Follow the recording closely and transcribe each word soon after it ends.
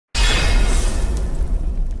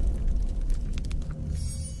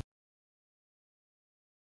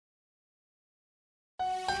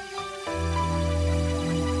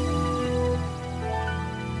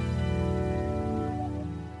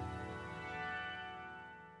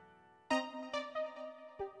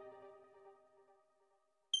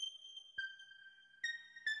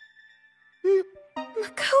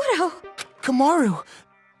Makoto! Komaru,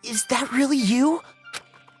 is that really you?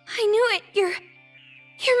 I knew it. You're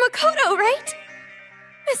Makoto, right?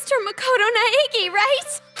 Mr. Makoto Naegi,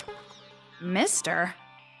 right? Mister?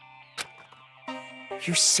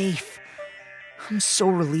 You're safe. I'm so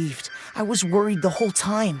relieved. I was worried the whole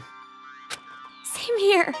time. Same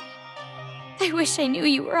here. I wish I knew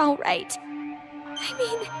you were all right. I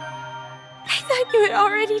mean, I thought you had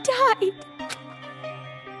already died.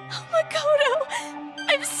 Oh, Makoto!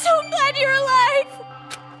 I'm so glad you're alive!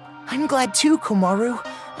 I'm glad too, Komaru.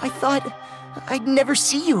 I thought I'd never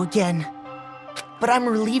see you again. But I'm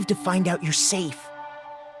relieved to find out you're safe.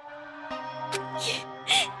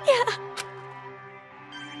 Yeah.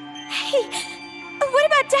 Hey, what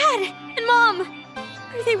about Dad and Mom?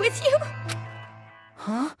 Are they with you?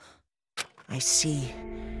 Huh? I see.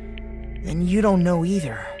 Then you don't know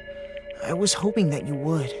either. I was hoping that you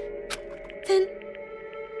would. Then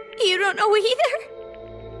you don't know either?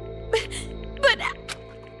 But...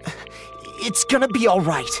 It's gonna be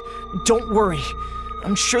alright. Don't worry.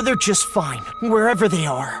 I'm sure they're just fine, wherever they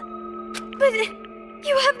are. But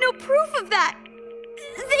you have no proof of that.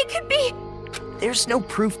 They could be... There's no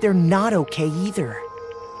proof they're not okay either.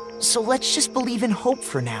 So let's just believe in hope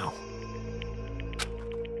for now.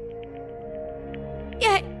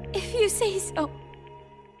 Yeah, if you say so.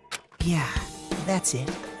 Yeah, that's it.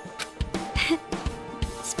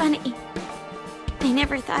 It's funny. I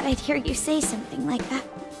never thought I'd hear you say something like that.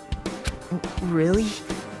 Really?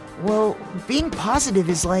 Well, being positive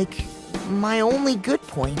is like my only good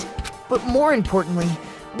point. But more importantly,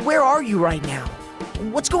 where are you right now?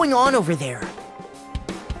 What's going on over there?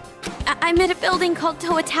 I'm at a building called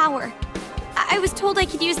Towa Tower. I was told I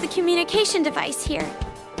could use the communication device here.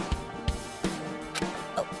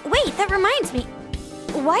 Oh, wait, that reminds me.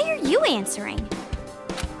 Why are you answering?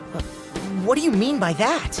 What do you mean by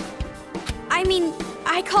that? I mean,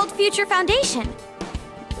 I called Future Foundation.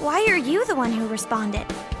 Why are you the one who responded?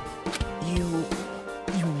 You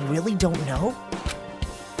really don't know?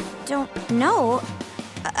 Don't know?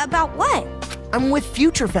 About what? I'm with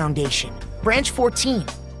Future Foundation, Branch 14.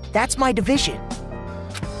 That's my division.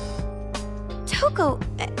 Toko,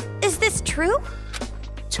 is this true?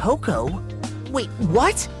 Toko? Wait,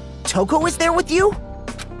 what? Toko is there with you?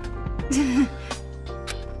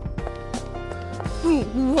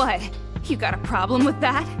 What? You got a problem with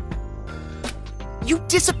that? You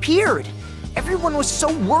disappeared! Everyone was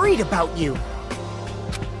so worried about you.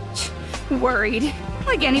 Worried?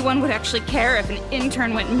 Like anyone would actually care if an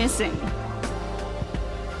intern went missing.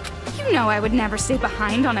 You know I would never stay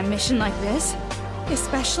behind on a mission like this.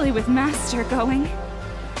 Especially with Master going.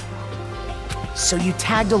 So you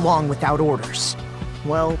tagged along without orders.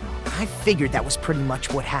 Well, I figured that was pretty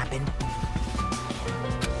much what happened.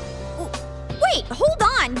 Wait, hold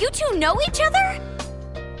on! You two know each other?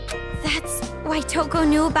 That's why Toko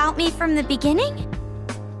knew about me from the beginning?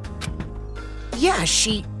 Yeah,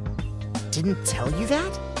 she... didn't tell you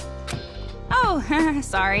that? Oh,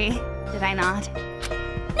 sorry. Did I not?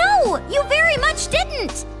 No, you very much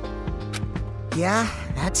didn't! Yeah,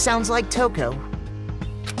 that sounds like Toko.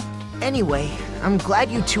 Anyway, I'm glad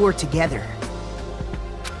you two are together.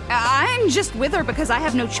 I'm just with her because I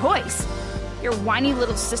have no choice. Your whiny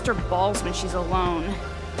little sister bawls when she's alone.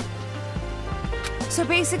 So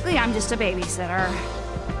basically, I'm just a babysitter.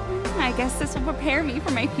 I guess this will prepare me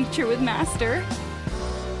for my future with Master.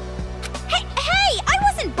 Hey, I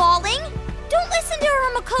wasn't bawling! Don't listen to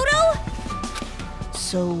her, Makoto!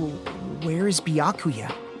 So, where is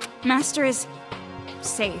Byakuya? Master is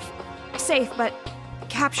safe. Safe, but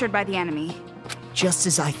captured by the enemy. Just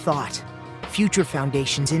as I thought. Future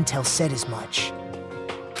Foundation's intel said as much.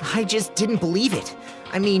 I just didn't believe it.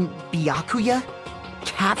 I mean, Byakuya?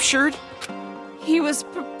 Captured? He was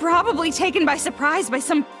probably taken by surprise by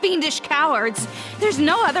some fiendish cowards. There's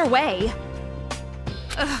no other way.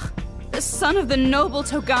 Ugh, the son of the noble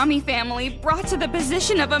Togami family brought to the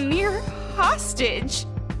position of a mere hostage.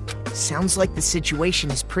 Sounds like the situation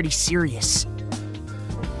is pretty serious.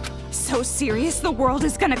 So serious the world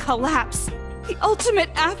is gonna collapse. The ultimate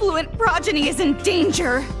affluent progeny is in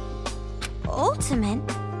danger. Ultimate?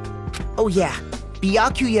 Oh yeah,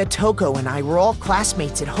 Byakuya, Toko, and I were all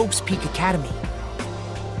classmates at Hope's Peak Academy.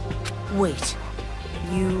 Wait,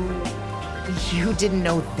 you didn't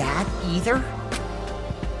know that either?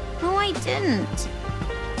 No, I didn't.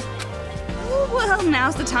 Well,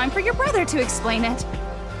 now's the time for your brother to explain it.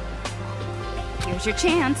 Here's your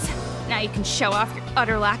chance. Now you can show off your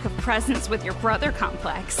utter lack of presence with your brother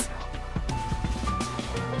complex.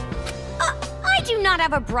 I do not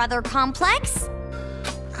have a brother complex.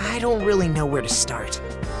 I don't really know where to start.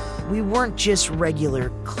 We weren't just regular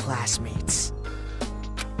classmates.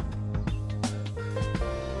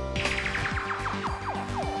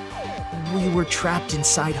 We were trapped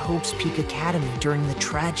inside Hope's Peak Academy during the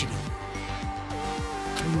tragedy.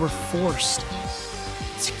 We were forced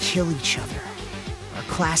to kill each other, our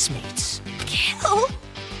classmates. Kill?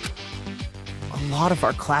 A lot of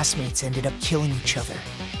our classmates ended up killing each other,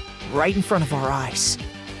 right in front of our eyes.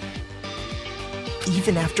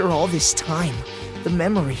 Even after all this time, the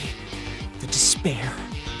memory, the despair,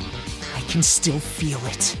 I can still feel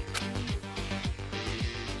it.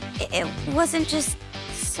 It wasn't just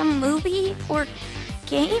some movie or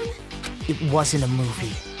game? It wasn't a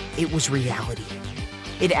movie. It was reality.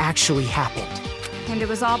 It actually happened. And it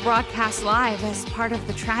was all broadcast live as part of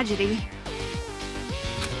the tragedy.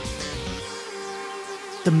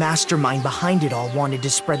 The mastermind behind it all wanted to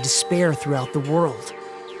spread despair throughout the world.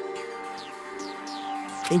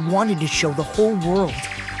 They wanted to show the whole world.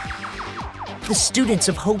 The students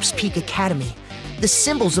of Hope's Peak Academy, the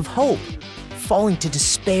symbols of hope, falling to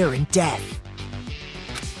despair and death.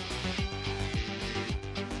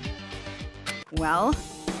 Well,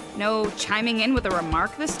 no chiming in with a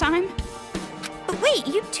remark this time? But wait,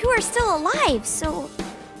 you two are still alive, so...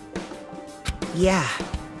 Yeah,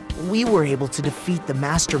 we were able to defeat the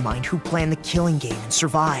mastermind who planned the killing game and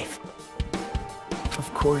survive.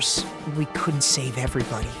 Of course, we couldn't save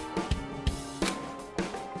everybody.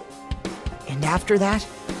 And after that,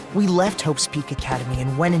 we left Hope's Peak Academy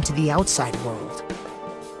and went into the outside world.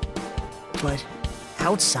 But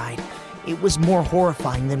outside, it was more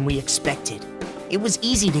horrifying than we expected. It was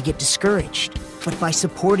easy to get discouraged, but by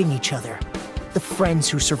supporting each other, the friends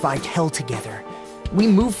who survived hell together, we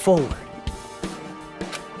moved forward.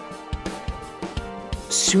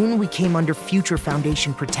 Soon we came under Future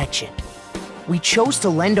Foundation protection. We chose to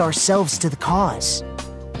lend ourselves to the cause,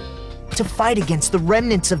 to fight against the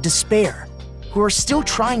remnants of despair, who are still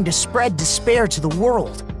trying to spread despair to the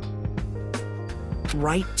world.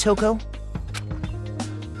 Right, Toko?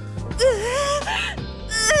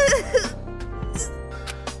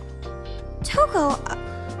 Toko,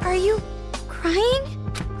 are you crying?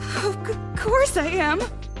 Of course I am.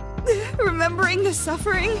 Remembering the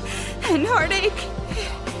suffering and heartache.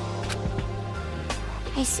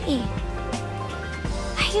 I see.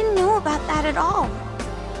 I didn't know about that at all.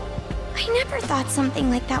 I never thought something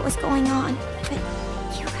like that was going on,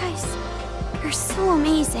 but you guys are so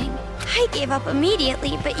amazing. I gave up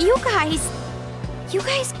immediately, but you guys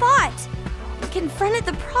fought. You confronted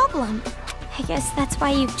the problem. I guess that's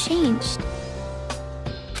why you've changed.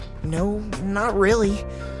 No, not really.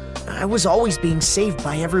 I was always being saved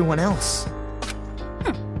by everyone else.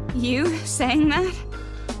 You saying that?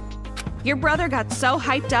 Your brother got so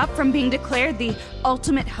hyped up from being declared the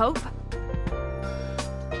ultimate hope.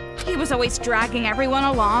 He was always dragging everyone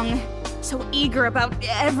along, so eager about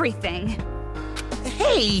everything.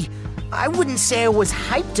 Hey, I wouldn't say I was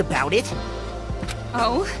hyped about it.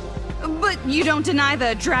 Oh? But you don't deny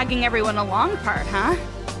the dragging everyone along part, huh?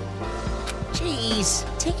 Jeez,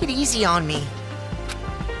 take it easy on me.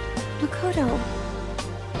 Makoto,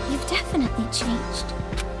 you've definitely changed.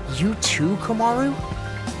 You too, Komaru?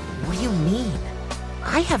 What do you mean?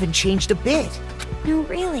 I haven't changed a bit. No,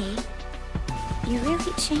 really. You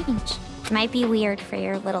really changed. Might be weird for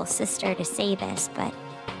your little sister to say this, but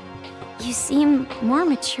you seem more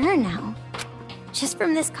mature now. Just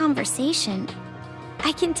from this conversation,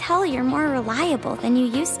 I can tell you're more reliable than you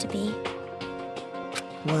used to be.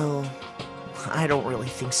 Well, I don't really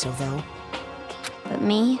think so, though. But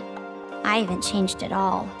me? I haven't changed at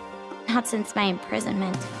all. Not since my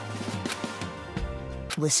imprisonment.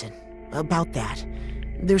 Listen, about that,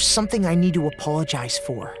 there's something I need to apologize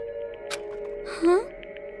for.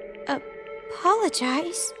 Huh?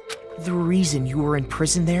 Apologize? The reason you were in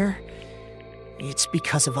prison there, it's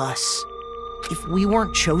because of us. If we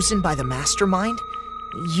weren't chosen by the mastermind,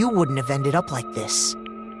 you wouldn't have ended up like this.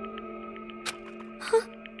 Huh?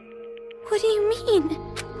 What do you mean?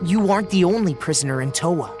 You aren't the only prisoner in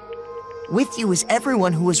Towa. With you is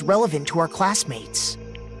everyone who is relevant to our classmates.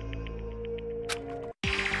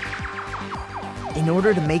 In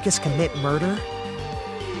order to make us commit murder,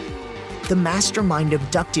 the mastermind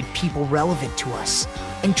abducted people relevant to us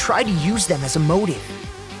and tried to use them as a motive.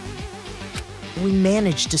 We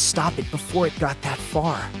managed to stop it before it got that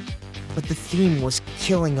far, but the theme was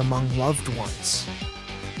killing among loved ones.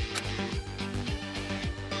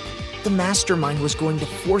 The mastermind was going to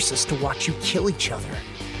force us to watch you kill each other,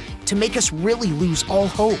 to make us really lose all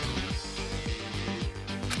hope.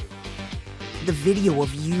 The video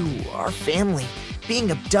of you, our family,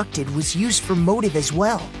 being abducted was used for motive as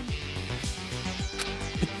well.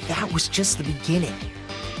 But that was just the beginning.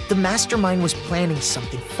 The mastermind was planning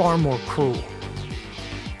something far more cruel.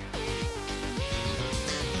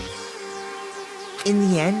 In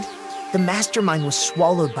the end, The mastermind was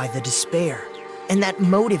swallowed by the despair, and that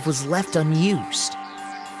motive was left unused.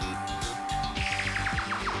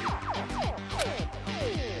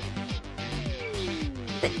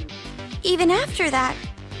 But even after that,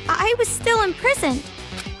 I was still imprisoned.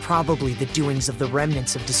 Probably the doings of the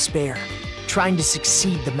remnants of despair, trying to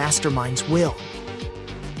succeed the mastermind's will.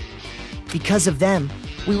 Because of them,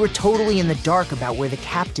 we were totally in the dark about where the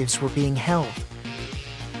captives were being held.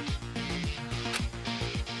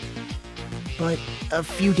 But a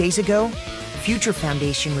few days ago, Future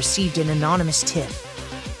Foundation received an anonymous tip.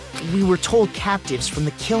 We were told captives from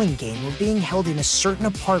the Killing Game were being held in a certain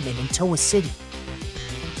apartment in Towa City.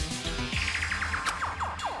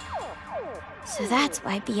 So that's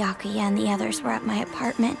why Byakuya and the others were at my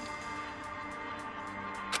apartment.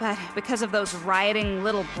 But because of those rioting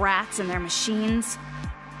little brats and their machines,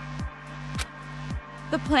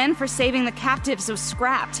 the plan for saving the captives was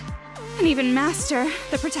scrapped. And even Master,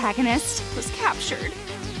 the protagonist, was captured.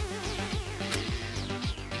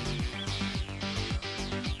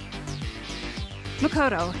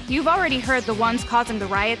 Makoto, you've already heard the ones causing the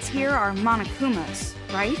riots here are Monokumas,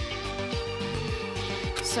 right?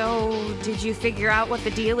 So, did you figure out what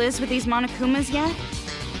the deal is with these Monokumas yet?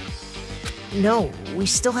 No, we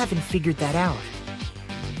still haven't figured that out.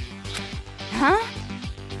 Huh?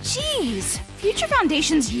 Jeez, Future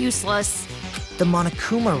Foundation's useless. The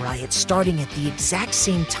Monokuma riot starting at the exact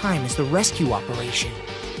same time as the rescue operation.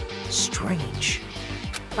 Strange.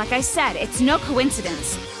 Like I said, it's no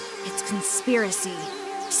coincidence. It's conspiracy.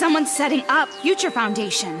 Someone's setting up Future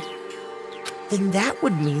Foundation. Then that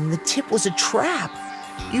would mean the tip was a trap,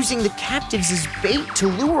 using the captives as bait to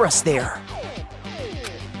lure us there.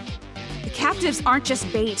 The captives aren't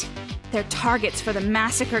just bait. They're targets for the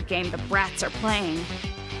massacre game the brats are playing.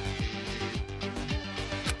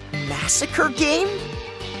 Massacre game?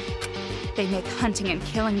 They make hunting and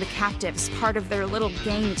killing the captives part of their little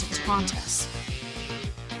game to taunt us.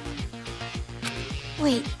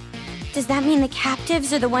 Wait, does that mean the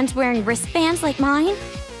captives are the ones wearing wristbands like mine?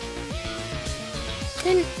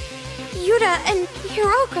 Then Yuta and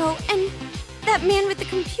Hiroko and that man with the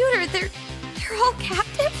computer, they're all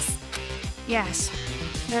captives? Yes,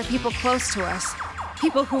 there are people close to us.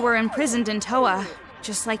 People who were imprisoned in Towa,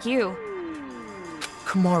 just like you.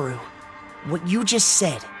 Komaru, what you just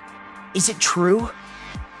said, is it true?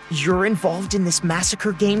 You're involved in this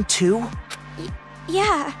massacre game too?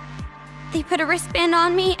 Yeah. They put a wristband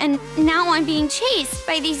on me and now I'm being chased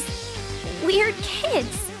by these weird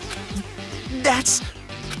kids. That's...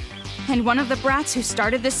 And one of the brats who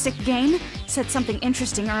started this sick game said something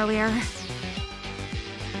interesting earlier.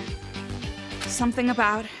 Something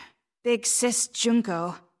about Big Sis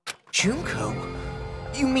Junko. Junko?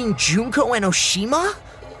 You mean Junko Enoshima?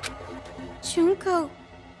 Junko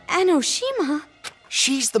Enoshima?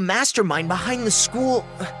 She's the mastermind behind the school...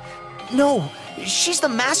 No, she's the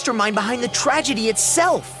mastermind behind the tragedy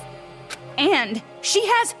itself. And she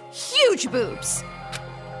has huge boobs.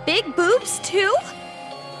 Big boobs too?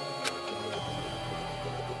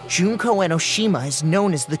 Junko Enoshima is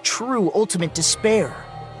known as the true ultimate despair.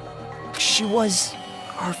 She was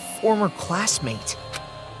our former classmate.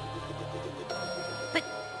 But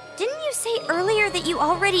didn't you say earlier that you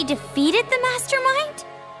already defeated the mastermind?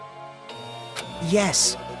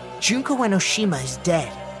 Yes, Junko Enoshima is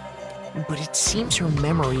dead. But it seems her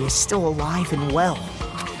memory is still alive and well.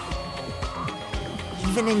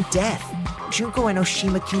 Even in death, Junko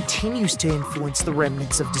Enoshima continues to influence the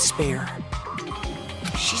remnants of despair.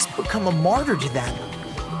 She's become a martyr to them.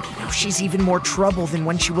 Now she's even more trouble than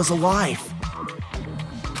when she was alive.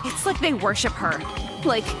 It's like they worship her.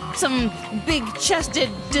 Like some big-chested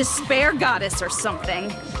despair goddess or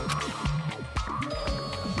something.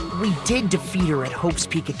 We did defeat her at Hope's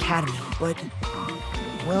Peak Academy, but...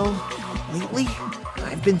 well, lately,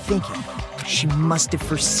 I've been thinking, she must have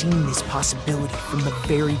foreseen this possibility from the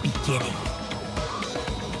very beginning.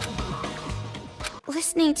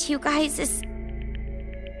 Listening to you guys is...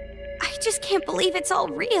 I just can't believe it's all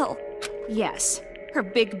real. Yes, her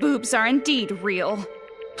big boobs are indeed real.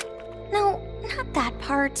 No, not that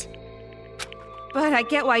part. But I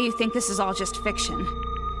get why you think this is all just fiction.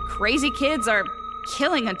 Crazy kids are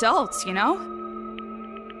killing adults, you know?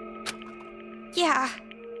 Yeah.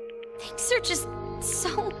 Things are just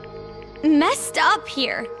so messed up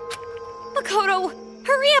here. Makoto,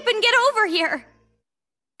 hurry up and get over here.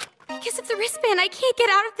 Because of the wristband, I can't get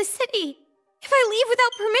out of the city. If I leave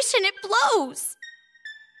without permission, it blows.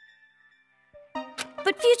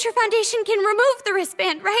 But Future Foundation can remove the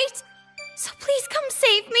wristband, right? So please come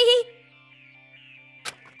save me.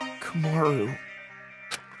 Komaru.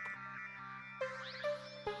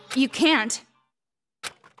 You can't.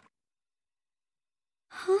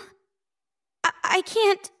 I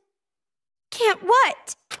can't... Can't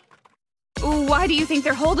what? Why do you think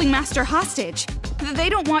they're holding Master hostage? They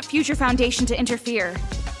don't want Future Foundation to interfere.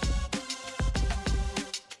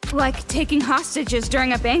 Like taking hostages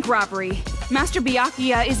during a bank robbery. Master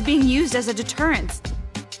Byakuya is being used as a deterrent.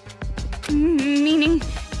 Meaning,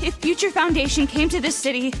 if Future Foundation came to this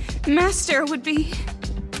city, Master would be...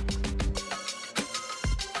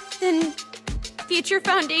 Then Future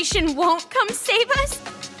Foundation won't come save us?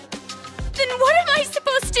 Then what am I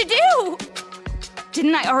supposed to do?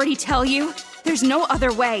 Didn't I already tell you? There's no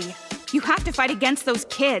other way. You have to fight against those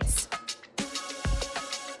kids.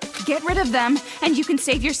 Get rid of them, and you can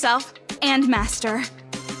save yourself and Master.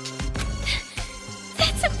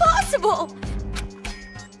 That's impossible!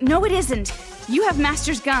 No, it isn't. You have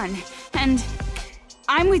Master's gun, and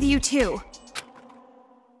I'm with you too.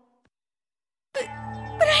 But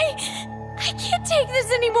I can't take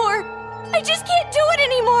this anymore. I just can't do it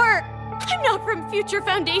anymore. I'm not from Future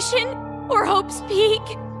Foundation or Hope's Peak.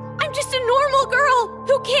 I'm just a normal girl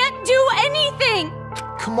who can't do anything.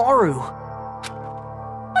 Komaru.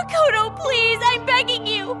 Makoto, please, I'm begging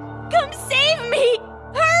you. Come save me.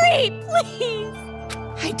 Hurry, please.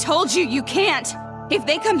 I told you you can't. If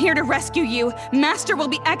they come here to rescue you, Master will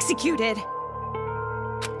be executed.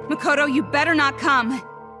 Makoto, you better not come.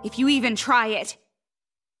 If you even try it.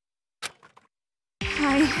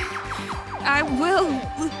 I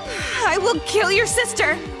will kill your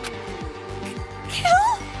sister.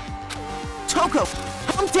 Kill? Toko,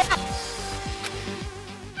 calm down!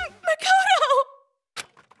 Makoto!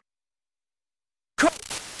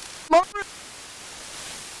 Komaru!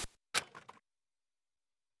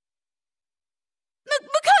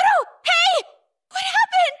 Makoto! Hey! What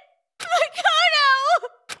happened? Makoto!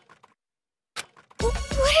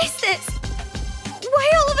 What is this? Why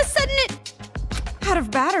all of a sudden it... Out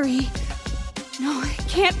of battery. No, it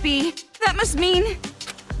can't be. That must mean...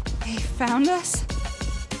 they found us?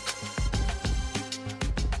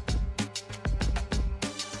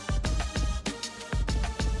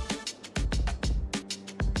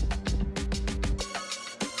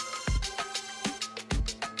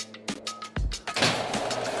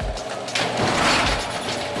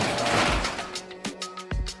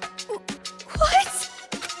 What?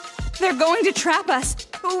 They're going to trap us.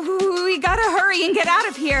 We gotta hurry and get out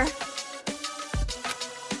of here.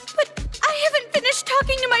 But I haven't finished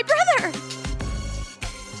talking to my brother.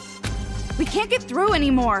 We can't get through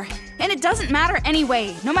anymore. And it doesn't matter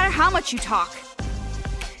anyway, no matter how much you talk.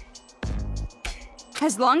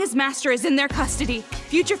 As long as Master is in their custody,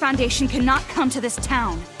 Future Foundation cannot come to this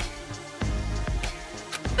town.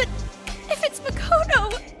 But if it's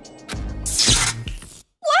Makoto...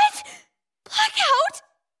 What? Blackout?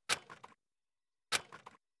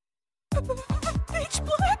 Pitch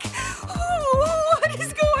black? What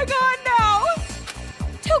is going on now?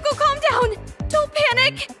 Toko, calm down. Don't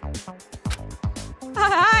panic.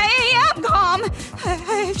 I am calm.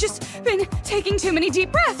 I've just been taking too many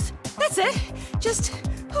deep breaths. That's it. Just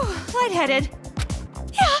lightheaded.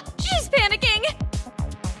 Yeah, she's panicking.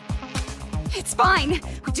 It's fine.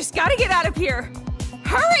 We just gotta get out of here.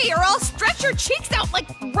 Hurry, or I'll stretch your cheeks out like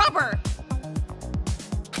rubber.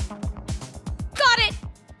 Got it.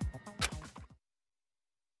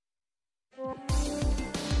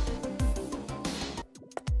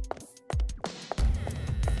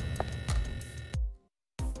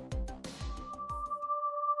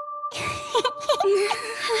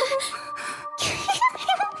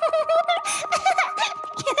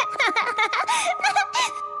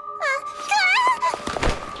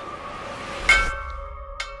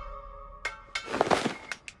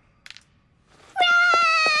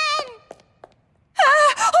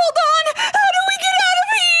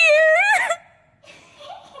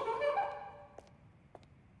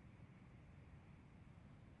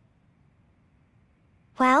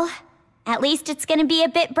 Well, at least it's gonna be a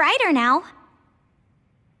bit brighter now.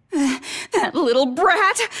 That little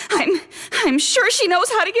brat! I'm sure she knows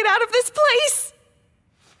how to get out of this place!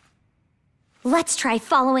 Let's try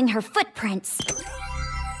following her footprints.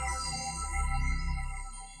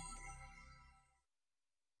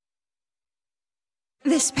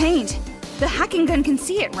 This paint. The hacking gun can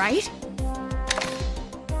see it, right?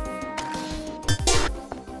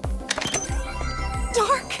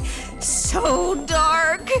 Dark! So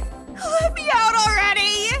dark! Let me out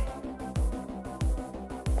already!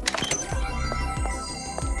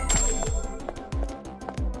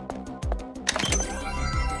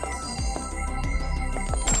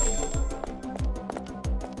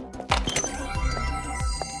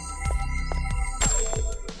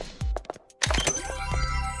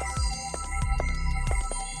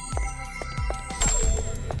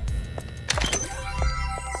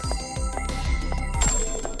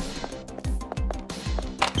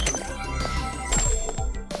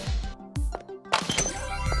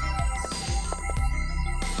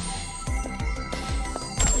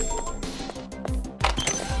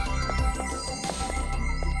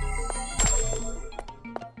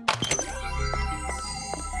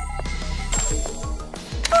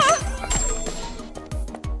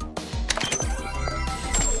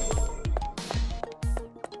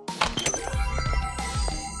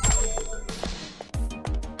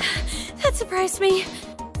 surprised me.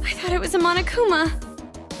 I thought it was a Monokuma.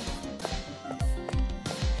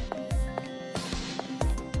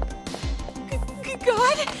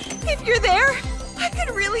 God, if you're there, I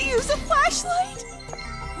could really use a flashlight.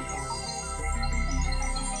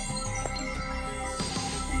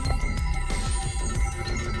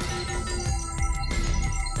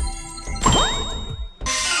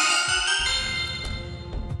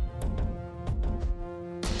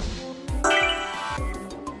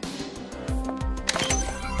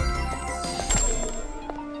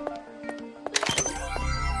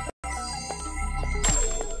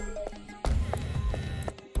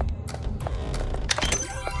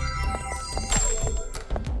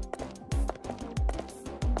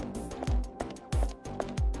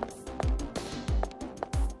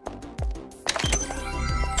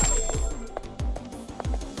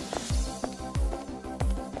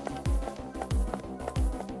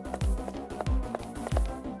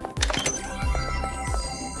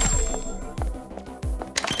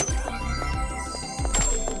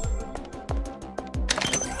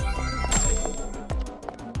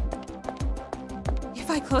 If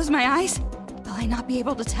I close my eyes, will I not be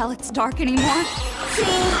able to tell it's dark anymore?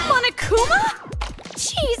 Monokuma?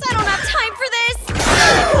 Jeez, I don't have time for this!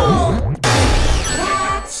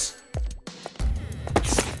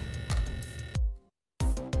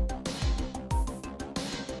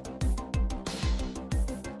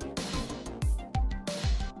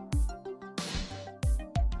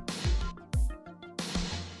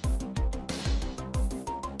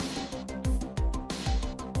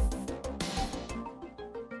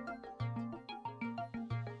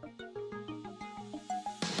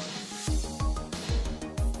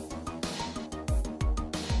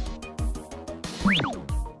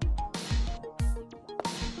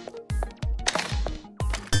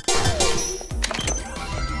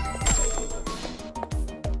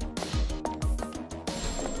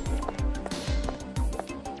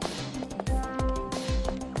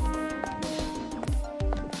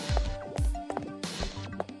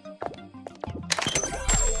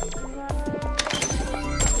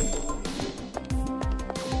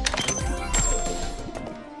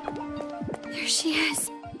 There she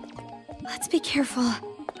is. Let's be careful.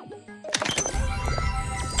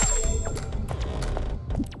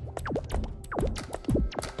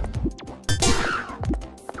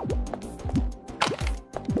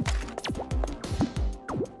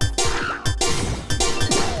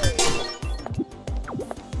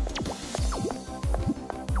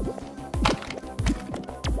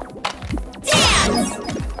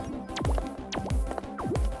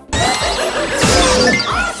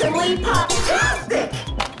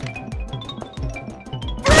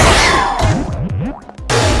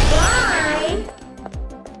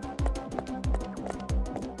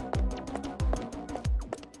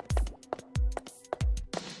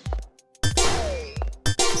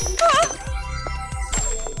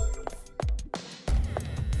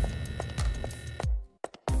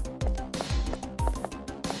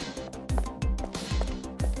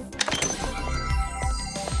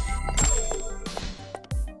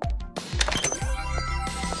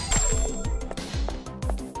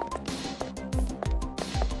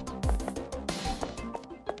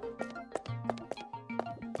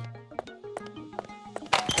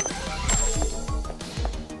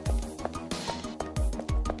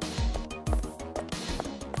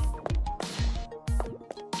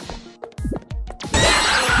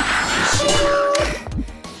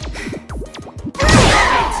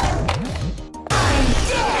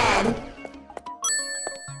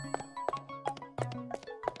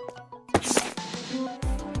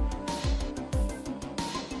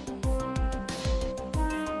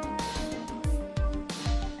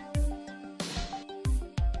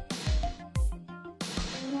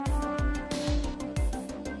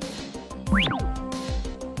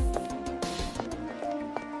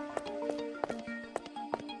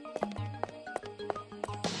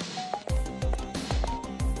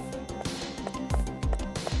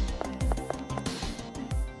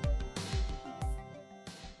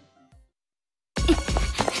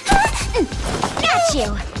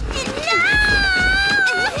 You.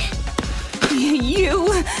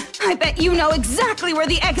 You! I bet you know exactly where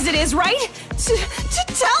the exit is, right?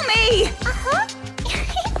 Tell me! Uh-huh.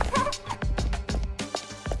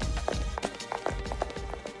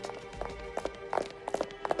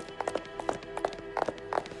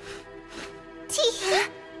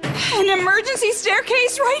 An emergency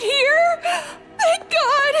staircase right here? Thank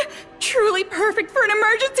God! Truly perfect for an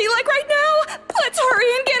emergency like right now! Let's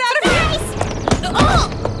hurry and get out of here!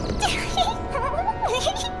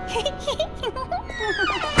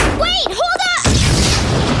 Wait, hold up!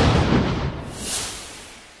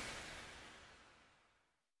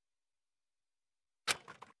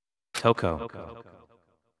 Toko.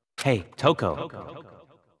 Hey, Toko.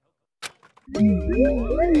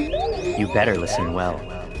 You better listen well.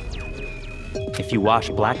 If you wash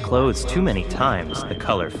black clothes too many times, the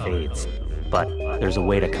color fades. But there's a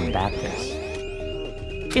way to combat this.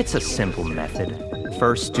 It's a simple method.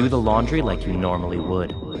 First, do the laundry like you normally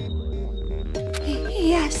would.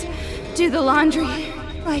 Yes, do the laundry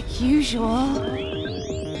like usual.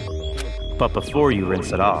 But before you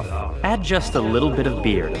rinse it off, add just a little bit of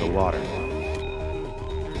beer to the water.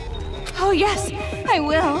 Oh yes, I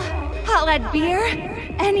will. I'll add beer,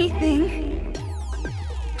 anything.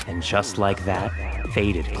 And just like that,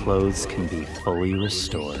 faded clothes can be fully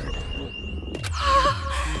restored.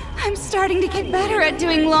 I'm starting to get better at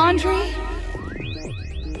doing laundry.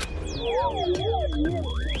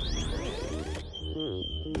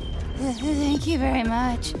 Thank you very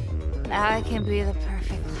much. Now I can be the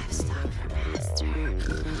perfect livestock for Master.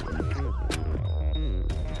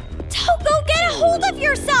 Toko, get a hold of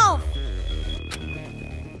yourself!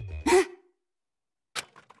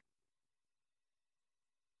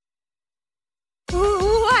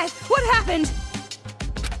 What? What happened?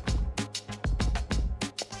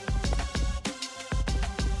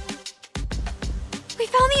 We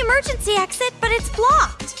found the emergency exit, but it's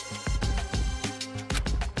blocked.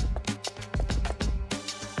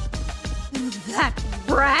 That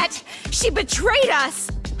brat! She betrayed us!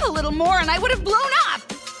 A little more and I would have blown up!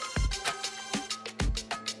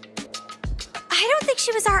 I don't think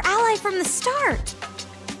she was our ally from the start.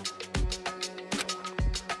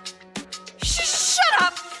 Shut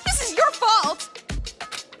up! This is your fault!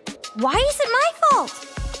 Why is it my fault?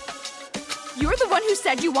 You're the one who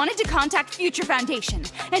said you wanted to contact Future Foundation,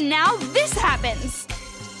 and now this happens!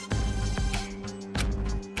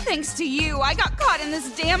 Thanks to you, I got caught in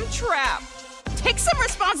this damn trap. Take some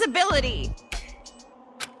responsibility!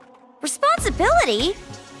 Responsibility?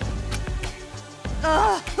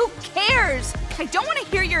 Ugh, who cares? I don't want to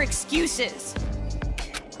hear your excuses.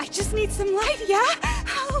 I just need some light, yeah?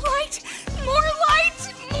 Light! More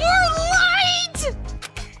light! More light!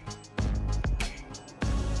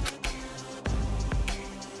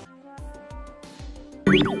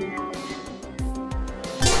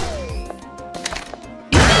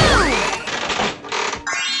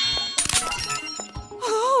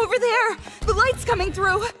 Oh, over there! The light's coming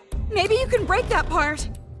through! Maybe you can break that part.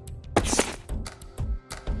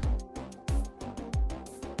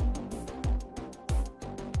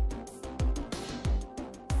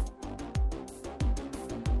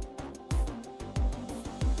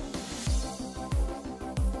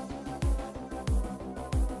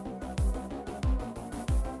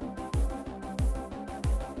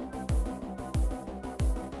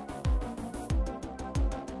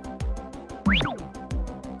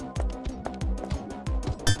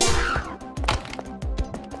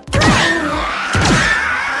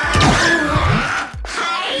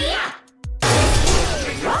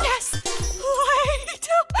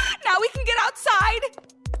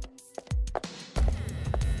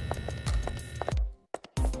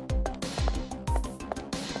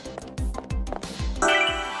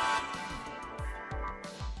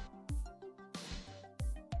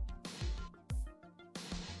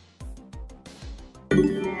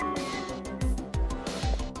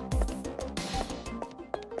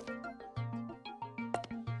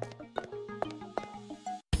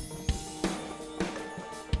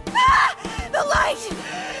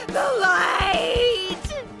 The light!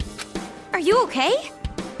 Are you okay?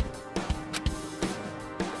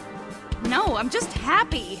 No, I'm just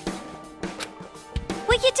happy.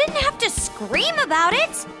 Well, you didn't have to scream about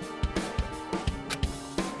it!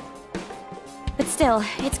 But still,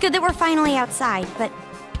 it's good that we're finally outside, but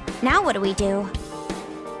now what do we do?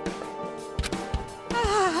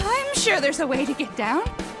 I'm sure there's a way to get down.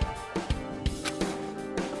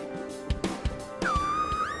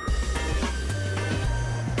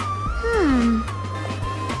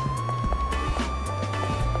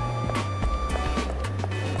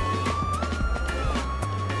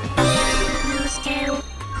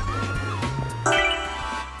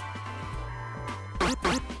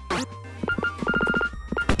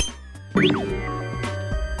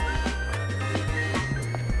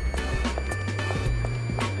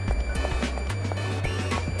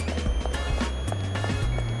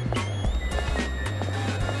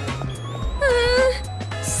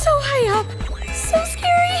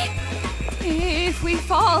 If we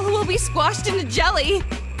fall, we'll be squashed into jelly.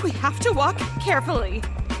 We have to walk carefully.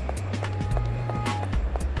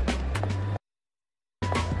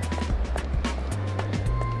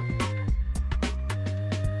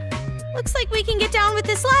 Looks like we can get down with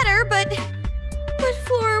this ladder, but what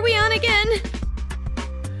floor are we on again?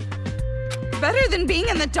 better than being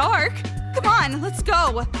in the dark. Come on, let's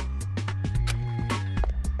go.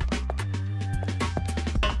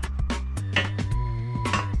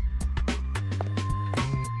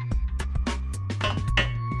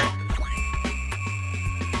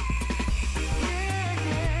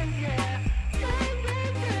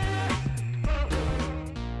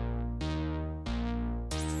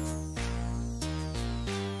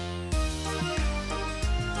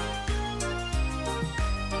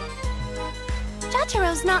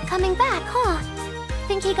 Jachiro's not coming back, huh?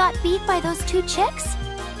 Think he got beat by those two chicks?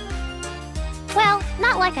 Well,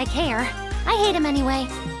 not like I care. I hate him anyway.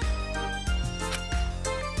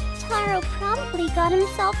 Taro probably got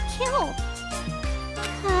himself killed.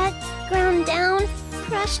 Cut, ground down,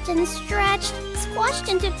 crushed and stretched, squashed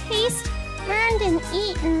into paste, burned and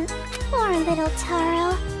eaten. Poor little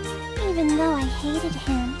Taro, even though I hated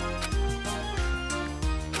him.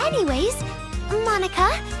 Anyways,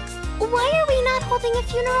 Monaca, why are we not holding a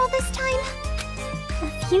funeral this time? A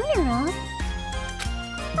funeral?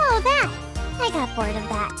 Oh, that! I got bored of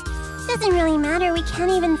that. Doesn't really matter, we can't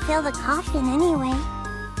even fill the coffin anyway.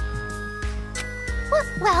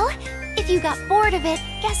 Well, if you got bored of it,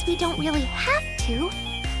 guess we don't really have to.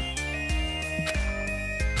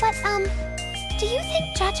 But, do you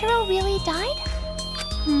think Jataro really died?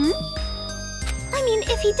 I mean,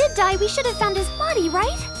 if he did die, we should have found his body,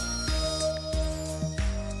 right?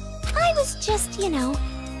 I was just, you know,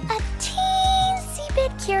 a teensy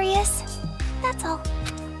bit curious. That's all.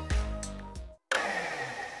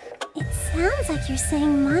 It sounds like you're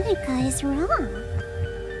saying Monaca is wrong.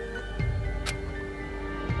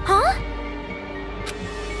 Huh?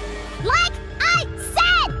 Like I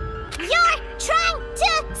said! You're trying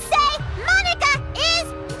to say Monaca is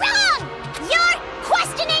wrong! You're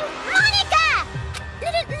questioning Monaca!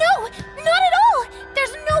 No, not at all!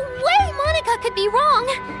 There's no way Monaca could be wrong!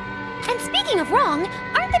 And speaking of wrong,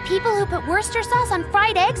 aren't the people who put Worcester sauce on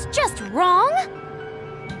fried eggs just wrong?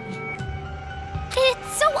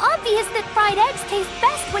 It's so obvious that fried eggs taste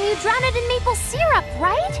best when you drown it in maple syrup,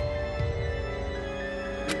 right?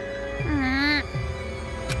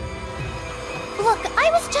 Look, I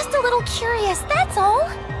was just a little curious, that's all.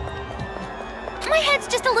 My head's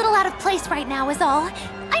just a little out of place right now is all.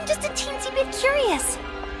 I'm just a teensy bit curious.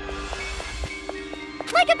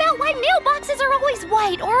 Like about why mailboxes are always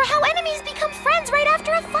white, or how enemies become friends right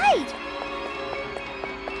after a fight.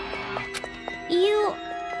 You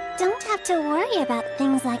don't have to worry about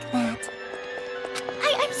things like that.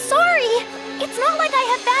 I'm sorry! It's not like I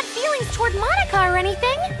have bad feelings toward Monaca or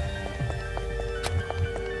anything.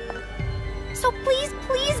 So please,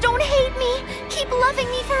 please don't hate me! Keep loving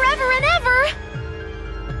me forever and ever!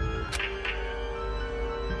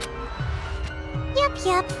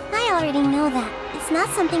 Yep, I already know that. It's not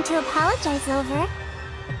something to apologize over.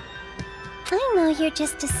 I know you're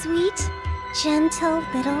just a sweet, gentle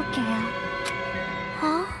little girl.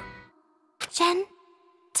 Huh? Gentle?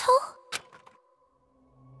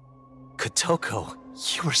 Kotoko,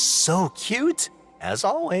 you were so cute, as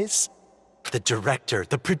always. The director,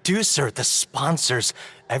 the producer, the sponsors,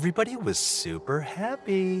 everybody was super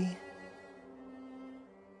happy.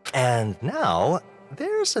 And now,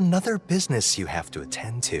 there's another business you have to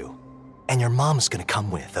attend to. And your mom's gonna come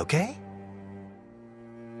with, okay?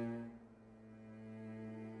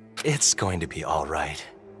 It's going to be all right.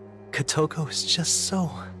 Kotoko is just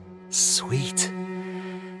so sweet.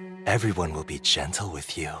 Everyone will be gentle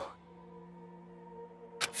with you.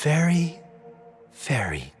 Very,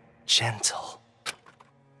 very gentle.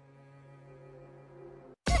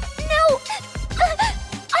 No!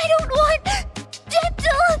 I don't want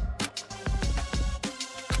gentle!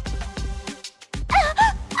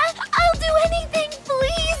 I'll do anything,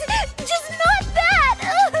 please! Just not that!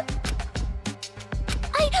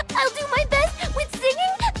 I'll do my best with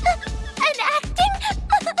singing and acting,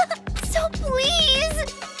 so please!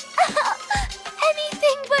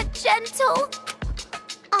 Anything but gentle.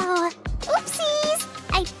 Oh, oopsies!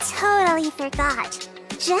 I totally forgot.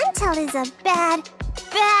 Gentle is a bad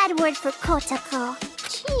word for Kotoko.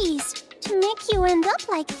 Jeez, to make you end up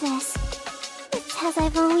like this. It's as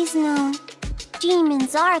I've always known.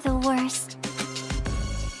 Demons are the worst.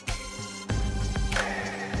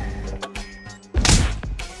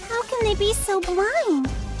 How can they be so blind?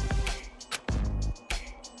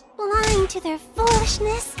 Blind to their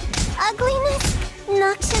foolishness, ugliness,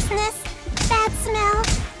 noxiousness, bad smell,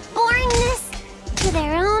 boringness, to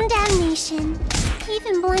their own damnation.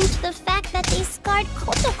 Even blind to the fact that they scarred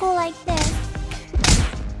Kotoko like this.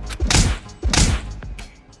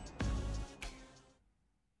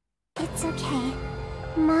 It's okay.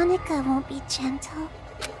 Monaca won't be gentle.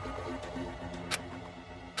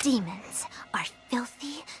 Demons are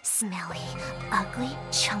Smelly, ugly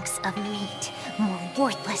chunks of meat, more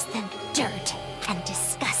worthless than dirt, and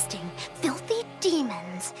disgusting, filthy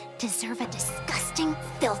demons deserve a disgusting,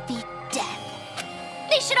 filthy death.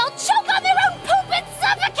 They should all choke on their own poop and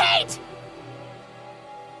suffocate!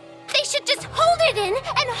 They should just hold it in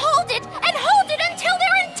and hold it and hold it until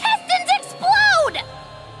their intestines explode!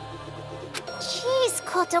 Jeez,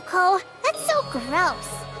 Kotoko, that's so gross.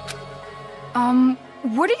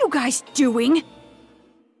 What are you guys doing?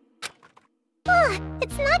 Ah,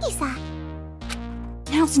 it's Nagisa.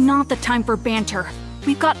 Now's not the time for banter.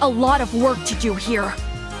 We've got a lot of work to do here.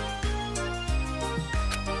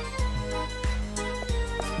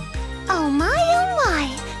 Oh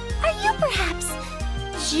my, are you perhaps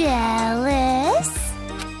jealous?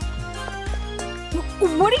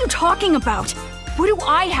 What are you talking about? What do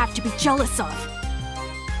I have to be jealous of?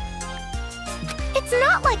 It's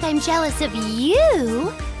not like I'm jealous of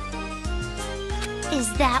you. Is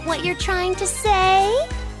that what you're trying to say?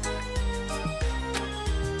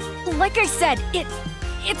 Like I said,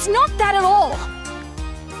 it's not that at all.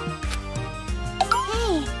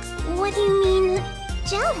 Hey, what do you mean,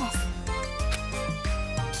 jealous?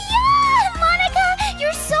 Yeah, Monaca!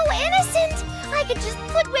 You're so innocent! I could just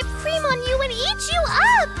put whipped cream on you and eat you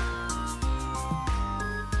up!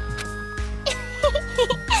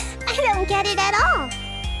 I don't get it at all.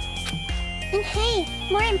 And hey,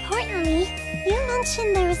 more importantly, you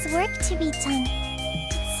mentioned there was work to be done.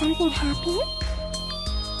 Did something happen?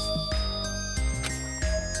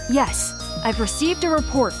 Yes, I've received a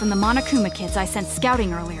report from the Monokuma Kids I sent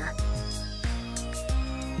scouting earlier.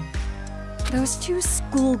 Those two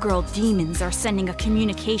schoolgirl demons are sending a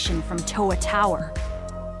communication from Towa Tower.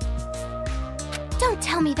 Don't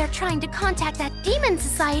tell me they're trying to contact that demon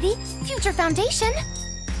society, Future Foundation!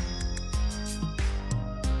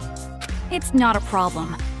 It's not a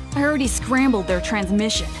problem. I already scrambled their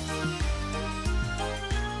transmission.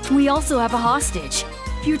 We also have a hostage.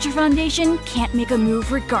 Future Foundation can't make a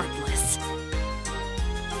move regardless.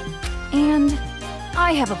 And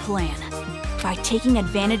I have a plan. By taking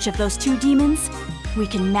advantage of those two demons, we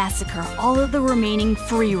can massacre all of the remaining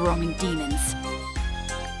free-roaming demons.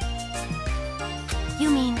 You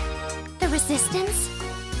mean, the Resistance?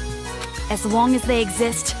 As long as they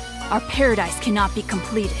exist, our paradise cannot be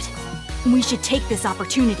completed. We should take this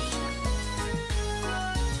opportunity.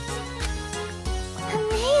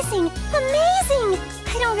 Amazing! Amazing!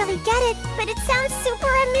 I don't really get it, but it sounds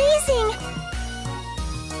super amazing!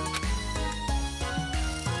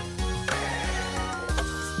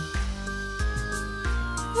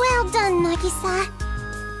 Well done, Nagisa.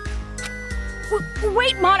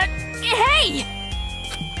 Wait, Mona! Hey!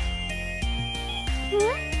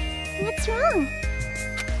 What's wrong?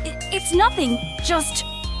 It's nothing, just...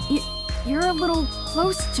 You're a little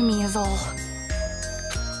close to me is all.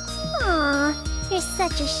 Aw, you're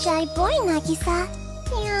such a shy boy, Nagisa.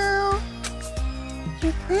 Meow.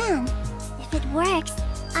 Your plan, if it works,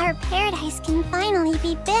 our paradise can finally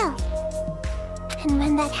be built. And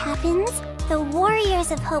when that happens, the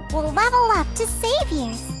Warriors of Hope will level up to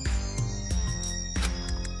saviors.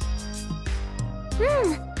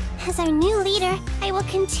 As our new leader, I will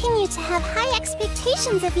continue to have high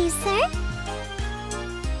expectations of you, sir.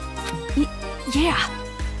 Yeah,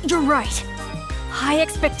 you're right. High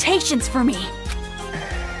expectations for me.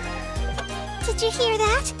 Did you hear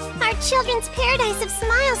that? Our children's paradise of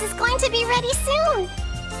smiles is going to be ready soon.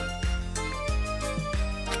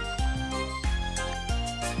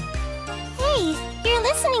 Hey, you're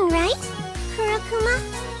listening, right, Kurokuma?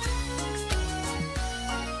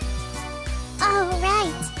 Oh,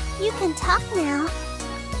 right. You can talk now.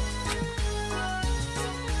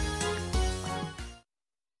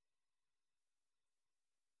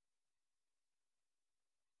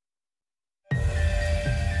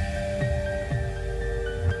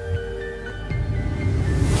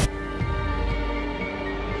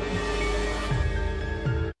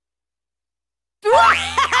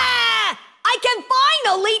 I can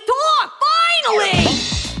finally talk! Finally!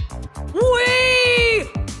 Whee!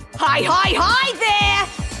 Hi there!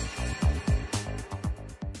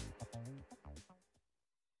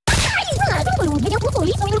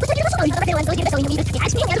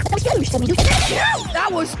 That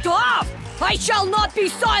was tough! I shall not be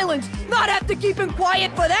silenced! Not have to keep him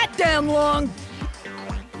quiet for that damn long!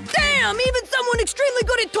 Damn, even someone extremely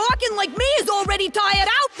good at talking like me is already tired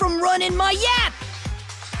out from running my yap!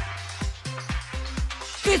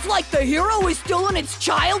 It's like the hero is still in its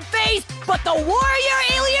child phase, but the warrior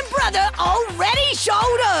alien brother already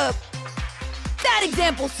showed up! That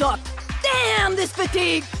example sucked. Damn, this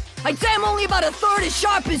fatigue! I'd say I'm only about a third as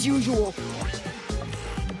sharp as usual.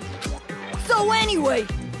 So anyway,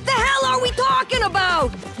 The hell are we talking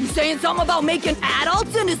about? You saying something about making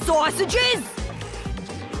adults into sausages?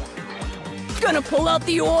 Gonna pull out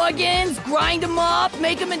the organs, grind them up,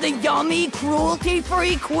 make them into yummy,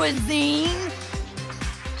 cruelty-free cuisine?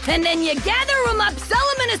 And then you gather them up, sell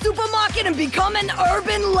them in a supermarket, and become an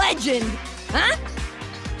urban legend, huh?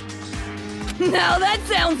 Now that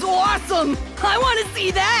sounds awesome! I want to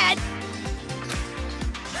see that!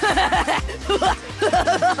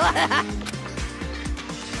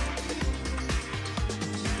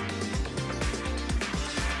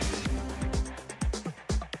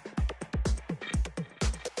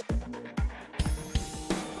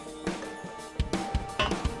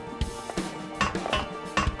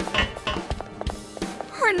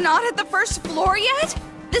 We're not at the first floor yet?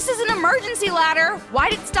 This is an emergency ladder.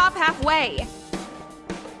 Why'd it stop halfway?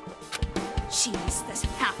 Jeez, this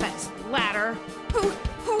half-assed ladder.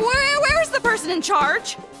 Where's the person in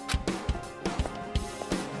charge?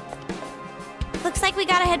 Looks like we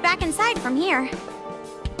gotta head back inside from here.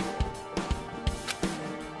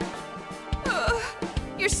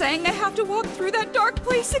 You're saying I have to walk through that dark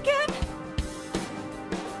place again?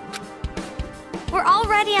 We're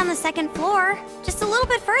already on the second floor. Just a little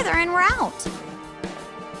bit further and we're out.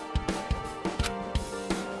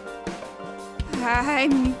 I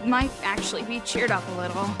might actually be cheered up a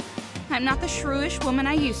little. I'm not the shrewish woman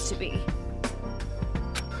I used to be.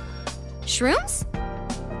 Shrooms?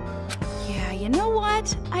 Yeah, you know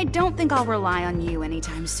what? I don't think I'll rely on you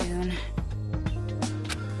anytime soon.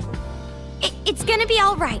 It's gonna be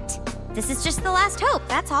all right. This is just the last hope,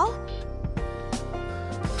 that's all.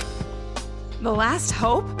 The last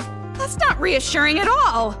hope? That's not reassuring at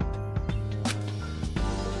all.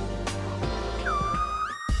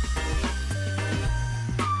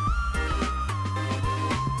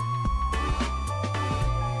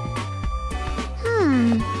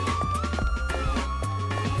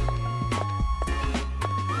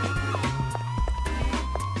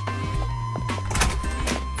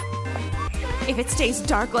 If it stays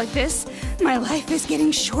dark like this, my life is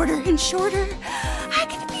getting shorter and shorter. I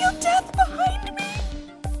can feel death behind me.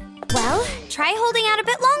 Well, try holding out a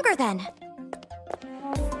bit longer then.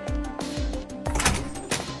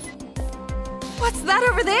 What's that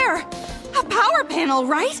over there? A power panel,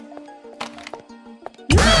 right?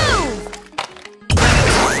 Move!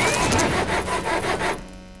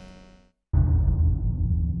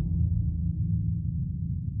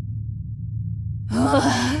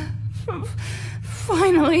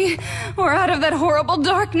 Finally, we're out of that horrible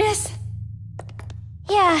darkness.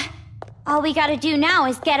 Yeah, all we gotta do now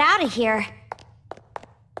is get out of here.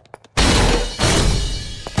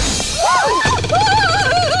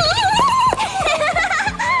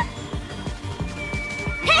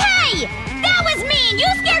 Hey! That was mean! You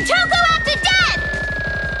scared Toko out to death!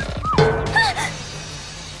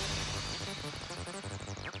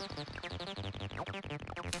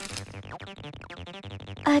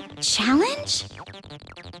 A challenge?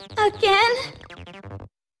 Again?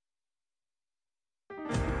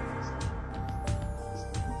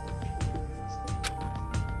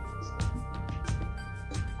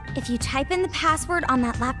 If you type in the password on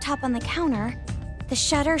that laptop on the counter, the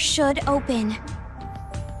shutter should open.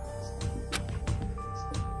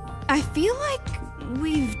 I feel like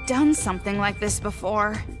we've done something like this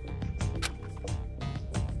before.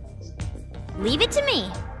 Leave it to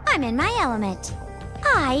me. I'm in my element.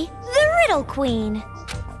 I, the Riddle Queen.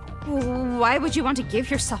 Why would you want to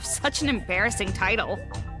give yourself such an embarrassing title?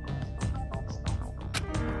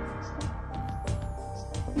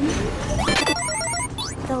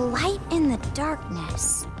 The light in the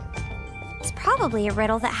darkness. It's probably a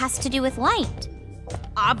riddle that has to do with light.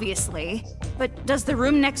 Obviously. But does the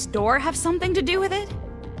room next door have something to do with it?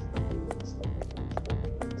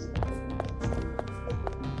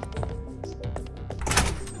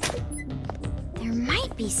 There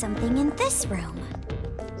might be something in this room.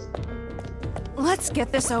 Let's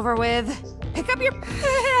get this over with. Pick up your...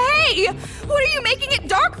 Hey! What are you making it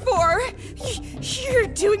dark for? You're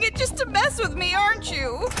doing it just to mess with me, aren't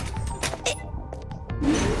you?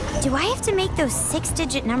 Do I have to make those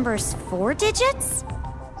 6-digit numbers 4 digits?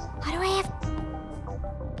 Why do I have...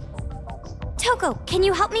 Toko, can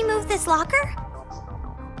you help me move this locker?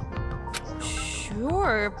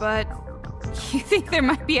 Sure, but... You think there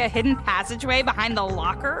might be a hidden passageway behind the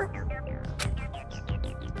locker?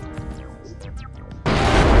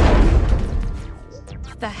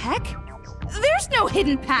 What the heck? There's no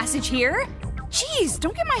hidden passage here! Jeez,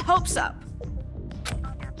 don't get my hopes up.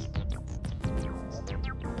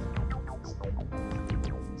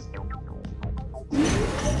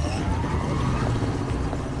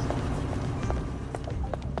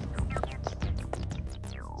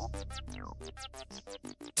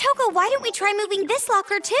 why don't we try moving this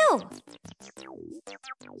locker too?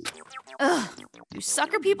 Ugh, you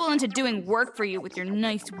sucker people into doing work for you with your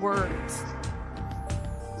nice words.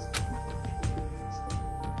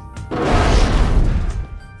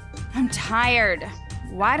 I'm tired.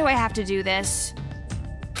 Why do I have to do this?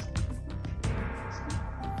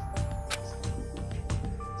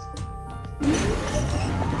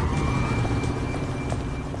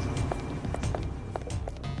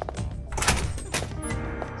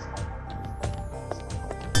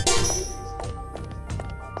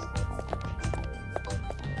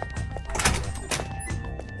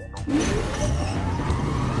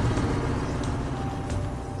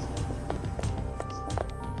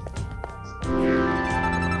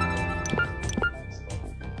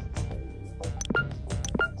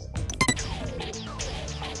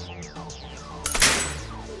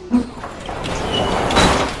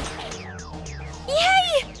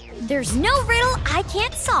 There's no riddle I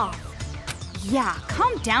can't solve. Yeah,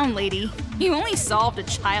 calm down, lady. You only solved a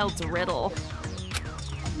child's riddle.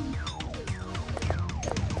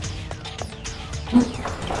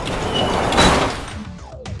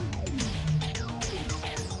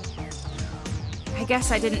 I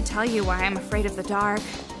guess I didn't tell you why I'm afraid of the dark.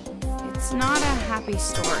 It's not a happy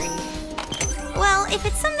story. Well, if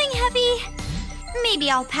it's something heavy, maybe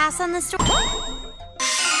I'll pass on the story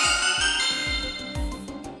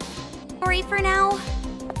for now.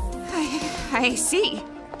 I see.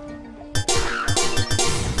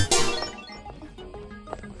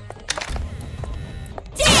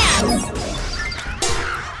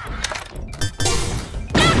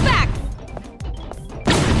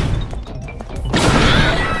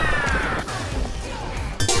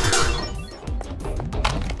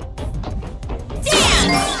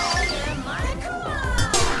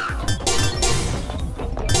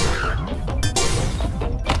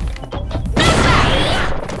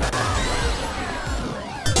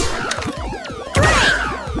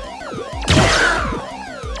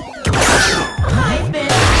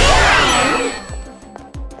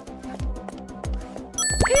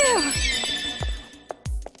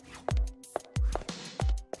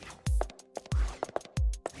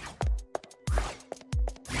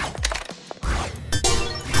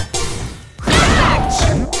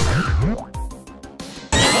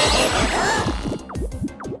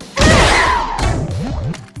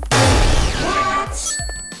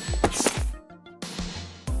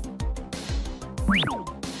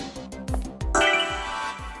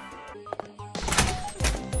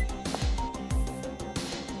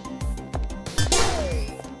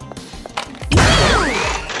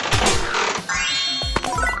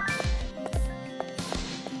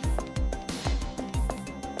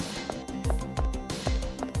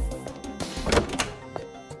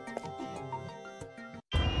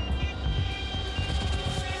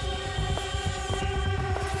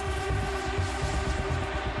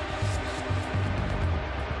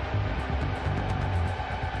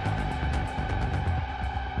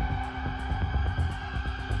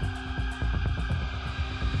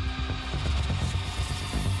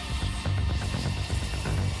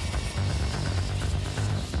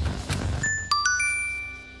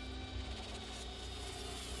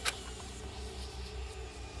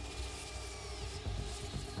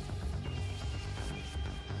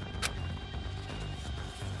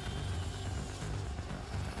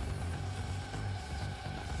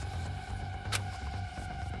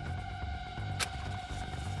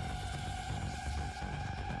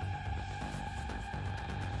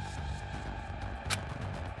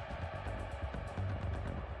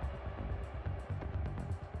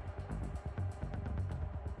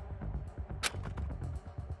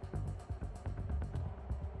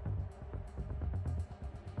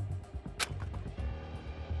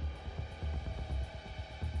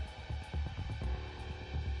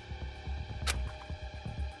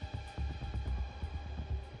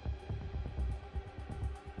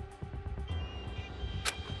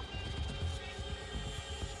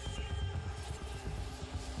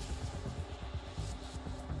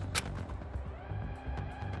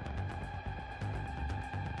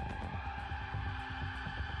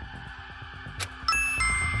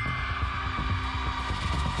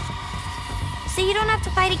 So you don't have to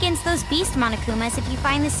fight against those beast Monokumas if you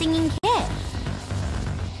find the singing kid.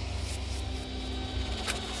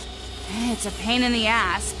 It's a pain in the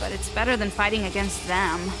ass, but it's better than fighting against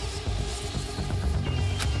them.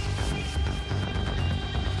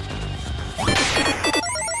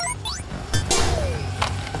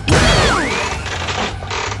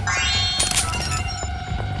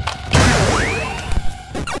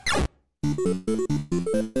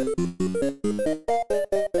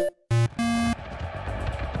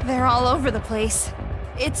 They're all over the place.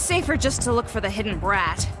 It's safer just to look for the hidden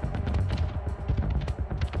brat.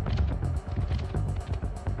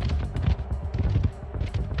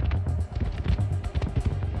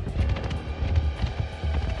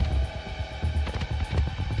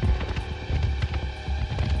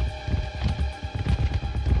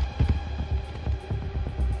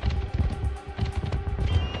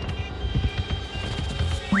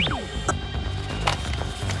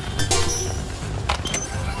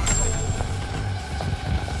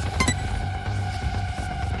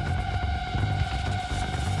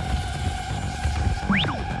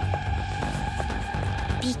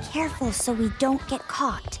 Be careful so we don't get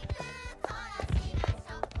caught.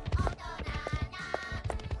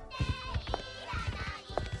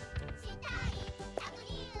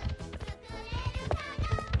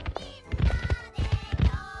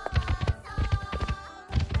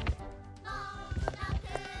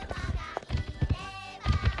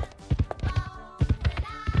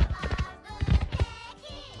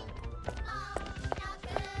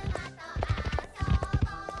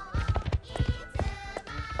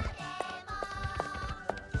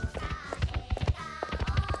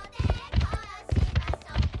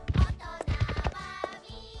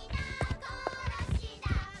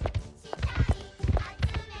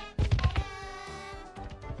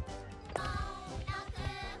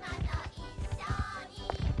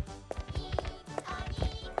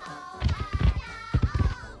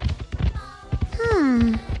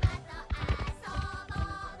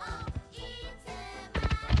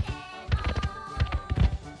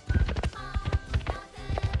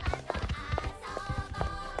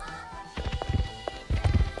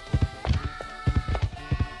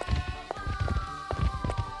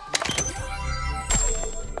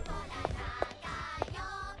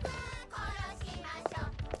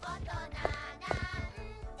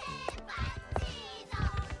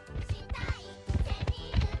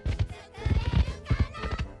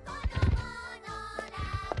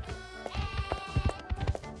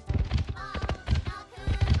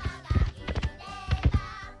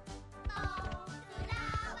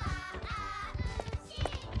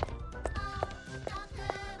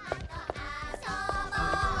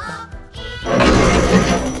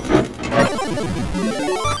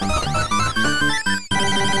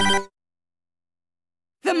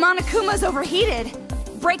 The Monokuma's overheated.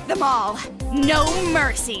 Break them all. No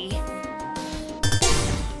mercy.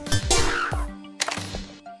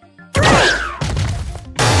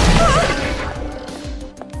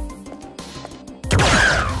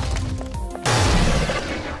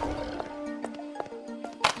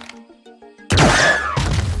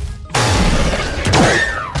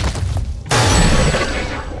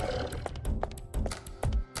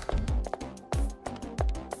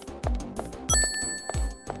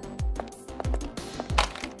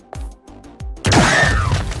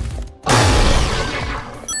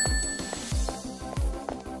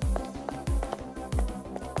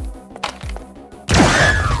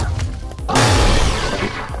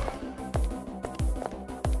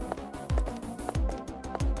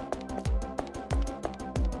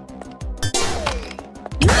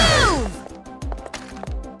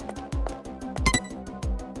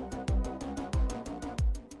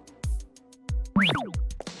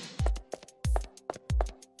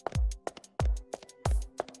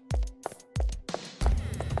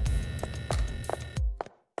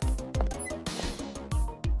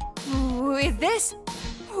 With this,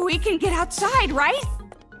 we can get outside, right?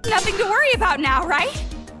 Nothing to worry about now, right?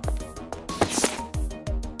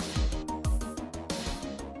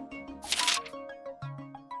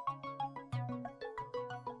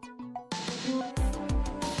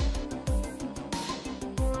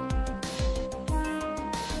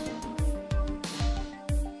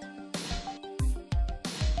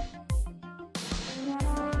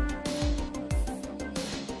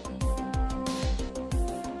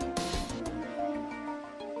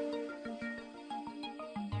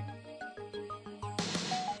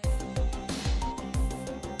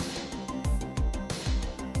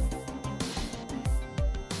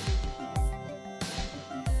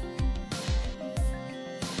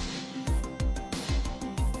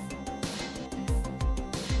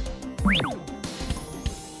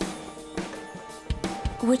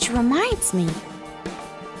 Which reminds me.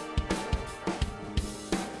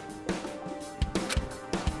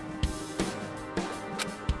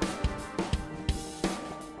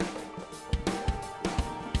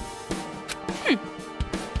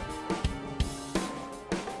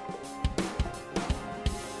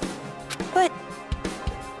 But...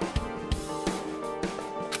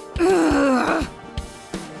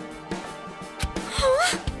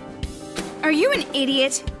 Huh? Are you an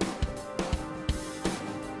idiot?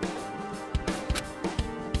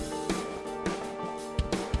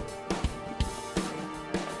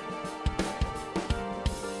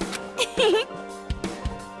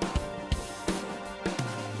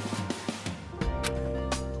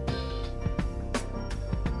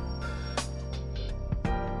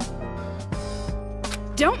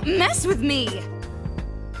 Don't mess with me!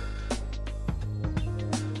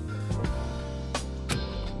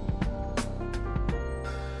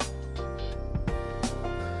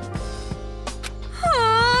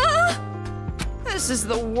 This is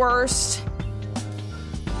the worst.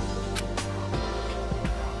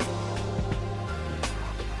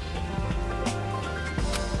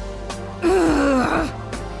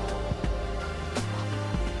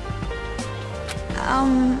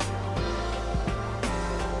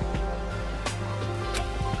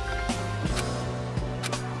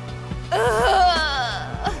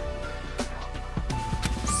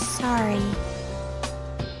 Sorry.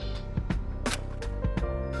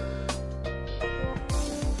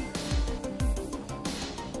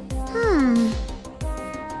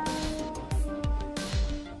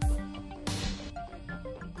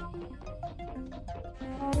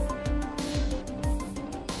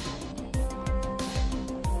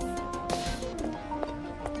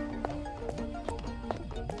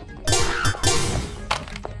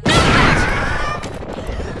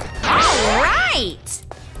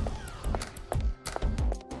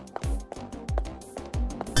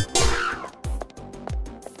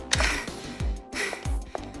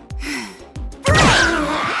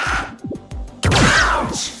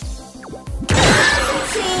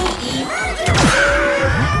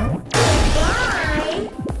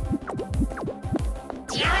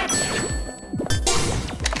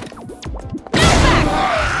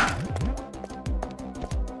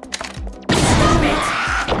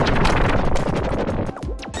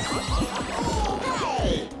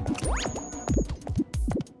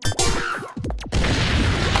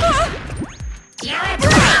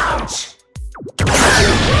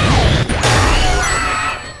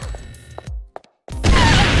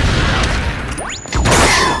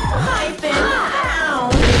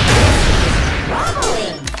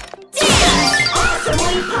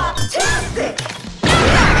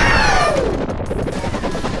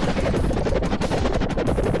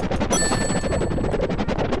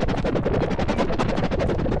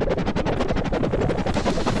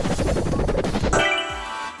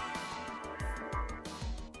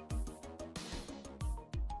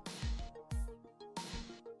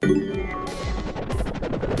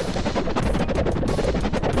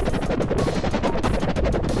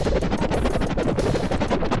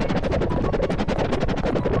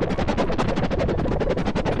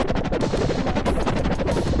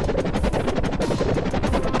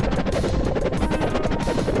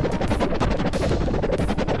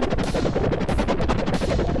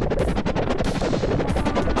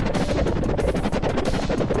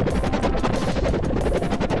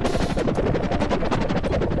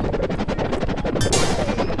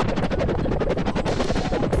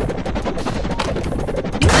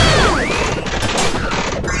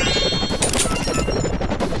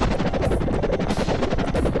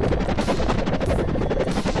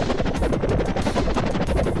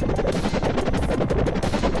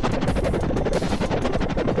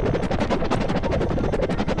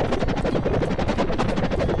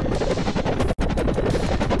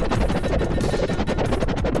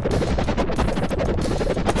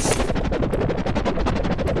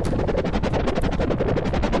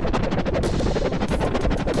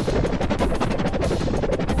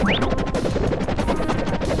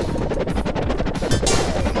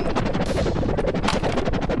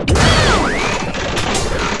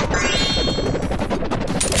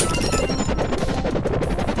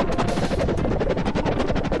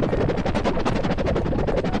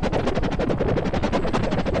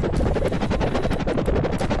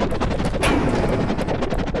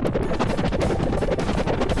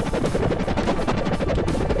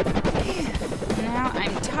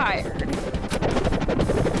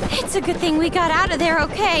 It's a good thing we got out of there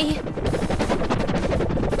okay.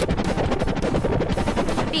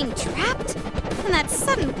 Being trapped? And that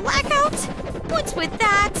sudden blackout? What's with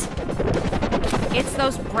that? It's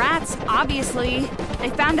those brats, obviously.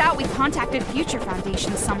 They found out we contacted Future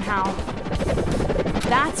Foundation somehow.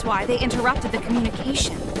 That's why they interrupted the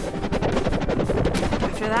communication.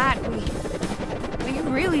 After that, we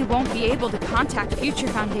really won't be able to contact Future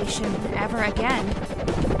Foundation ever again.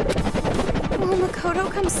 Will Makoto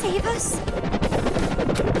come save us?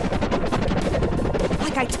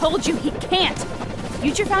 Like I told you, he can't!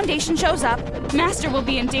 Future Foundation shows up, Master will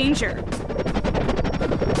be in danger.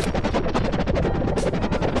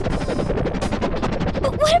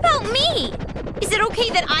 But what about me? Is it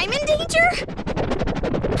okay that I'm in danger?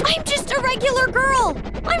 I'm just a regular girl.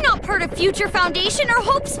 I'm not part of Future Foundation or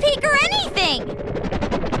Hope's Peak or anything.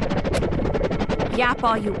 Yap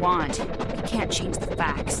all you want. You can't change the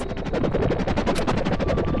facts.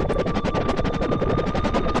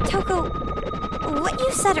 Toko, what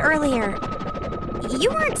you said earlier, you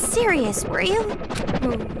weren't serious, were you?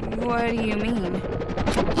 What do you mean?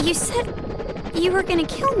 You said you were gonna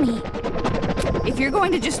kill me. If you're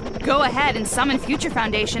going to just go ahead and summon Future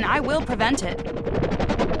Foundation, I will prevent it.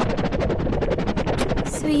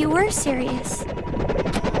 So you were serious.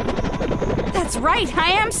 That's right,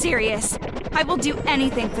 I am serious. I will do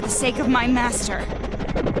anything for the sake of my master.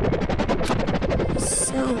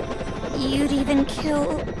 So you'd even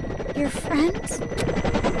kill your friends?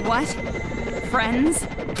 What? Friends?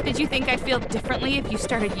 Did you think I'd feel differently if you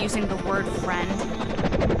started using the word friend?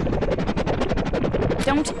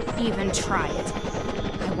 Don't even try it.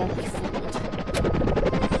 I won't be fooled.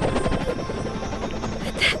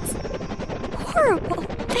 But that's horrible.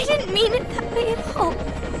 I didn't mean it that way at all.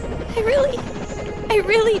 I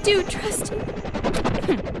really do trust you.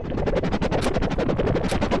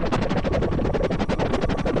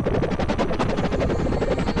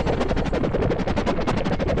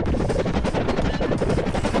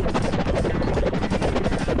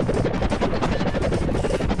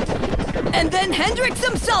 And then Hendrix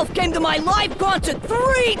himself came to my live concert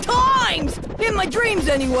 3 times! In my dreams,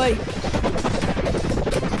 anyway.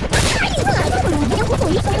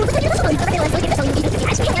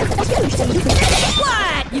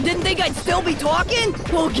 What? You didn't think I'd still be talking?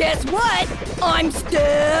 Well, guess what? I'm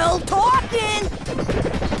still talking!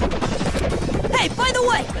 Hey, by the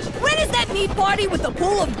way, when is that meat party with the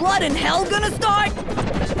pool of blood and hell gonna start?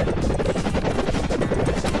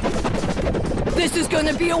 This is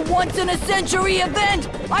gonna be a once-in-a-century event!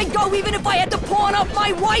 I'd go even if I had to pawn off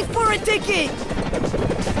my wife for a ticket!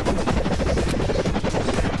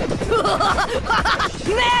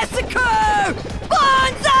 Massacre!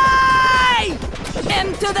 Bonsai!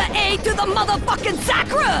 M to the A to the motherfucking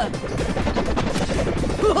Sakura!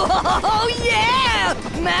 Oh yeah!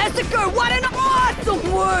 Massacre, what an awesome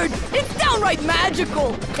word! It's downright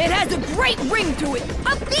magical! It has a great ring to it,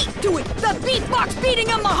 a beat to it, the beatbox beating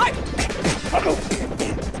in my heart!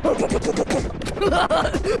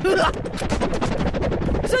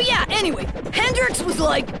 So yeah, anyway, Hendrix was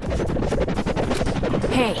like...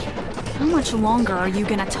 Hey, how much longer are you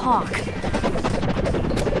gonna talk?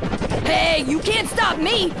 Hey, you can't stop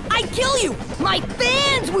me! I'd kill you! My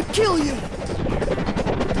fans would kill you!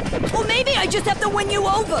 Or maybe I just have to win you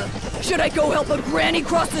over. Should I go help a granny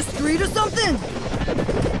cross the street or something?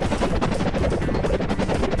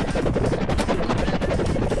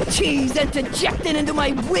 Jeez, interjecting into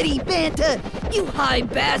my witty banter! You high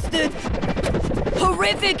bastard!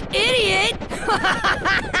 Horrific idiot!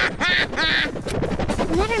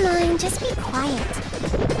 Never mind, just be quiet.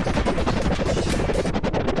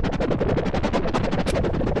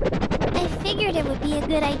 I figured it would be a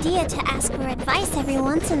good idea to ask for advice every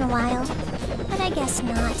once in a while, but I guess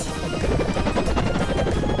not.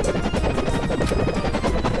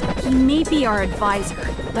 He may be our advisor,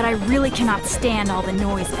 but I really cannot stand all the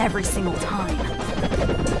noise every single time.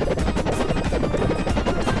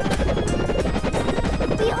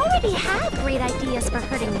 We already have great ideas for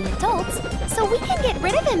hurting the adults, so we can get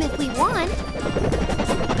rid of him if we want.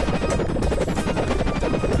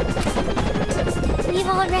 We've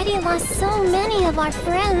already lost so many of our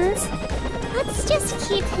friends. Let's just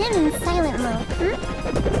keep him in silent mode,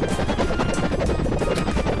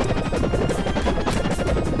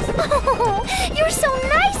 Oh, you're so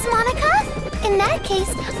nice, Monaca! In that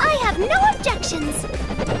case, I have no objections.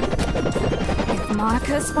 If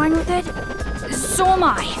Monika's fine with it, so am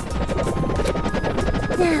I.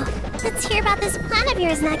 Now, let's hear about this plan of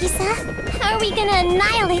yours, Nagisa. How are we gonna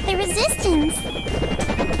annihilate the resistance?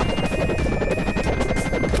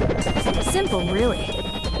 Simple, really.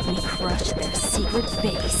 We crush their secret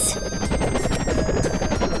base.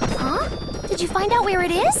 Huh? Did you find out where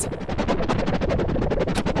it is?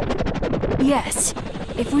 Yes.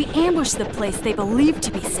 If we ambush the place they believe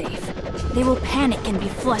to be safe, they will panic and be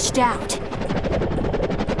flushed out.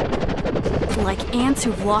 Like ants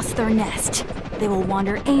who've lost their nest, they will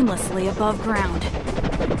wander aimlessly above ground.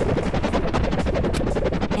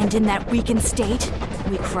 And in that weakened state,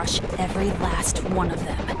 we crush every last one of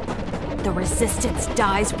them. The resistance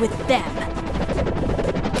dies with them.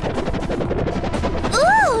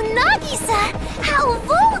 Ooh, Nagisa! How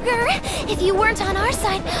vulgar! If you weren't on our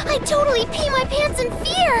side, I'd totally pee my pants in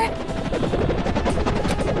fear!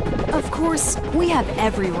 Of course, we have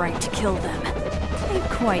every right to kill them. They've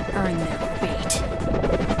quite earned their fate.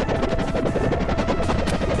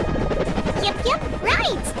 Yep,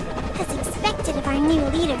 right! As expected of our new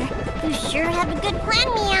leader. You sure have a good plan,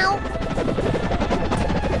 Meow.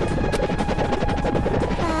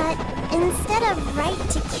 But instead of right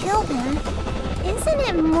to kill them, isn't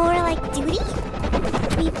it more like duty?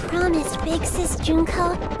 We promised Big Sis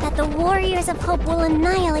Junko that the Warriors of Hope will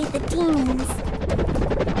annihilate the demons.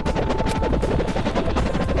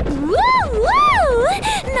 Woo woo!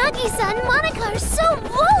 Nagisa and Monaca are so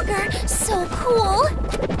vulgar, so cool.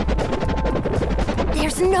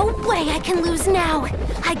 There's no way I can lose now.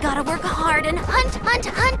 I gotta work hard and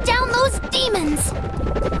hunt down those demons.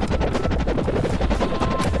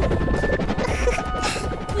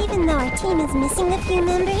 Even though our team is missing a few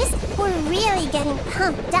members, we're really getting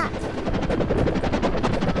pumped up.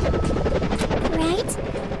 Right?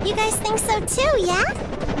 You guys think so too, yeah?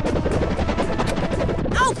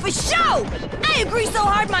 Oh, for sure! I agree so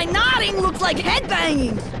hard my nodding looks like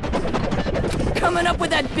headbanging! Coming up with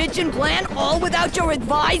that bitchin' plan all without your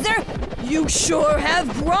advisor? You sure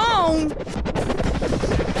have grown!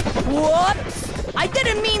 Whoops! I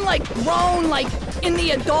didn't mean like grown, like in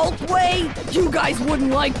the adult way. You guys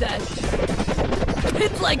wouldn't like that.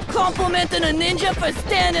 It's like complimenting a ninja for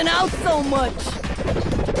standing out so much.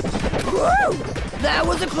 Whew! That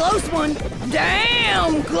was a close one.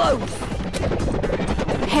 Damn close!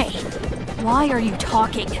 Hey, why are you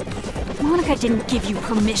talking? Monaca didn't give you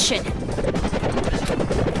permission.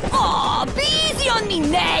 Aw, be easy on me,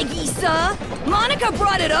 Naegi-sa! Monaca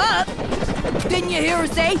brought it up! Didn't you hear her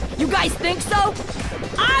say, you guys think so?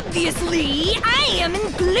 Obviously, I am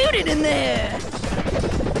included in there!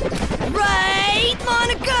 Right,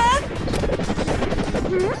 Monaca?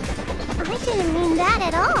 I didn't mean that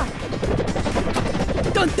at all.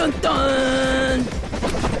 Dun dun dun!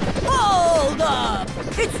 Hold up!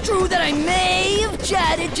 It's true that I may have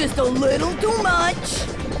chatted just a little too much.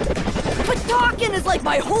 But talking is like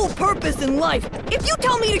my whole purpose in life. If you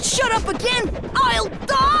tell me to shut up again, I'll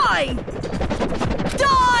die!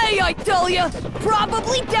 Die, I tell ya!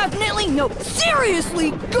 Probably, definitely, no,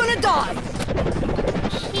 seriously gonna die!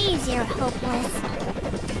 Jeez, you're hopeless.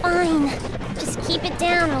 Fine. Just keep it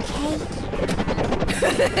down, okay?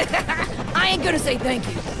 I ain't gonna say thank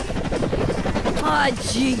you. Ah,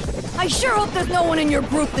 gee. I sure hope there's no one in your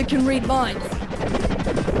group that can read minds.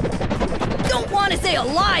 Don't want to say a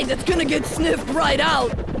lie that's gonna get sniffed right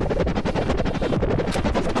out.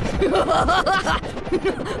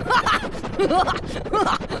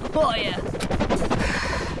 Oh, yeah.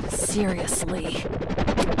 Seriously.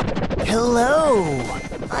 Hello!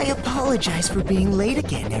 I apologize for being late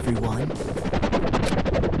again, everyone.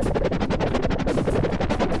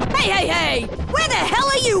 Hey! Where the hell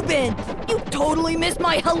have you been? You totally missed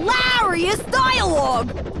my hilarious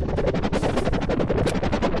dialogue!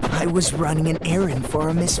 I was running an errand for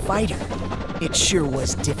a Miss Fighter. It sure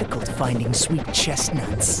was difficult finding sweet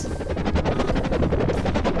chestnuts.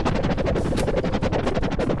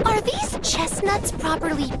 Are these chestnuts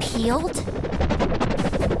properly peeled?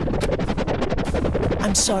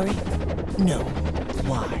 I'm sorry? No.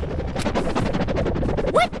 Why?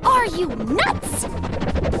 What are you, nuts?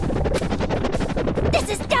 This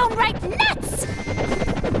is downright nuts!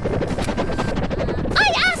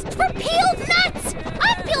 I asked for peeled nuts!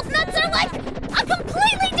 Unpeeled nuts are like a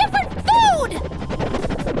completely different food!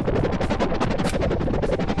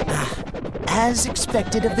 As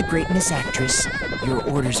expected of the great Miss Actress, your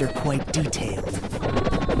orders are quite detailed.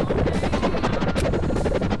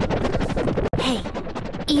 Hey,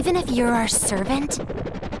 even if you're our servant,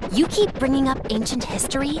 you keep bringing up ancient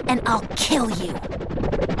history and I'll kill you.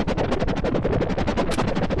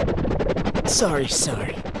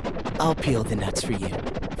 Sorry. I'll peel the nuts for you.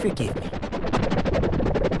 Forgive me.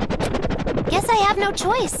 Guess I have no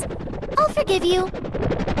choice. I'll forgive you.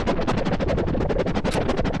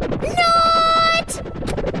 Not!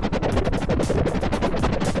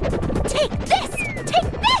 Take this!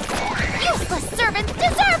 Take this! Useless servants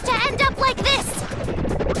deserve to end up like this!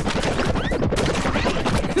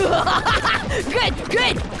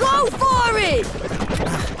 Good! Go for it!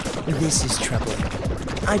 This is troubling.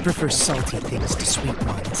 I prefer salty things to sweet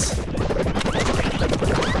ones.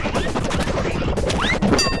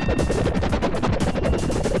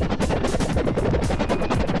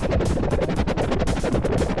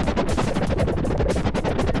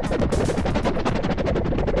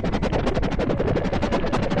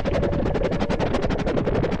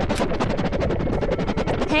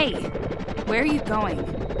 Hey, where are you going?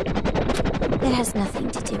 It has nothing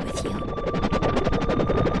to do with you.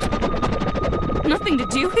 Nothing to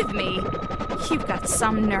do with me. You've got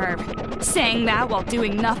some nerve. Saying that while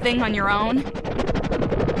doing nothing on your own.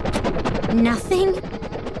 Nothing?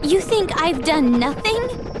 You think I've done nothing?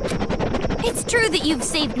 It's true that you've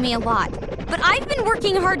saved me a lot, but I've been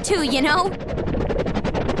working hard too, you know?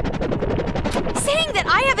 Saying that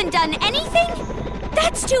I haven't done anything?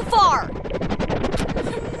 That's too far!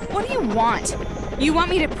 What do you want? You want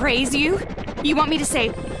me to praise you? You want me to say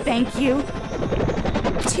thank you?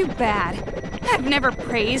 Too bad. I've never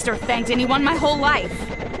praised or thanked anyone my whole life.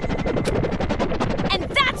 And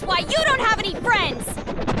that's why you don't have any friends!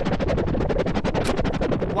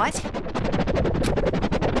 What?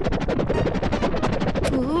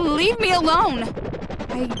 Leave me alone!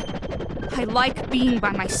 I like being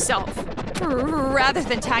by myself. Rather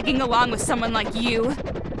than tagging along with someone like you.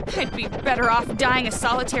 I'd be better off dying a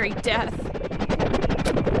solitary death.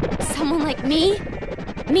 Someone like me?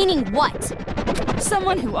 Meaning what?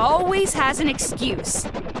 Someone who always has an excuse.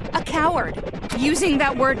 A coward. Using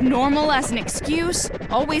that word normal as an excuse.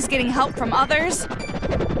 Always getting help from others.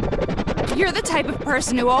 You're the type of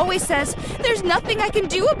person who always says, there's nothing I can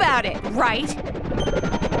do about it, right?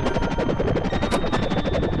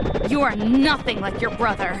 You are nothing like your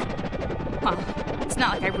brother. Well, it's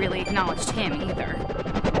not like I really acknowledged him either.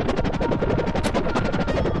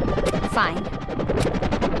 Fine.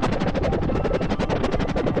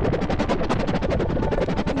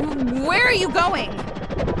 Where are you going?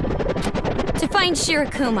 To find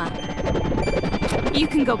Shirokuma. You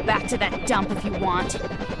can go back to that dump if you want.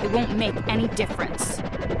 It won't make any difference.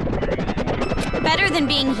 Better than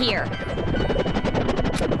being here.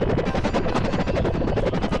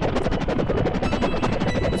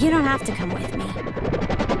 You don't have to come with me.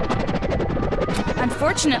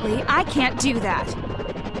 Unfortunately, I can't do that.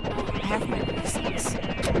 I have my reasons.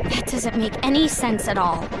 That doesn't make any sense at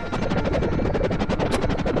all.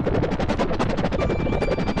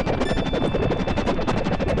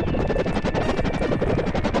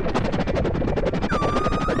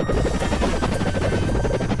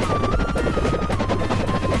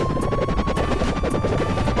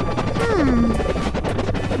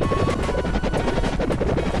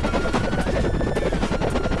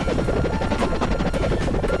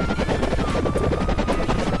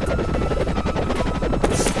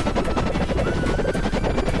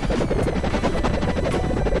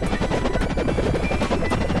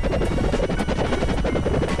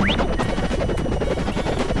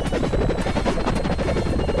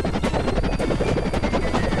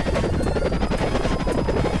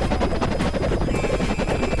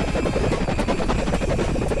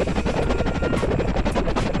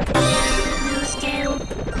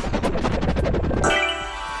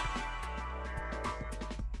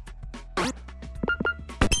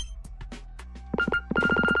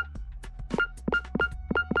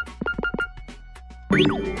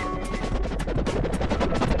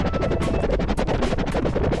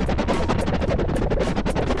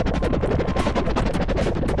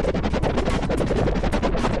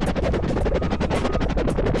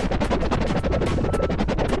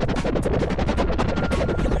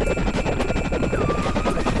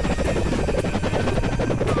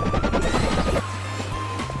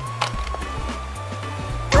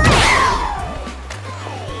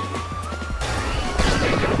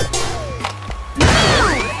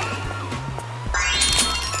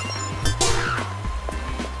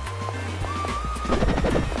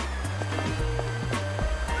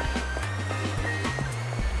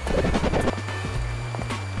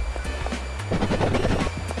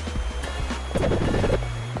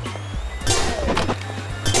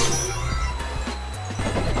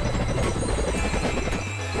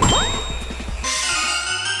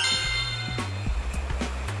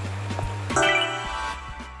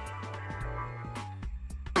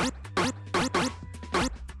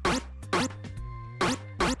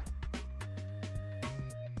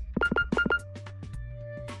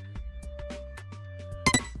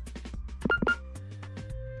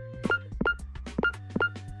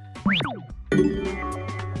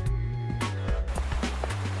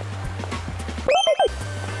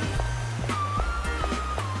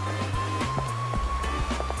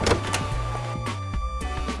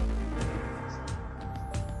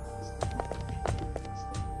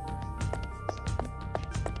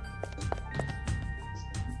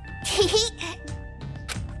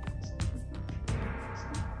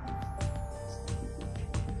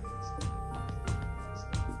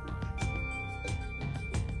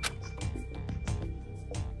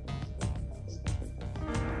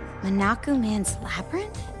 Monakuman's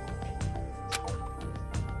labyrinth?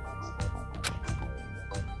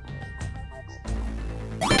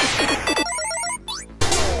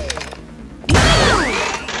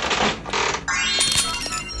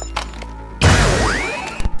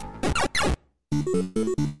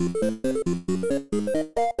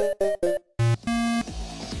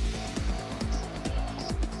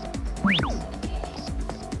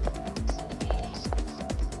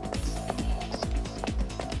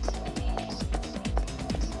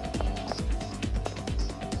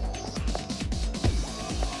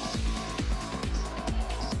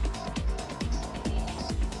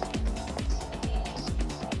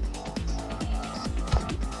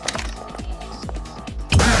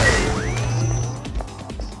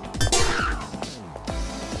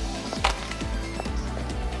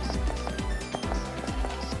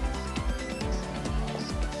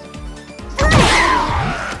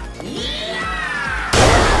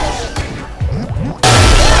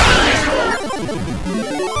 The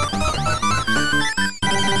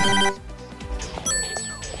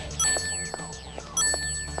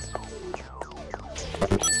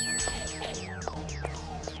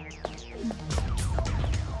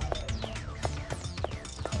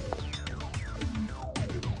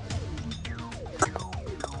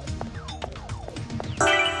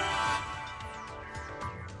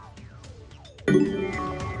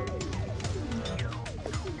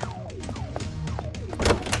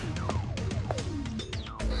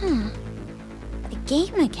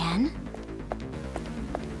game again?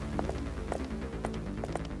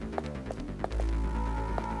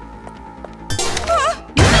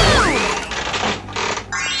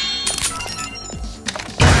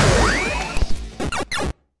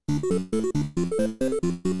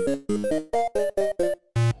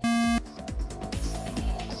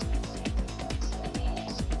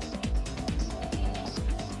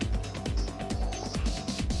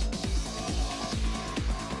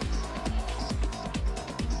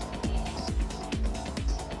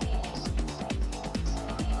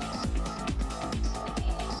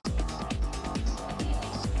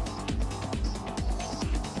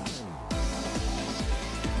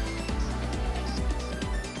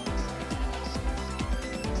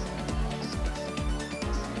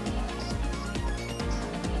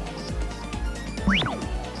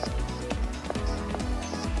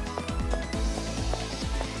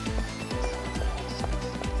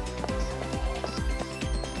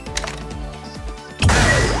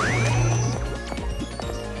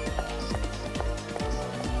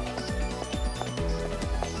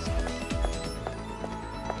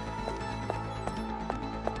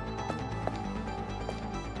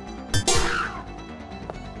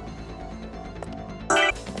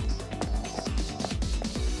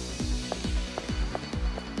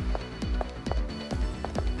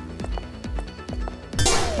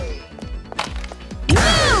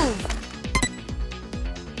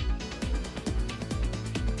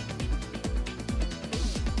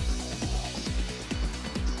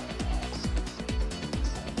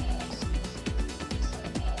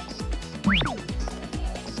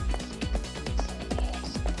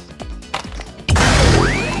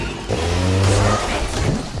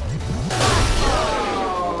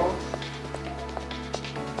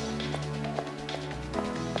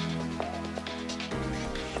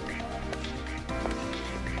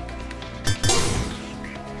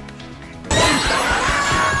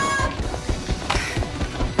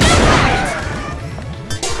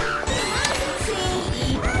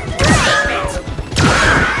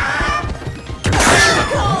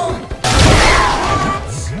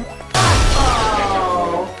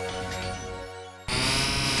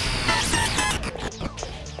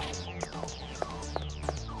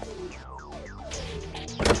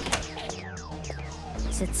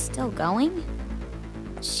 Is it still going?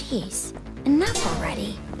 Jeez, enough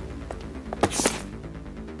already.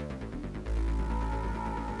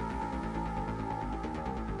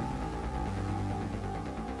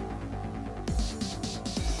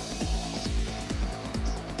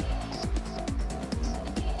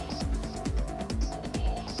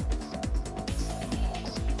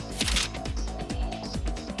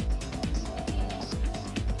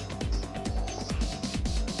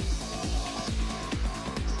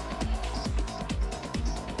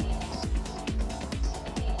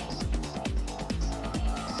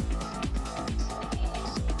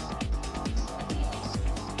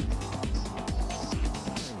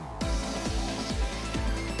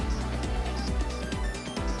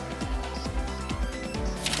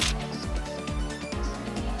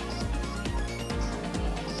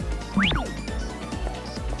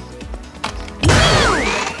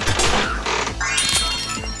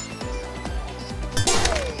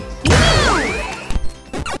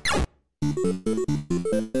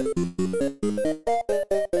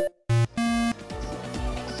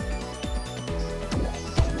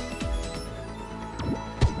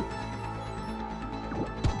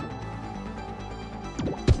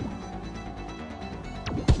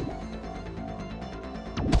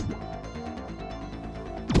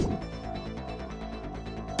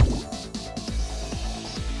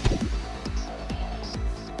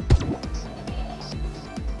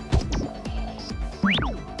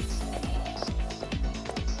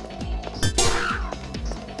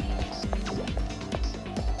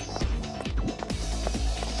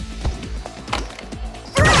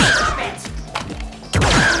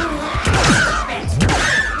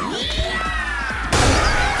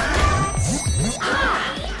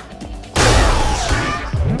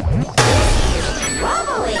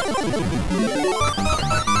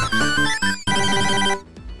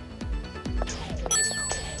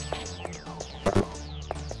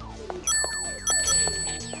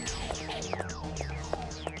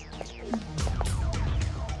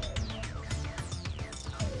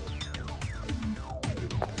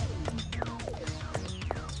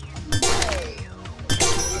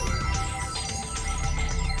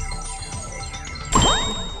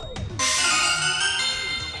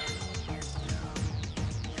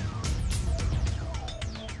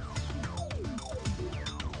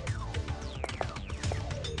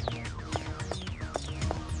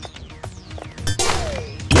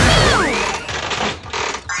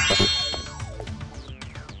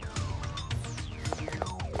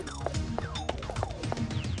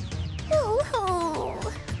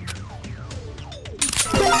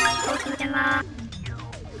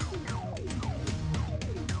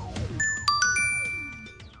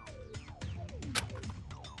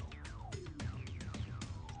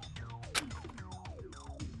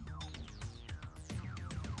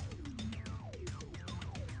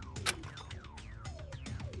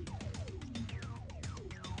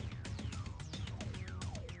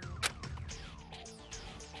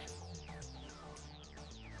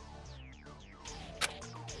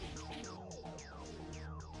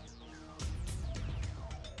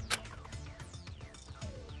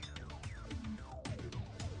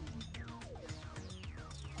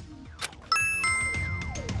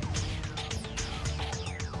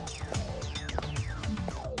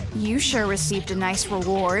 You sure received a nice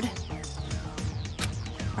reward.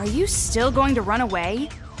 Are you still going to run away?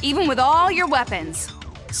 Even with all your weapons?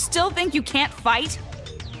 Still think you can't fight?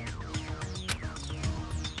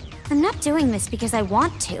 I'm not doing this because I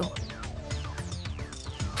want to.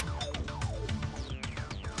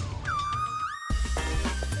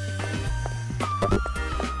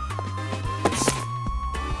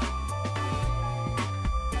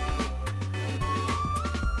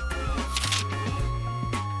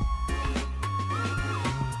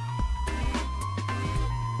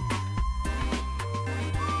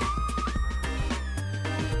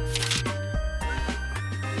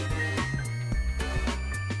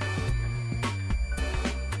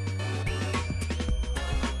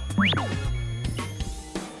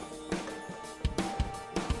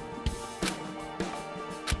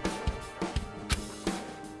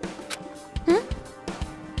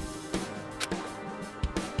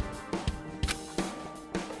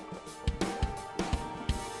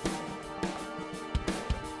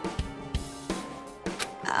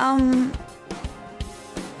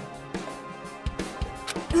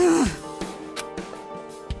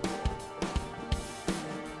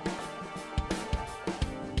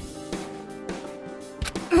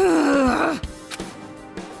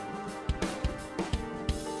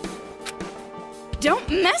 Don't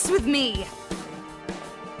mess with me!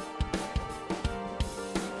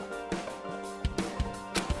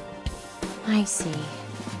 I see.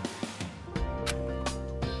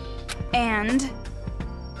 And?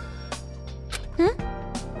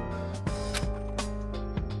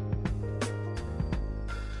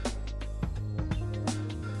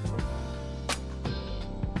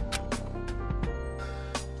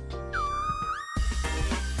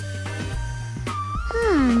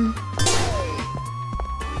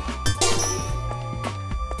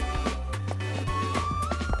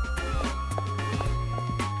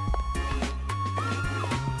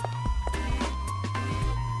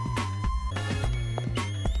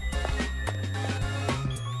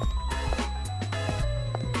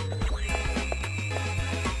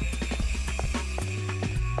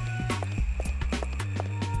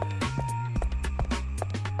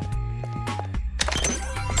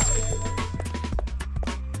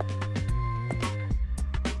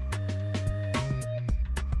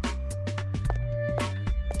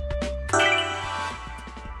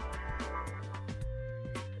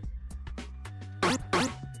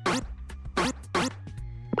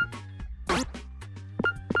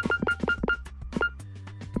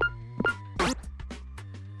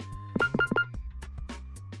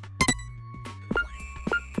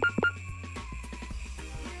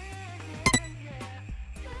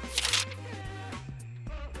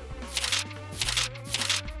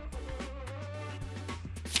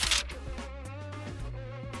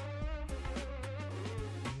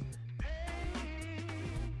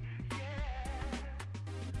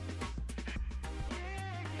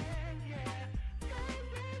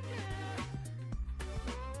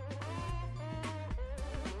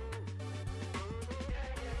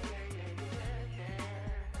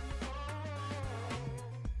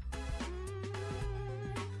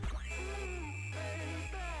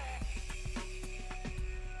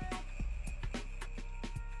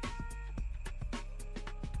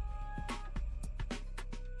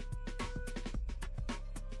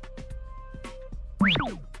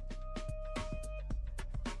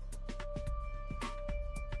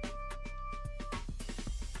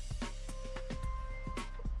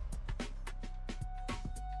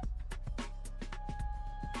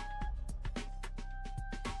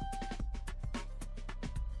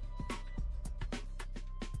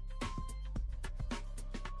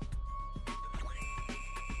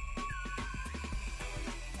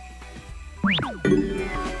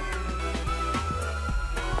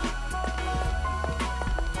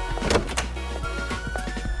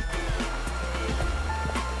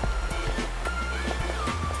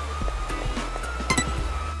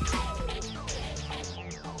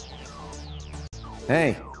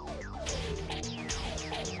 Hey,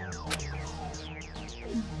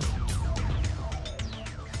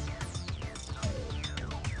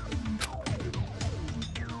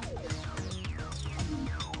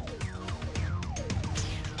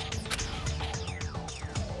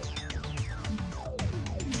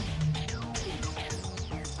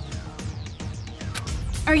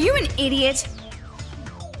 Are you an idiot?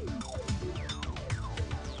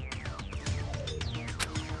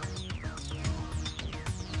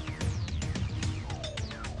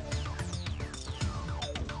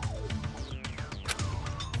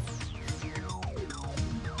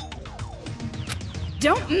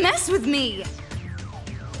 Don't mess with me!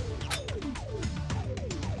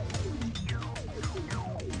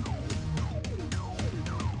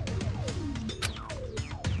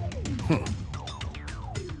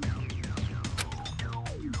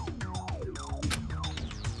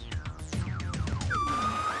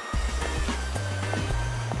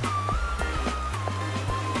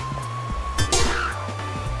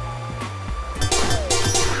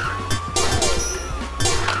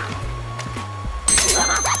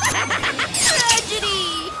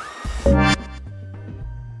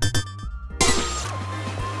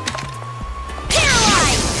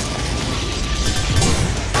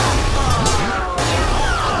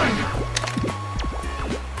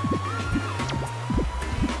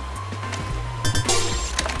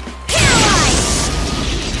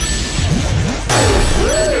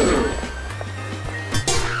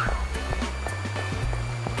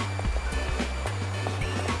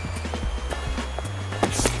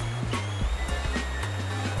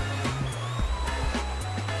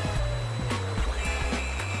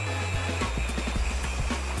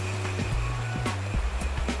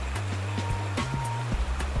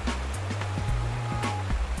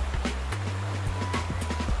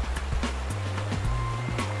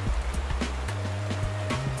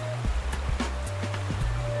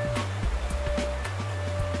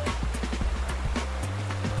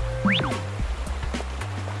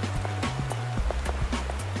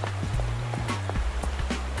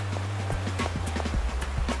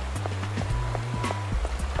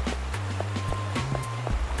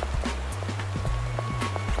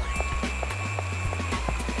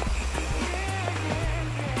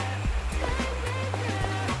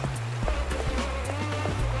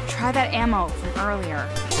 Try that ammo from earlier.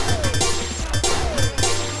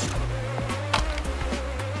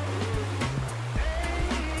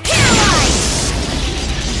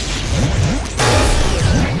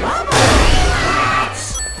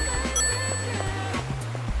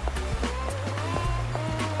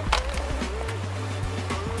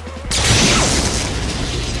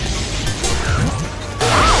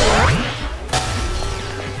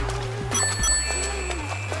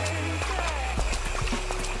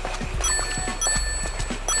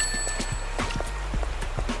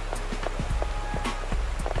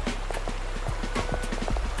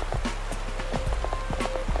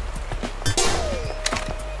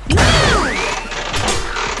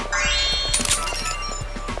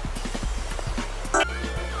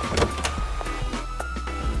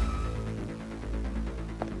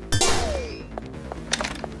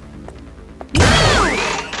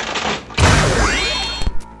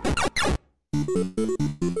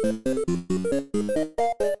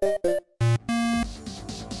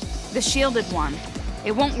 The shielded one.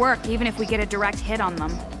 It won't work even if we get a direct hit on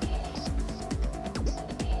them.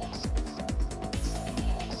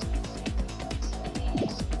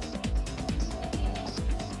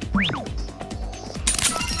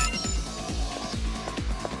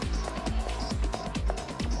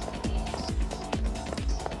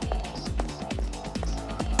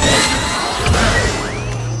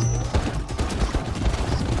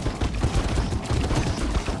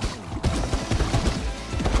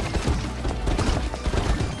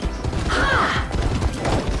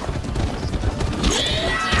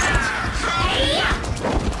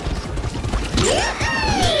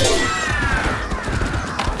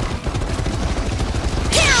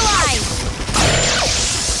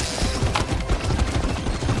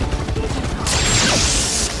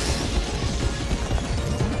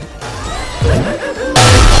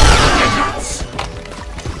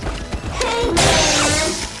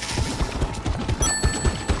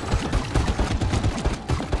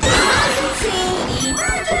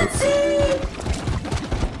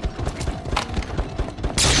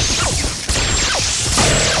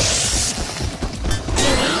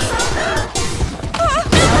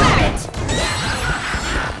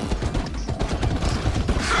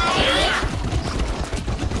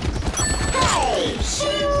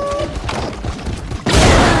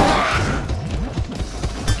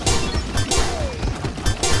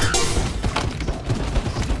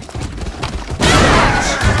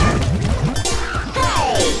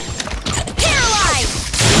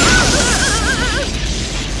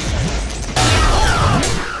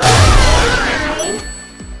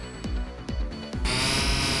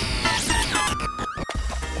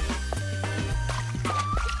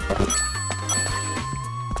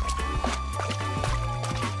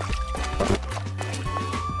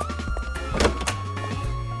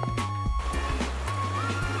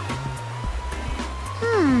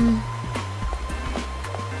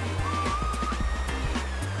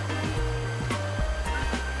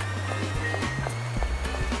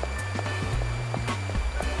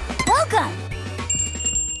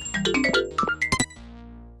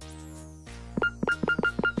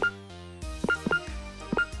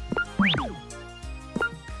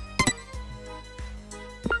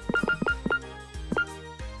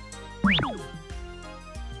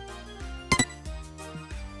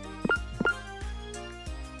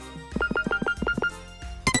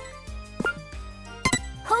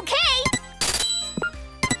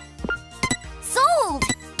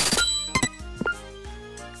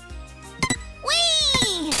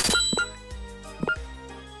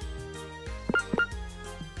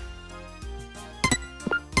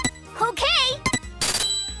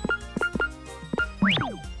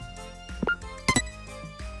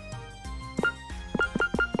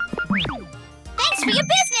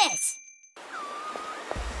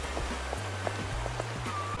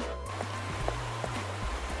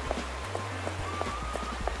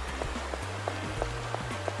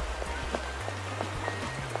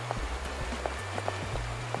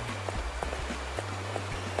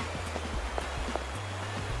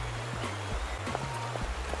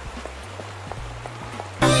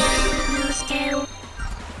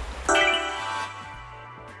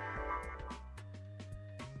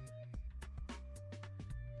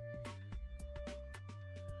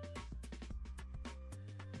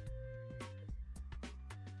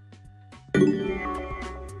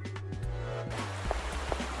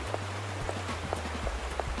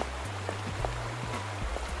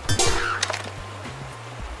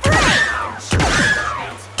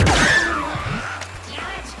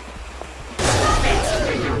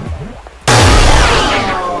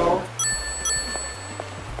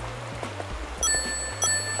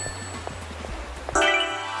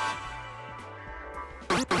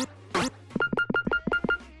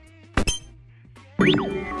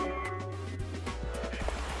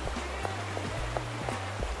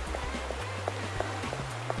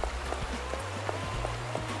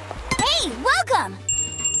 Hey, welcome!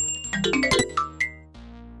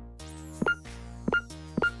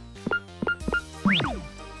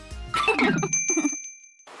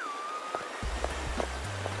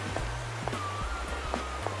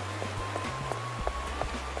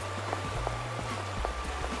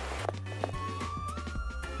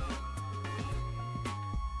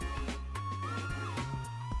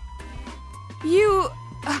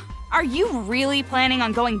 Are you really planning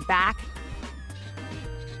on going back?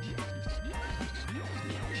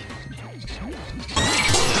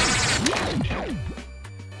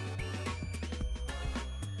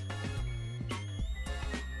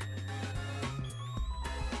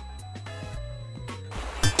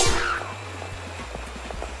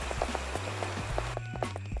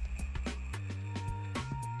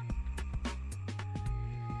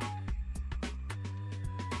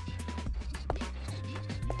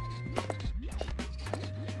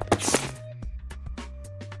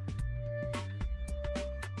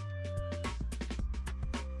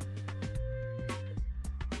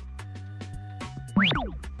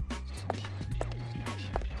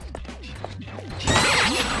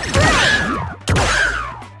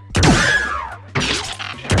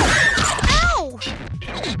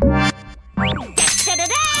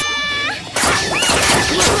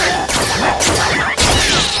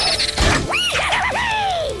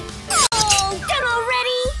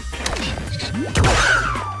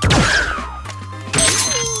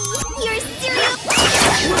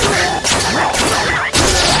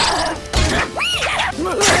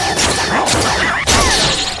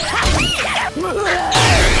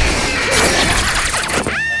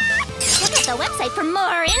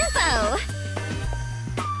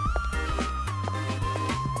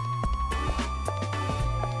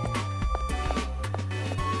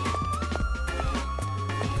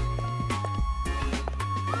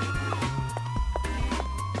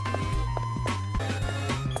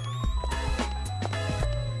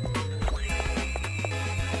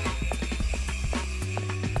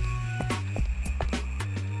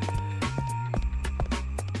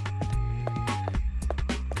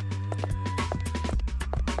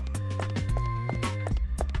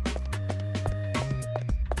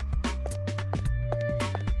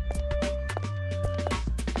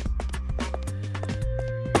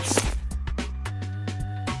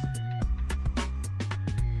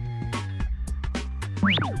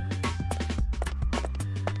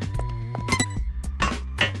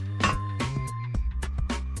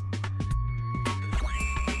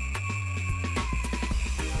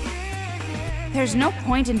 There's no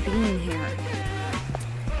point in being here.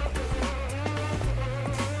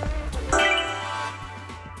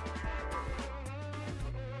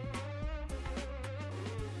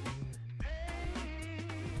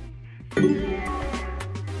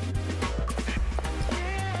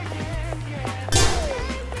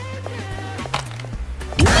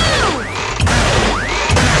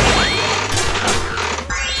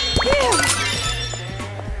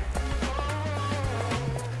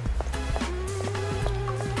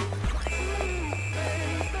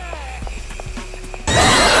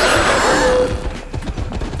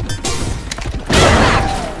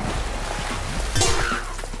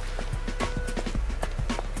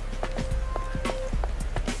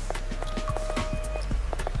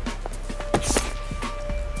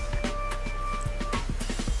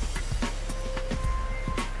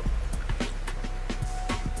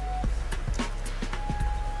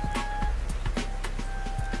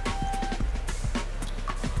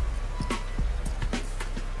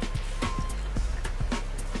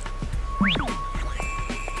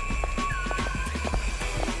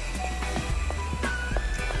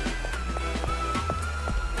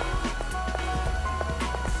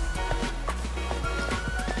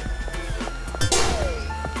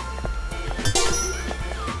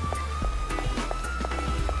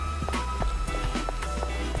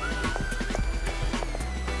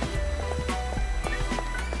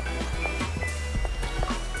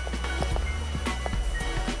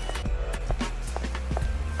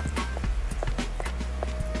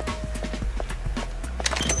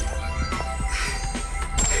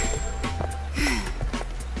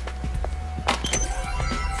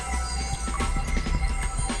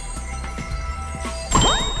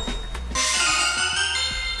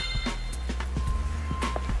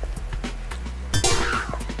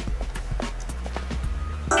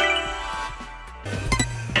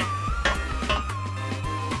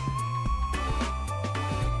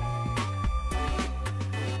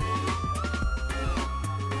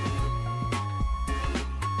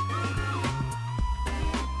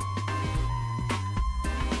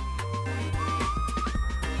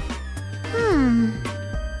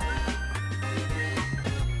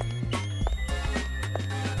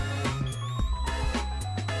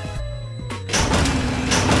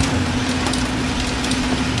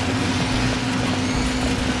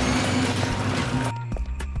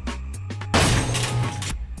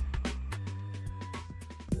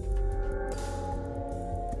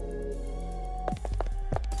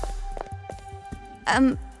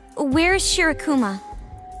 Where's Shirakuma?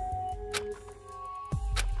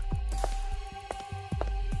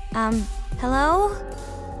 Hello?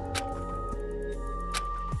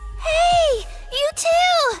 Hey! You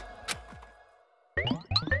too!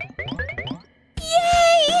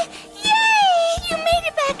 Yay! Yay! You made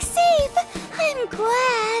it back safe! I'm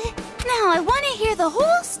glad. Now I want to hear the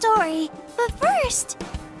whole story. But first...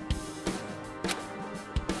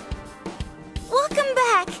 Welcome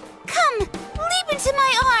back. Come, leap into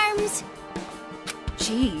my arms.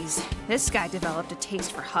 Jeez, this guy developed a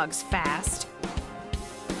taste for hugs fast.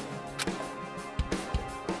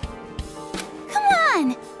 Come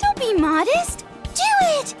on, don't be modest. Do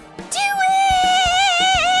it! Do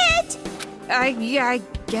it! Yeah, I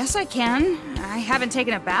guess I can. I haven't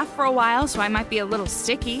taken a bath for a while, so I might be a little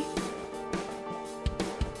sticky.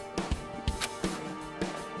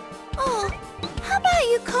 Oh, how about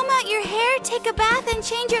you comb out your hair, take a bath, and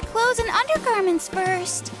change your clothes and undergarments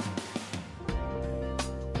first?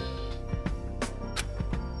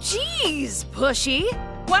 Jeez, pushy.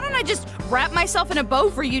 Why don't I just wrap myself in a bow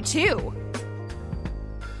for you too?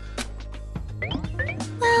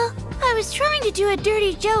 Well, I was trying to do a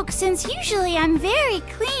dirty joke since usually I'm very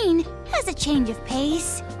clean, as a change of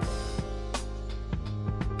pace.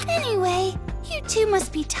 Anyway, you two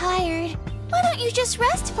must be tired. Why don't you just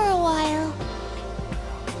rest for a while?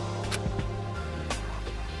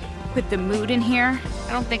 With the mood in here,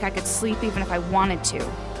 I don't think I could sleep even if I wanted to.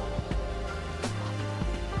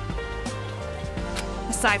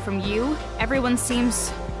 Aside from you, everyone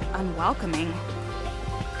seems unwelcoming.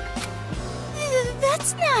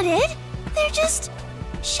 That's not it. They're just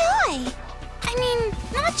shy. I mean,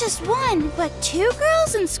 not just one, but two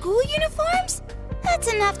girls in school uniforms? That's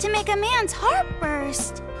enough to make a man's heart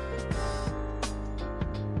burst.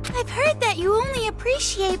 I've heard that you only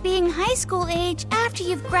appreciate being high school age after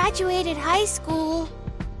you've graduated high school.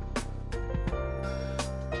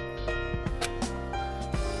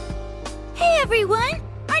 Hey everyone!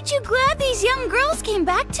 Aren't you glad these young girls came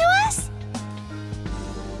back to us?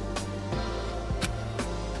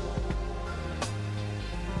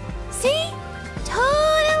 See?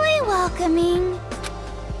 Totally welcoming.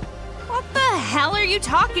 What the hell are you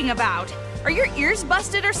talking about? Are your ears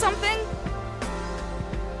busted or something?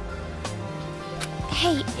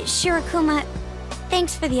 Hey, Shirakuma,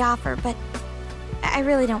 thanks for the offer, but I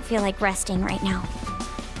really don't feel like resting right now.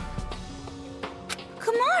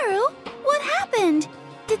 Komaru, what happened?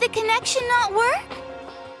 Did the connection not work?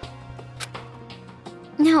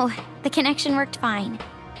 No, the connection worked fine.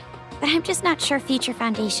 But I'm just not sure Future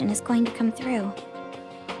Foundation is going to come through.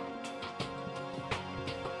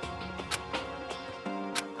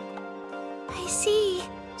 I see.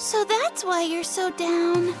 So that's why you're so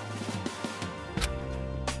down.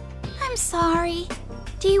 I'm sorry.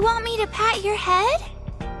 Do you want me to pat your head?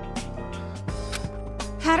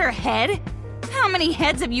 Pat her head? How many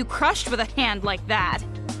heads have you crushed with a hand like that?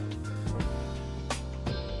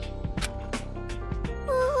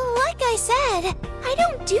 Like I said, I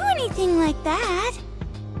don't do anything like that.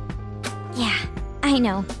 Yeah, I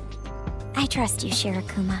know. I trust you,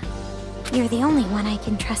 Shirakuma. You're the only one I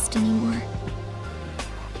can trust anymore.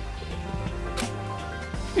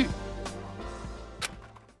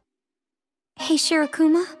 Hey,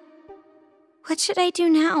 Shirakuma. What should I do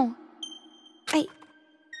now?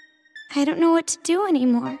 I don't know what to do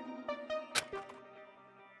anymore.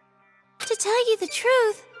 To tell you the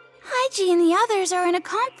truth, Haiji and the others are in a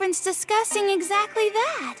conference discussing exactly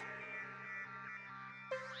that.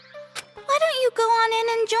 Why don't you go on in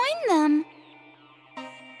and join them?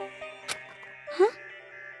 Huh?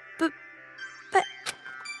 But...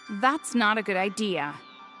 That's not a good idea.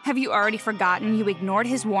 Have you already forgotten you ignored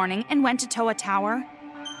his warning and went to Towa Tower?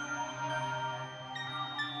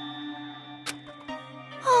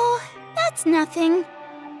 Oh, that's nothing.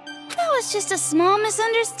 That was just a small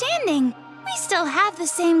misunderstanding. We still have the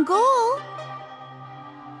same goal.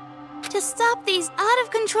 To stop these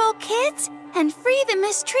out-of-control kids and free the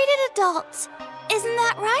mistreated adults. Isn't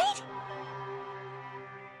that right?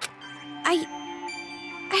 I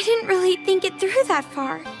didn't really think it through that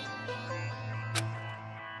far.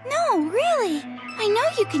 No, really. I know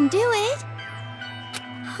you can do it.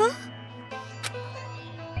 Huh?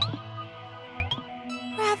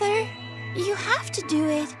 Rather, you have to do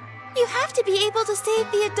it. You have to be able to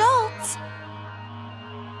save the adults.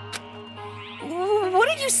 What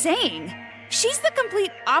are you saying? She's the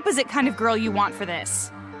complete opposite kind of girl you want for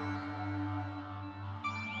this.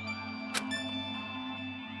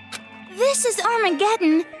 This is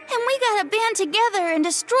Armageddon, and we gotta band together and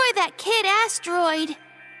destroy that kid asteroid.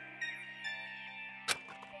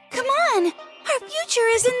 Come on! Our future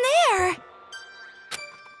is in there!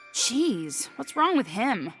 Jeez, what's wrong with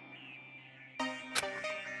him?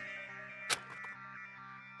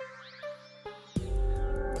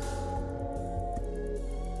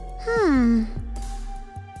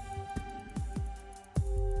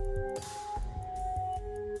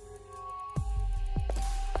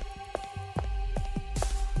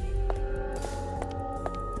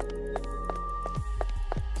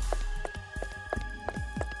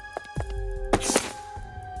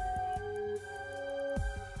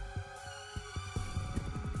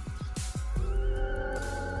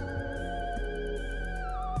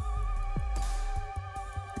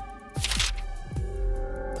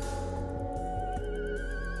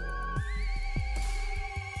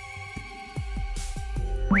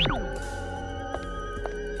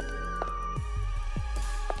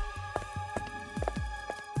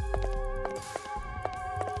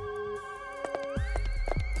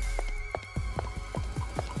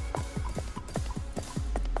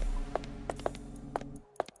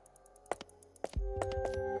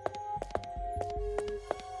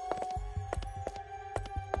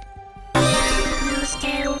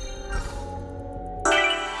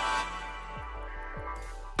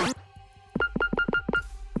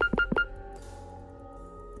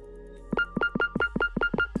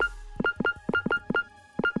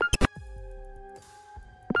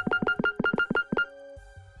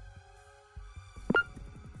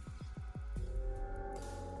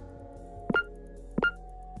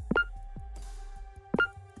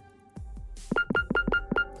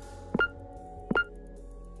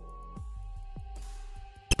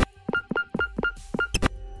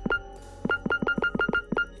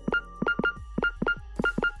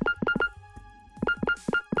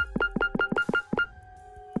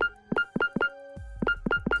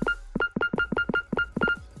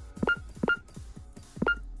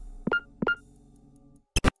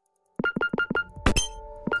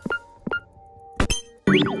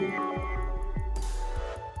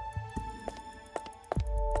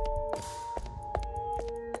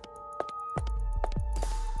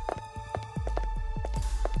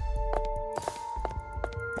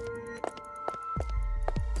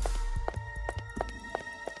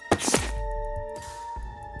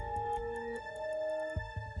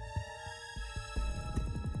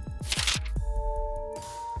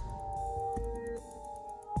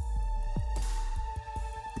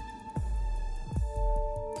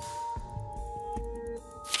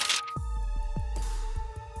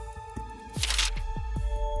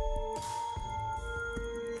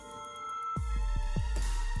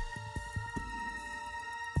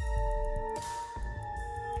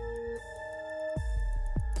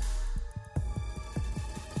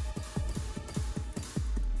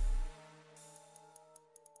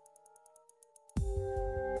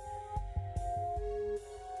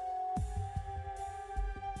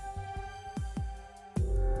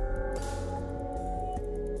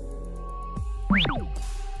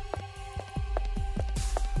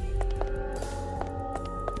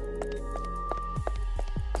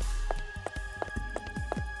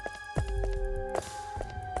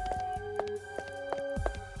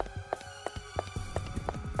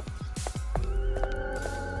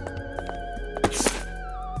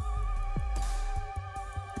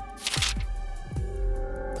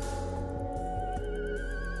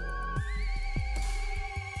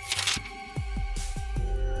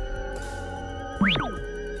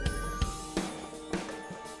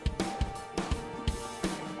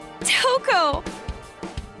 Toko!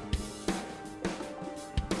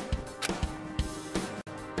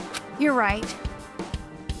 You're right.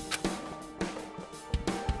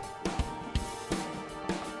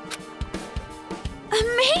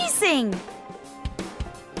 Amazing!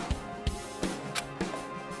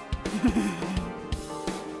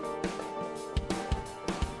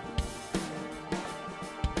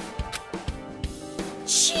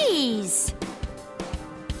 Jeez!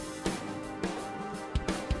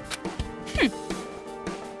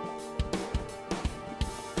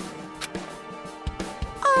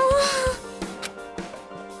 Oh.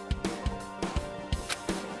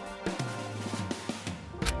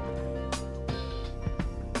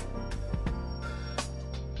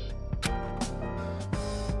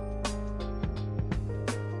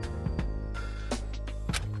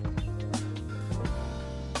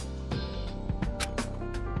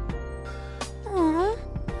 Aw.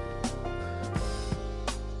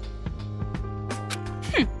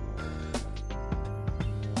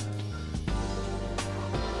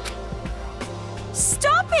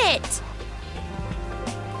 Stop it!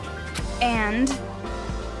 And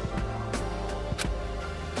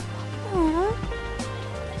Aw.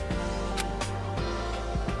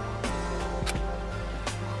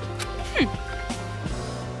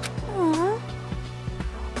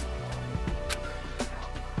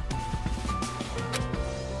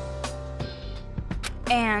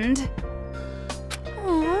 And...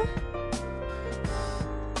 Aww.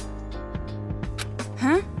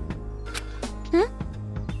 Huh? Huh?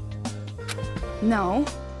 No.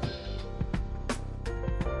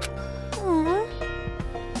 Aww.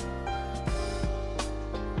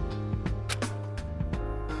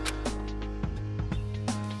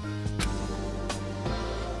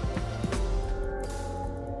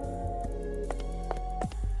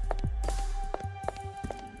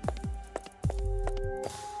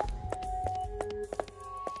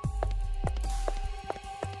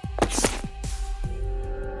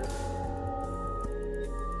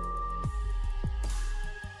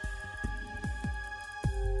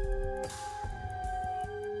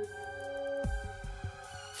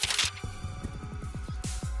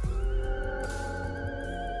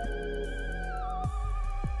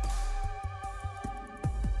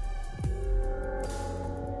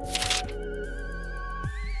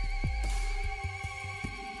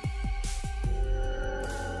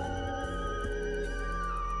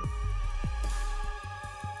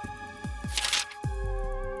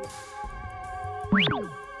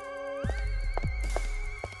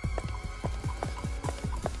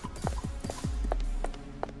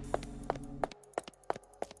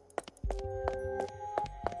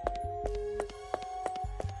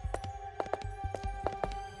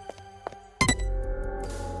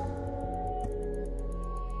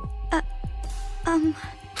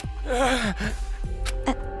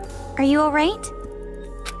 Are you alright?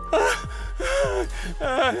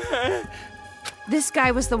 This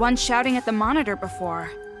guy was the one shouting at the monitor before.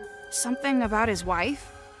 Something about his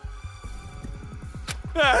wife?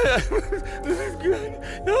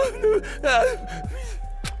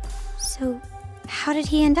 So, how did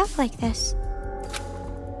he end up like this?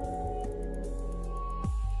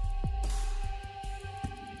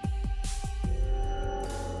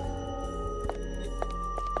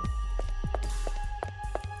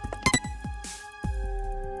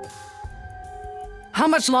 How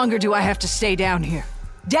much longer do I have to stay down here?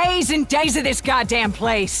 Days and days of this goddamn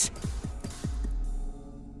place!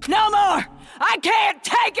 No more! I can't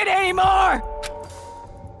take it anymore!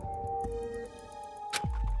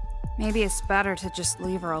 Maybe it's better to just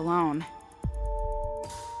leave her alone.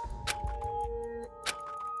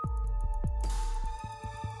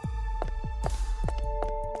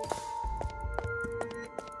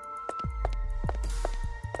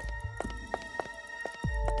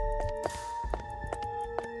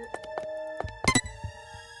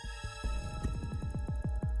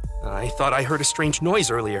 I thought I heard a strange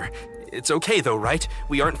noise earlier. It's okay though, right?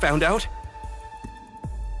 We aren't found out?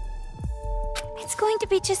 It's going to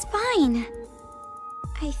be just fine.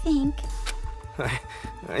 I think.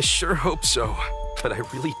 I sure hope so. But I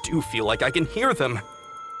really do feel like I can hear them.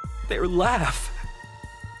 Their laugh.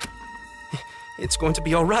 It's going to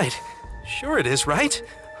be alright. Sure it is, right?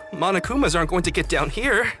 Monokumas aren't going to get down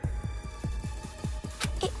here.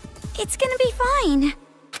 It's gonna be fine.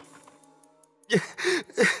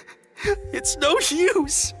 It's no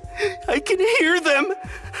use. I can hear them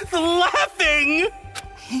laughing.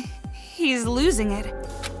 He's losing it.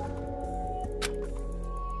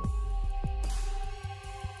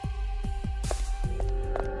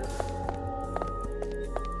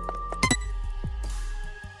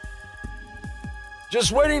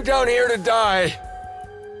 Just waiting down here to die.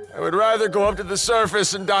 I would rather go up to the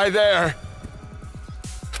surface and die there.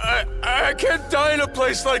 I can't die in a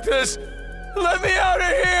place like this. Let me out of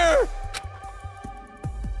here!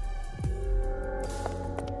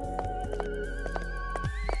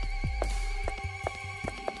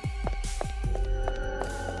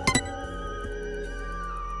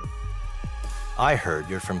 I heard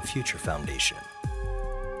you're from Future Foundation.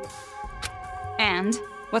 And?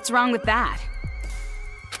 What's wrong with that?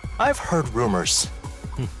 I've heard rumors.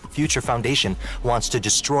 Future Foundation wants to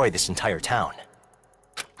destroy this entire town.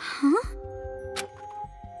 Huh?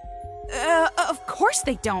 Of course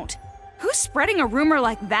they don't. Who's spreading a rumor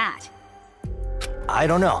like that? I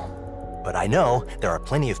don't know, but I know there are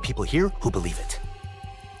plenty of people here who believe it.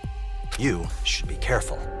 You should be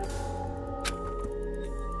careful.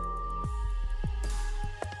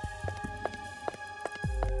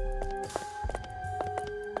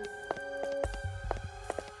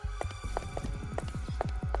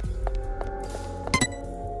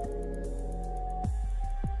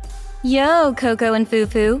 Yo, Coco and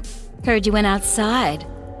Fufu. Heard you went outside.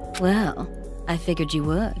 Well, I figured you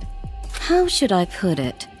would. How should I put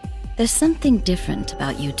it? There's something different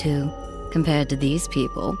about you two, compared to these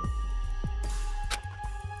people.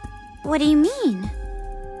 What do you mean?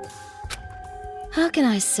 How can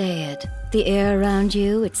I say it? The air around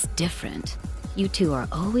you, it's different. You two are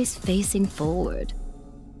always facing forward.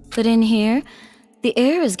 But in here, the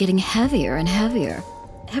air is getting heavier and heavier.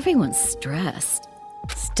 Everyone's stressed.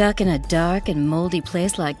 Stuck in a dark and moldy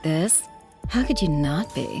place like this, how could you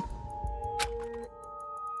not be?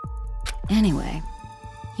 Anyway,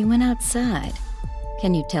 you went outside.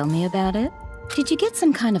 Can you tell me about it? Did you get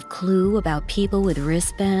some kind of clue about people with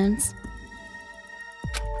wristbands?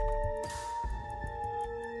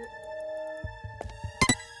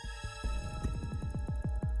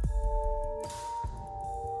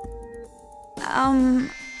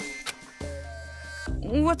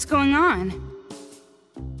 What's going on?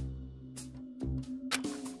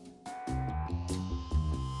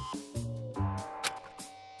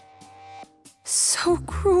 So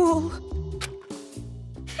cruel.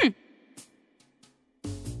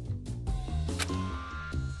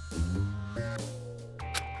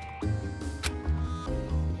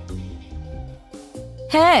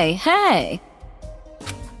 Hey, hey!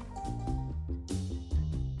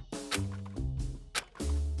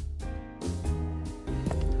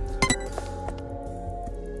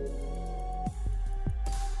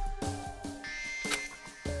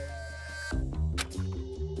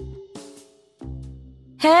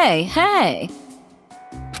 Hey, hey!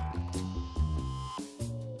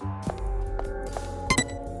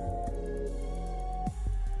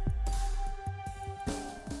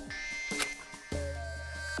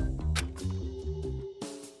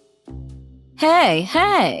 Hey,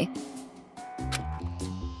 hey!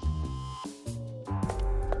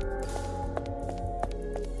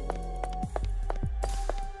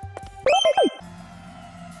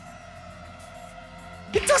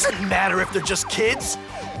 It doesn't matter if they're just kids.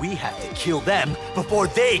 We have to kill them before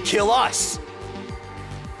they kill us.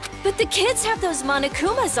 But the kids have those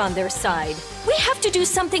Monokumas on their side. We have to do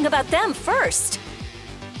something about them first.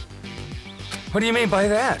 What do you mean by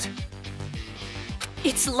that?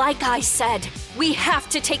 It's like I said. We have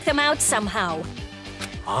to take them out somehow.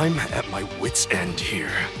 I'm at my wit's end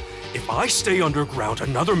here. If I stay underground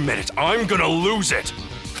another minute, I'm gonna lose it.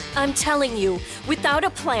 I'm telling you, without a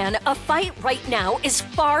plan, a fight right now is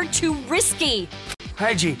far too risky.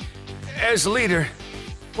 Naegi, as leader,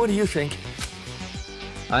 what do you think?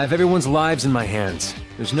 I have everyone's lives in my hands.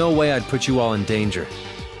 There's no way I'd put you all in danger.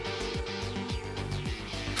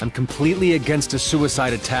 I'm completely against a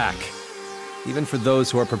suicide attack, even for those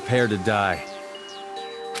who are prepared to die.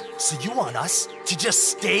 So you want us to just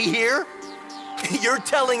stay here? You're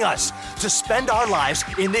telling us to spend our lives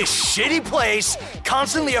in this shitty place,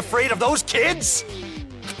 constantly afraid of those kids?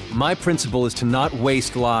 My principle is to not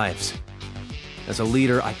waste lives. As a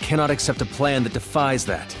leader, I cannot accept a plan that defies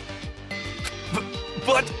that.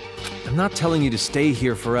 But... I'm not telling you to stay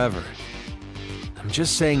here forever. I'm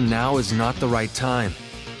just saying now is not the right time.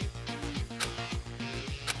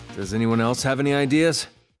 Does anyone else have any ideas?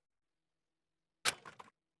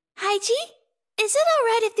 Naegi, is it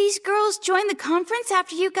alright if these girls join the conference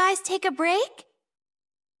after you guys take a break?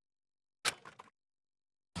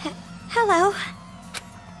 Hello.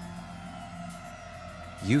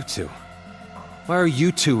 You two. Why are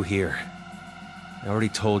you two here? I already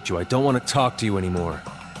told you I don't want to talk to you anymore.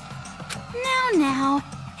 Now,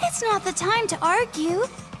 it's not the time to argue.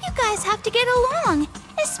 You guys have to get along,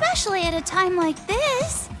 especially at a time like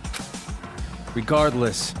this.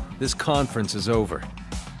 Regardless, this conference is over.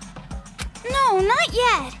 No, not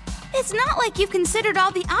yet. It's not like you've considered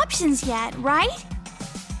all the options yet, right?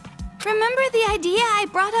 Remember the idea I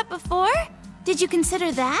brought up before? Did you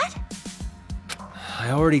consider that?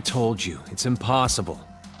 I already told you, it's impossible.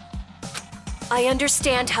 I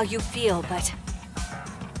understand how you feel, but...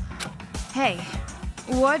 Hey,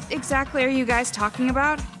 what exactly are you guys talking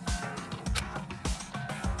about?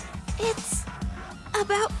 It's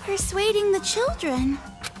about persuading the children.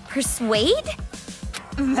 Persuade?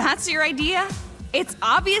 That's your idea? It's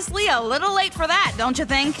obviously a little late for that, don't you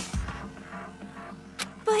think?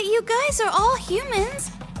 But you guys are all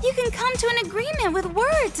humans. You can come to an agreement with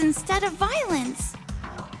words instead of violence.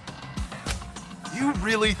 You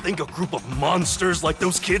really think a group of monsters like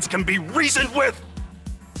those kids can be reasoned with?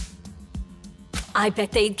 I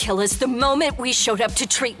bet they'd kill us the moment we showed up to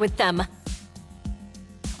treat with them.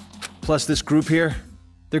 Plus this group here,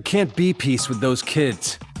 there can't be peace with those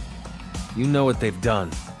kids. You know what they've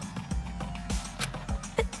done.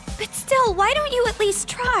 But still, why don't you at least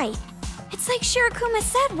try? It's like Shirokuma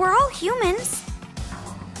said, we're all humans.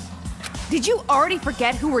 Did you already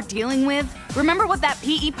forget who we're dealing with? Remember what that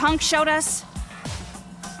PE punk showed us?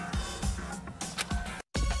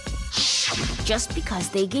 Just because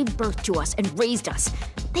they gave birth to us and raised us,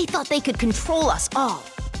 they thought they could control us all.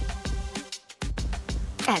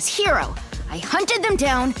 As hero, I hunted them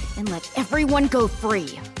down and let everyone go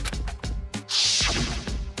free.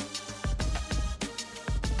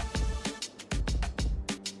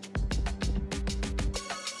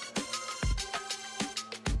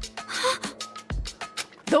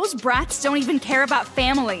 Those brats don't even care about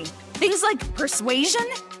family. Things like persuasion?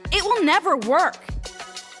 It will never work.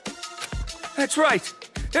 That's right.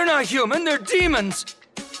 They're not human, they're demons.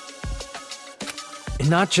 And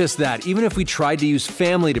not just that, even if we tried to use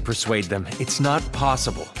family to persuade them, it's not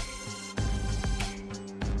possible.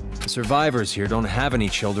 The survivors here don't have any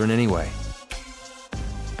children anyway.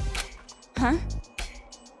 Huh?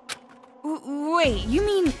 Wait, you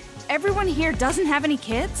mean everyone here doesn't have any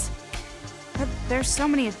kids? But there's so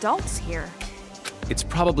many adults here. It's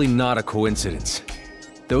probably not a coincidence.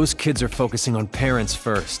 Those kids are focusing on parents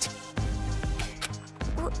first.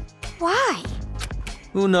 Why?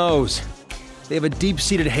 Who knows? They have a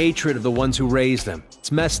deep-seated hatred of the ones who raised them.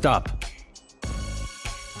 It's messed up.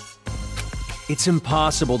 It's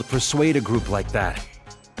impossible to persuade a group like that.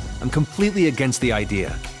 I'm completely against the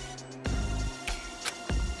idea.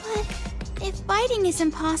 But if fighting is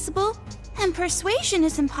impossible, and persuasion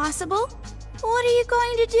is impossible, what are you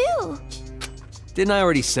going to do? Didn't I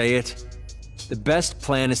already say it? The best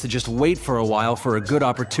plan is to just wait for a while for a good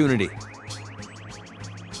opportunity.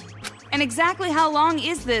 And exactly how long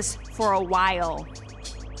is this for a while?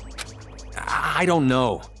 I don't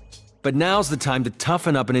know. But now's the time to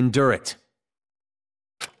toughen up and endure it.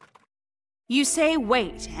 You say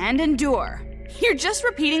wait and endure. You're just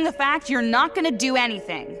repeating the fact you're not gonna do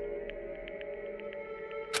anything.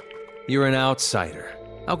 You're an outsider.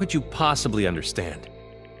 How could you possibly understand?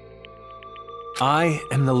 I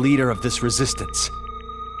am the leader of this resistance.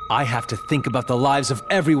 I have to think about the lives of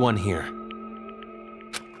everyone here.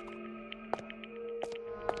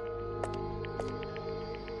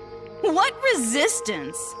 What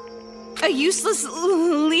resistance? A useless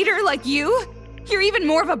leader like you? You're even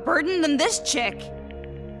more of a burden than this chick.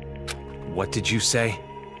 What did you say?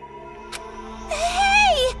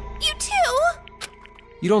 Hey! You too!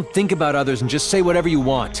 You don't think about others and just say whatever you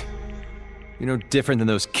want. You're no different than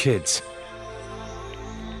those kids.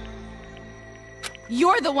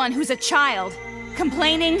 You're the one who's a child.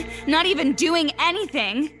 Complaining, not even doing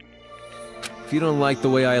anything. If you don't like the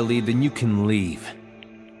way I lead, then you can leave.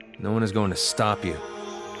 No one is going to stop you.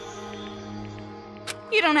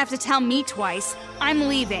 You don't have to tell me twice. I'm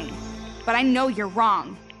leaving. But I know you're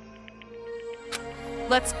wrong.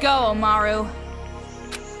 Let's go, Omaru.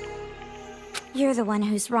 You're the one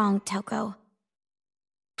who's wrong, Toko.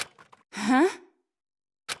 Huh?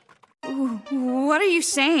 What are you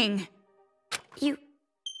saying? You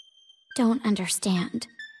don't understand.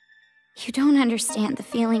 You don't understand the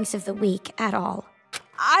feelings of the weak at all.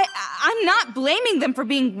 I'm not blaming them for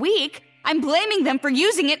being weak. I'm blaming them for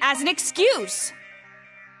using it as an excuse.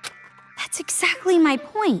 That's exactly my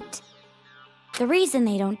point. The reason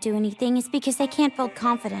they don't do anything is because they can't build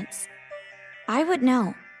confidence. I would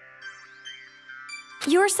know.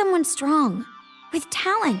 You're someone strong, with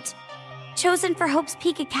talent, chosen for Hope's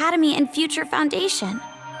Peak Academy and Future Foundation.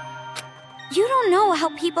 You don't know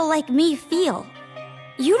how people like me feel.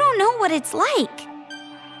 You don't know what it's like.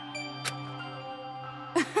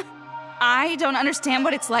 I don't understand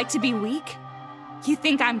what it's like to be weak? You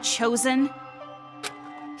think I'm chosen?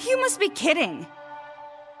 You must be kidding.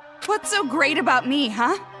 What's so great about me,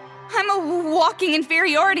 huh? I'm a walking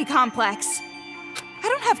inferiority complex. I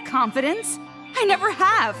don't have confidence. I never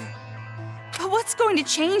have. But what's going to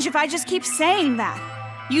change if I just keep saying that?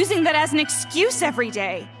 Using that as an excuse every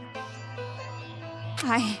day?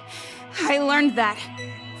 I learned that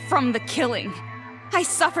from the killing. I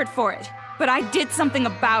suffered for it, but I did something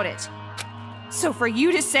about it. So for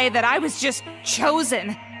you to say that I was just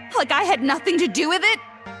chosen, like I had nothing to do with it,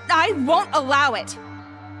 I won't allow it.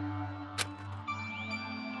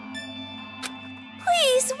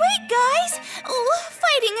 Please, wait, guys!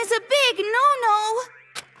 Fighting is a big no-no!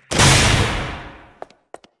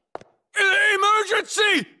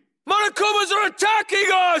 Emergency! Monokumas are attacking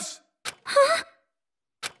us! Huh?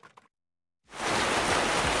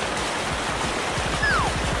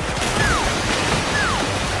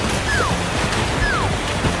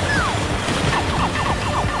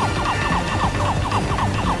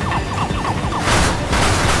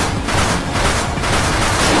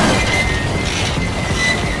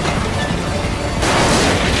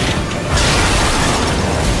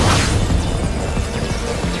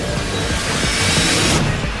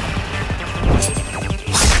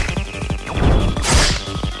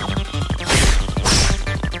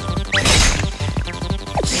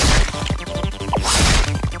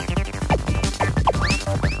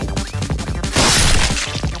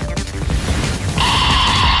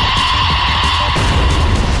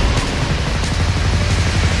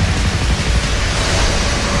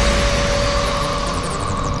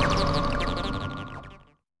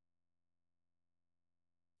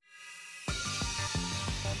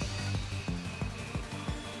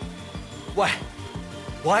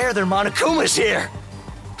 Why are there Monokumas here?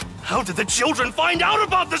 How did the children find out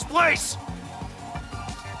about this place?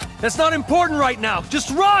 That's not important right now.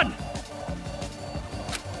 Just run!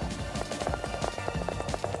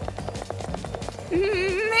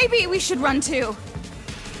 Maybe we should run too.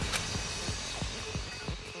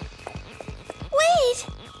 Wait!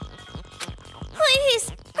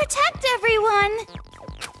 Please, protect everyone!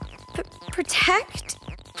 Protect?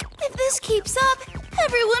 If this keeps up,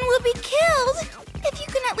 everyone will be killed! If you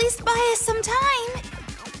can at least buy us some time.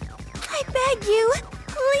 I beg you,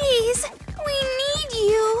 please, we need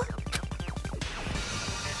you!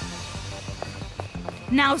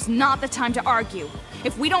 Now's not the time to argue.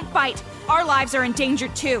 If we don't fight, our lives are in danger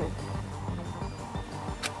too.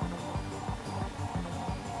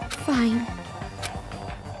 Fine.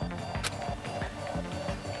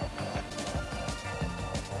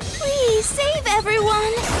 Please, save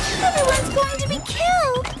everyone! Everyone's going to be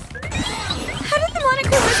killed! How did the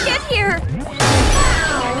Monokumas get here?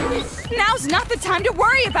 Now's not the time to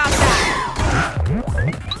worry about that!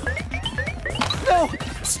 No!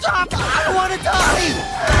 Stop! I don't want to die!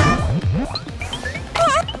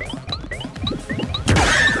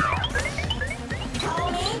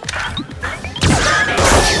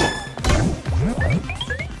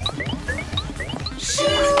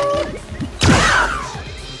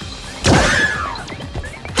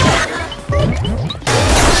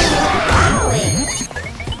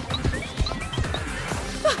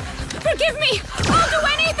 Forgive me! I'll do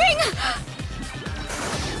anything!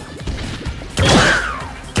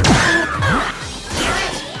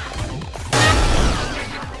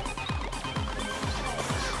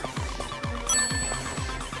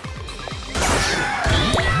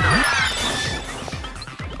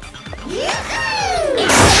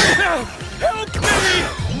 Help me!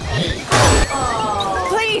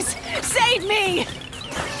 Please, save me!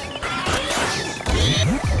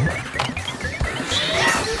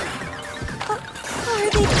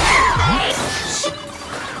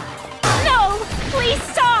 No! Please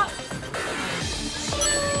stop!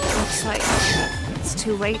 Looks like it's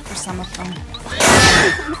too late for some of them.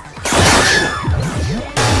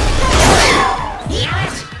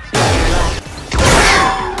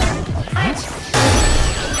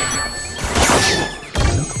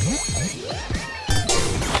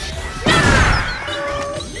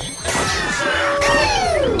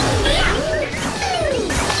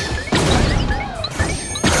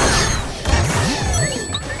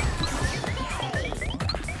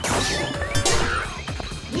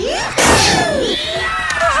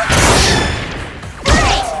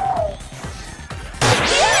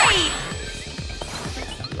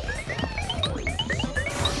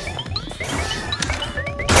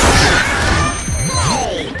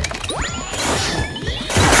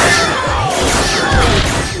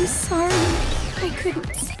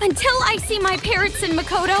 Until I see my parents and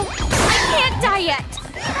Makoto, I can't die yet!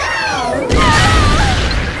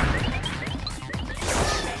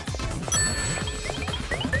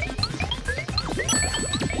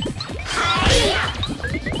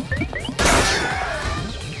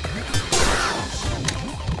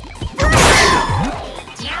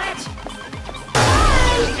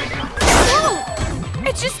 No!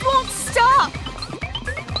 It just won't stop!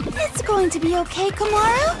 It's going to be okay,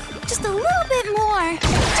 Komaru. Just a little bit more.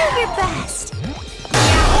 Do your best.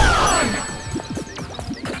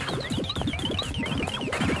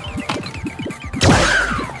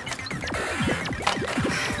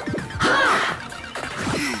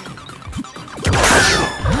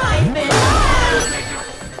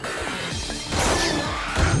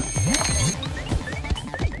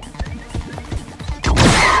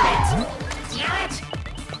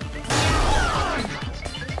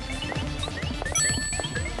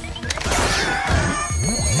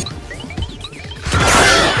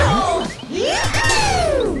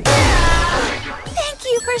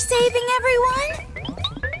 Saving everyone?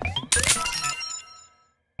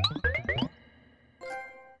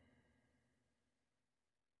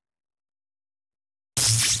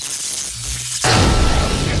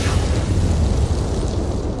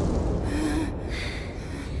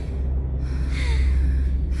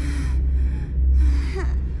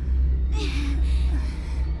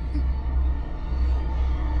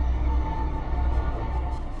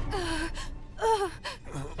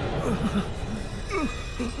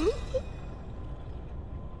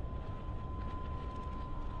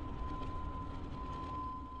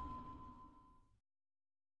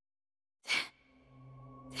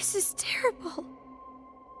 This is terrible.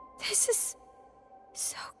 This is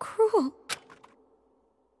so cruel.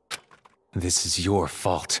 This is your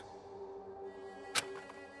fault.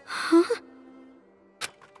 Huh?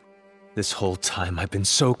 This whole time I've been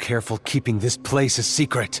so careful keeping this place a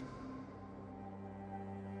secret.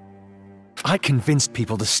 I convinced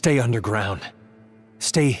people to stay underground.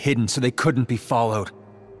 Stay hidden so they couldn't be followed.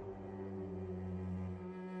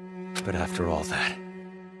 But after all that,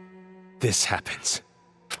 this happens.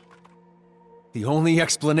 The only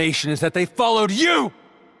explanation is that they followed you!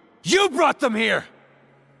 You brought them here!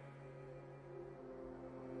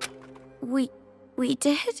 We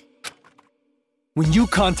did? When you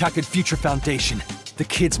contacted Future Foundation, the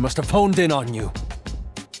kids must have honed in on you.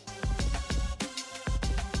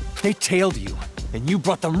 They tailed you, and you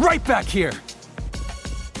brought them right back here!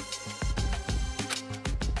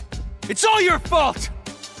 It's all your fault!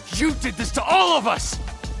 You did this to all of us!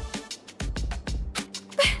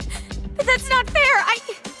 But that's not fair! I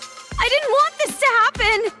didn't want this to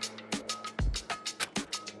happen!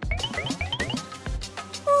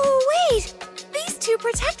 Oh, wait! These two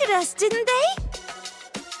protected us, didn't they?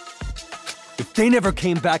 If they never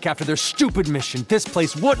came back after their stupid mission, this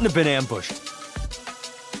place wouldn't have been ambushed.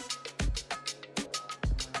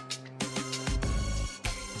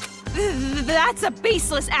 That's a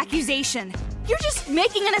baseless accusation. You're just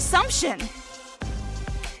making an assumption.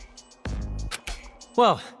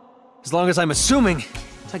 Well, as long as I'm assuming,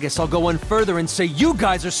 I guess I'll go one further and say you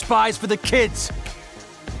guys are spies for the kids!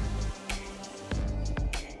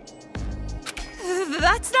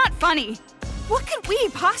 That's not funny. What could we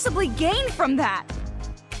possibly gain from that?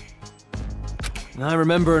 I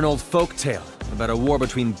remember an old folktale about a war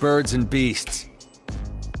between birds and beasts.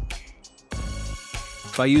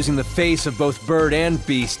 By using the face of both bird and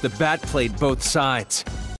beast, the bat played both sides.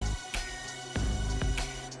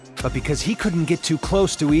 But because he couldn't get too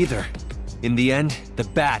close to either, in the end, the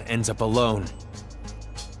bat ends up alone.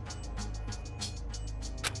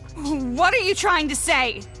 What are you trying to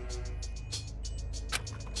say?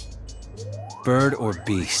 Bird or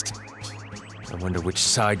beast? I wonder which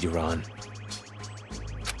side you're on.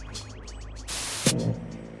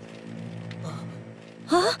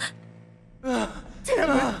 Huh?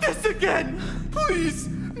 Damn it, this again! Please,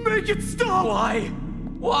 make it stop! Why?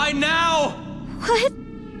 Why now? What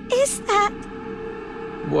is that?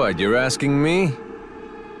 What, you're asking me?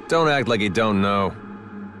 Don't act like you don't know.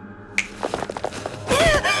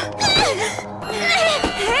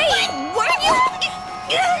 Hey, what are you...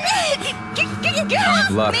 Get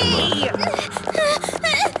off Lock me! him up.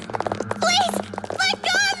 Please, let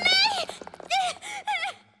go of me!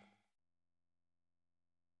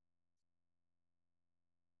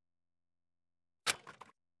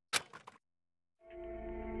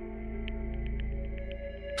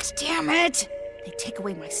 Damn it! They take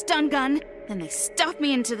away my stun gun, then they stuff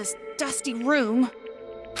me into this dusty room.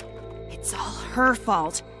 It's all her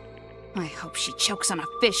fault. I hope she chokes on a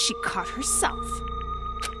fish she caught herself.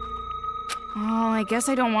 Oh, I guess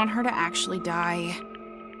I don't want her to actually die.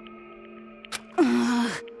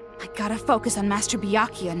 I gotta focus on Master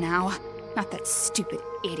Byakuya now, not that stupid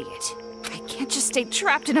idiot. I can't just stay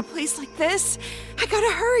trapped in a place like this. I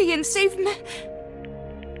gotta hurry and save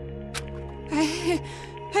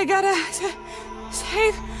I gotta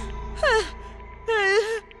save...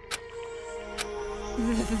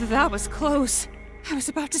 That was close. I was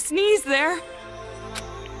about to sneeze there.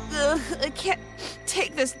 Ugh, I can't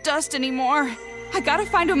take this dust anymore. I gotta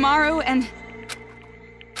find Komaru and...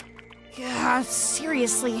 Yeah,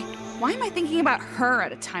 seriously, why am I thinking about her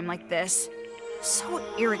at a time like this? So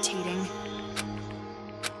irritating.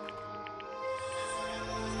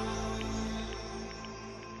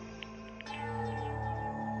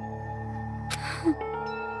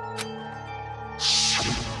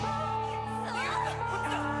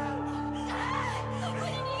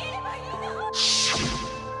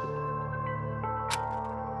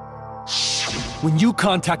 When you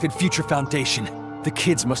contacted Future Foundation, the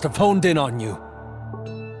kids must have honed in on you.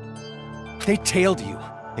 They tailed you,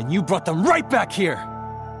 and you brought them right back here!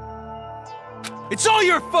 It's all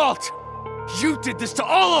your fault! You did this to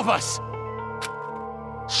all of us!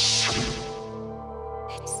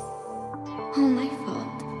 It's all my fault.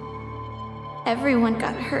 Everyone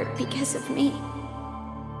got hurt because of me.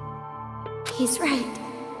 He's right.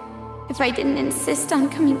 If I didn't insist on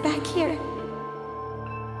coming back here,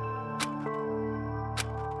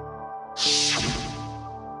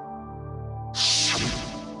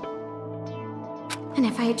 and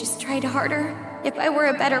if I had just tried harder, if I were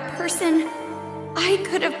a better person, I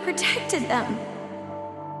could have protected them.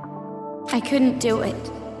 I couldn't do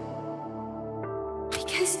it.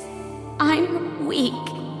 Because I'm weak.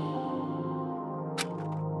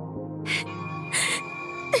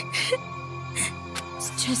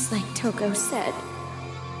 It's just like Toko said.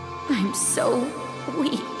 I'm so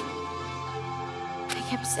weak. I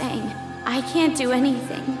kept saying, I can't do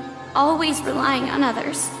anything, always relying on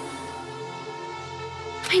others.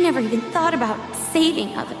 I never even thought about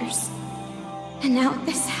saving others. And now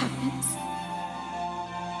this happens.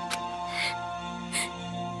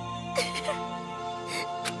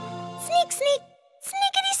 Sneak, sneak!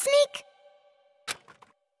 Sneakity sneak!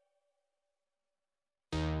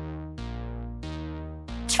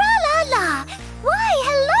 Tra-la-la! Why,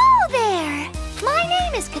 hello there! My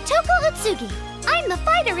name is Kotoko Utsugi. I'm the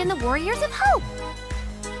fighter in the Warriors of Hope.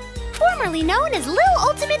 Formerly known as Lil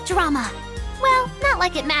Ultimate Drama. Well, not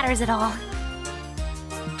like it matters at all.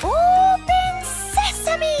 Open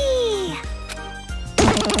sesame!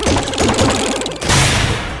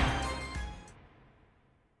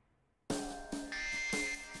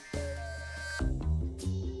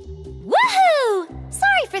 Woohoo!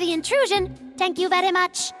 Sorry for the intrusion. Thank you very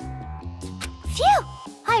much. Phew!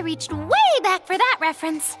 I reached way back for that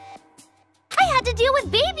reference. I had to deal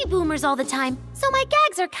with baby boomers all the time, so my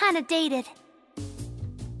gags are kinda dated.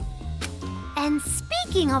 And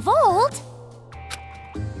speaking of old...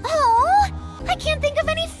 Oh, I can't think of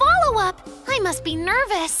any follow-up. I must be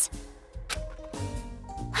nervous.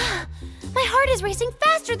 My heart is racing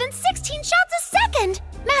faster than 16 shots a second.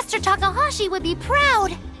 Master Takahashi would be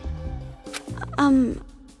proud.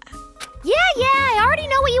 Yeah, I already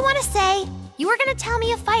know what you want to say. You were gonna tell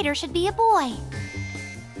me a fighter should be a boy.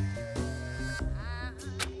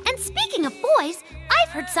 And speaking of boys, I've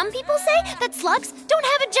heard some people say that slugs don't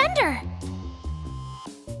have a gender.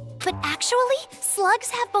 But actually, slugs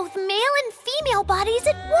have both male and female bodies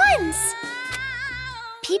at once.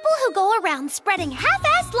 People who go around spreading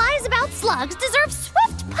half-assed lies about slugs deserve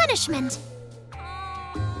swift punishment.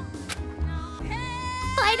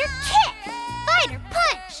 Fighter kick! Fighter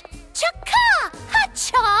punch! Chaka!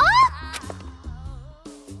 Ha-cha!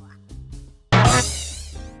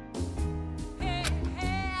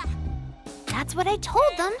 That's what I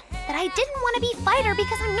told them, that I didn't want to be fighter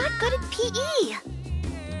because I'm not good at PE.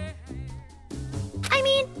 I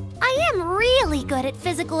mean, I am really good at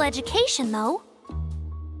physical education, though.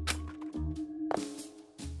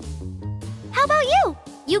 How about you?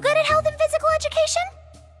 You good at health and physical education?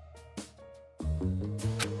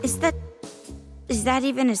 Is that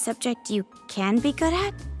even a subject you can be good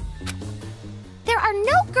at? There are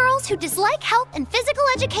no girls who dislike health and physical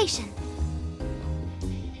education.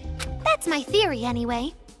 That's my theory,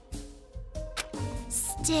 anyway.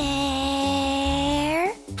 Stare.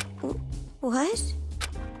 What?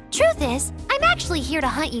 Truth is, I'm actually here to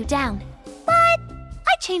hunt you down. But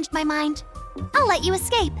I changed my mind. I'll let you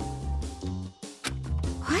escape.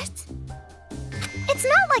 What? It's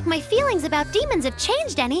not like my feelings about demons have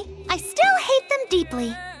changed any. I still hate them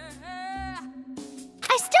deeply.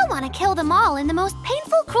 I still want to kill them all in the most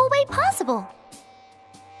painful, cruel way possible.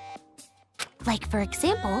 Like, for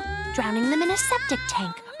example, drowning them in a septic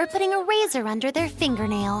tank or putting a razor under their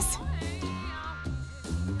fingernails.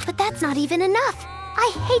 But that's not even enough.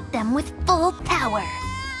 I hate them with full power.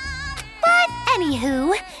 But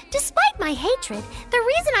anywho, despite my hatred, the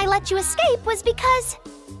reason I let you escape was because...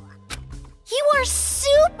 you are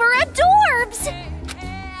super adorbs!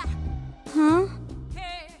 Huh?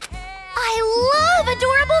 I love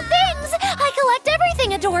adorable things! I collect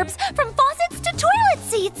everything adorbs, from faucets to toilet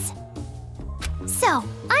seats! So,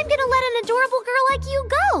 I'm gonna let an adorable girl like you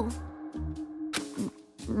go.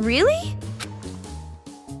 Really?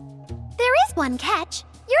 There is one catch.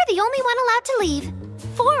 You're the only one allowed to leave.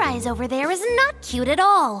 Four Eyes over there is not cute at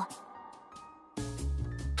all.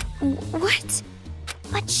 What?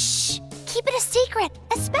 But shh! Keep it a secret,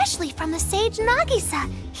 especially from the sage Nagisa.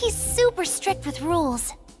 He's super strict with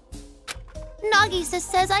rules. Nagisa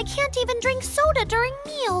says I can't even drink soda during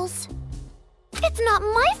meals. It's not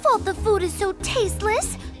my fault the food is so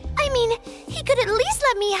tasteless. I mean, he could at least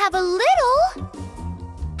let me have a little.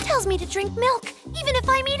 Tells me to drink milk, even if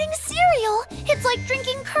I'm eating cereal. It's like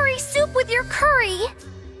drinking curry soup with your curry.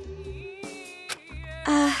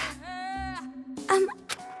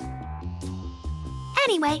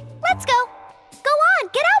 Anyway, let's go. Go on,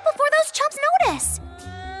 get out before those chumps notice.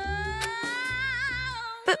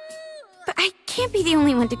 But I can't be the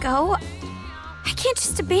only one to go. I can't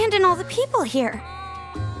just abandon all the people here.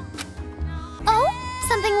 Oh,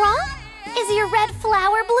 something wrong? Is your red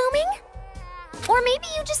flower blooming? Or maybe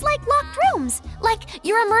you just like locked rooms, like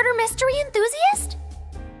you're a murder mystery enthusiast?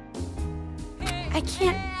 I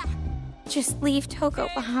can't just leave Toko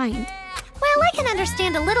behind. Well, I can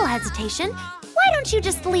understand a little hesitation. Why don't you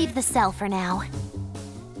just leave the cell for now?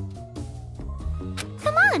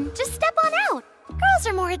 Come on, just step on out. Girls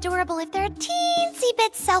are more adorable if they're a teensy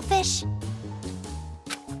bit selfish.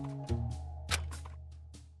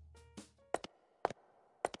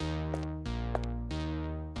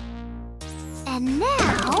 And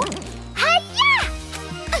now... Hi-ya!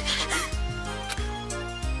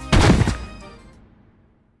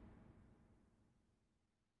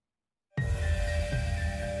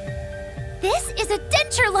 This is a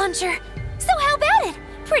denture launcher! So how about it?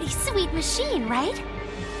 Pretty sweet machine, right?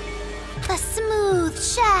 The smooth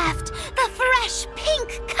shaft, the fresh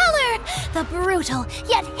pink color, the brutal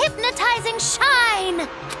yet hypnotizing shine!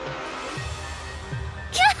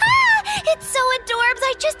 It's so adorbs,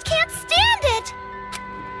 I just can't stand it!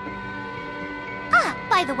 Ah,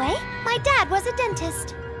 by the way, my dad was a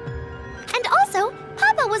dentist. And also,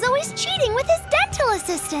 Papa was always cheating with his dental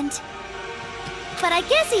assistant. But I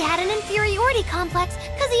guess he had an inferiority complex,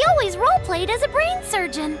 because he always role-played as a brain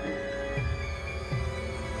surgeon.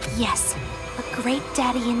 Yes, a great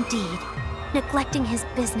daddy indeed, neglecting his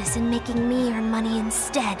business and making me earn money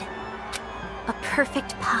instead. A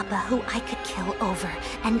perfect papa who I could kill over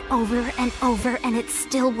and over and over, and it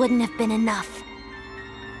still wouldn't have been enough.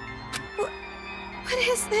 What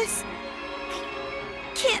is this? I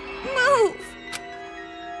can't move.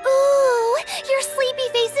 Ooh, your sleepy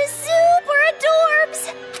face is super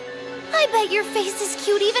adorbs! I bet your face is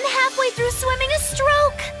cute even halfway through swimming a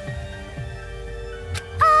stroke.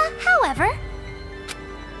 However...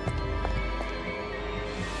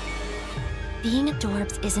 being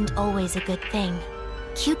adorbs isn't always a good thing.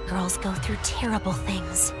 Cute girls go through terrible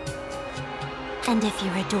things. And if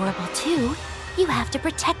you're adorable too, you have to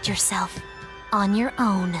protect yourself. On your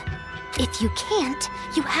own. If you can't,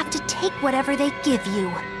 you have to take whatever they give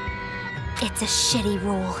you. It's a shitty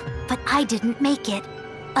rule, but I didn't make it.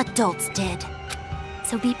 Adults did.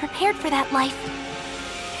 So be prepared for that life.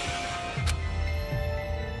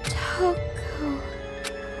 Toko.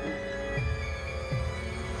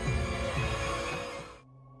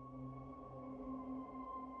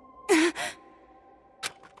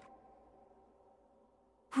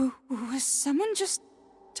 Was someone just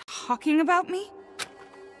talking about me?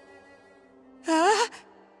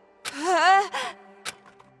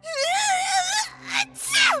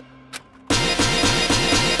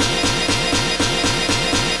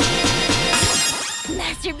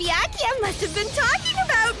 Master Byakuya must have been talking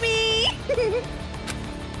about me!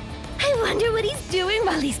 I wonder what he's doing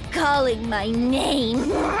while he's calling my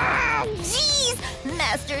name. Jeez!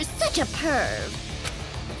 Master's such a perv.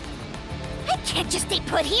 I can't just stay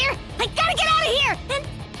put here! I gotta get out of here! And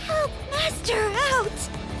help Master out!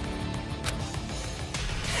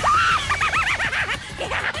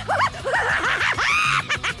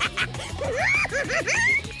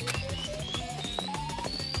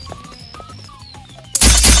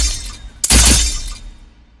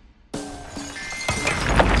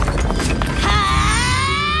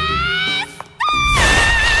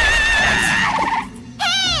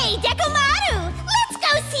 Hey, Dekomaru! Let's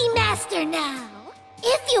go see Master now!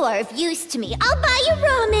 If you are of use to me, I'll buy you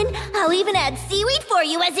ramen. I'll even add seaweed for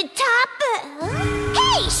you as a top.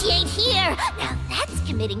 Hey, she ain't here! Now that's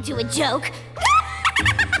committing to a joke.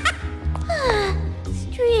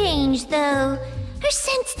 Strange, though. Her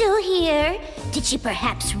scent's still here. Did she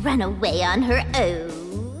perhaps run away on her own?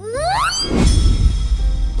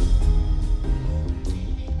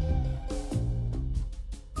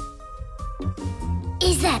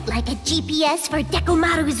 Is that like a GPS for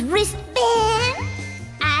Dekomaru's wristband?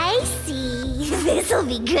 I see. This'll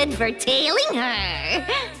be good for tailing her.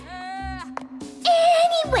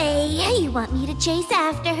 Anyway, you want me to chase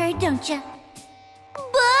after her, don't you?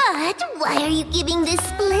 But why are you giving this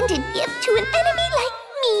splendid gift to an enemy like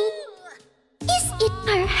me? Is it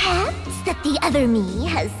perhaps that the other me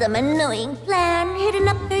has some annoying plan hidden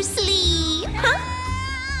up her sleeve, huh?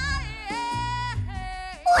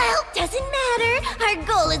 Well, doesn't matter. Our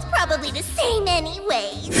goal is probably the same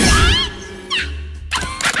anyways.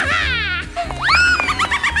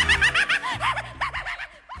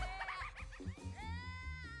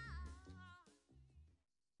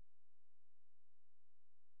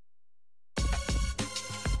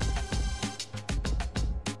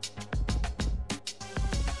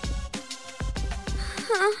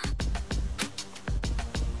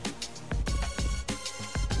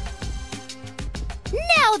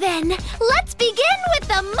 Now then, let's begin with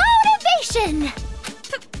the motivation!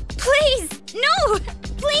 Please, no!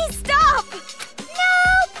 Please stop!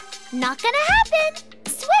 Nope! Not gonna happen!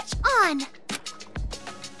 Switch on!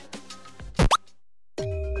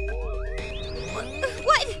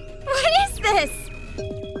 What is this?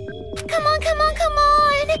 Come on, come on, come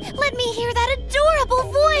on! Let me hear that adorable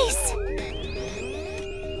voice!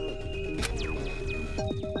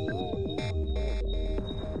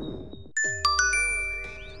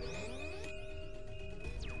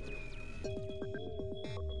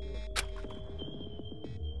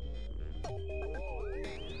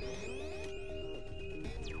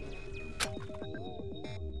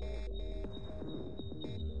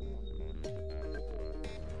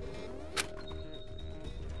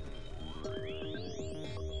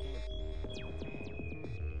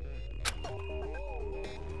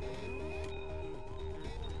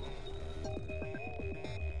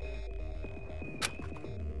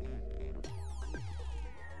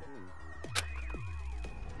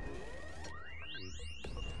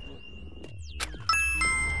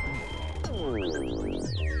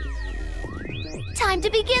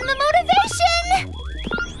 time to begin the motivation!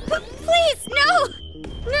 Please, no!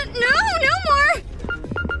 No more!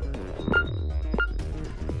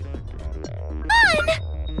 On!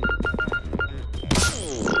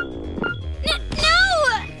 No!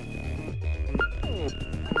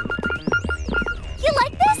 You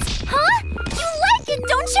like this? Huh? You like it,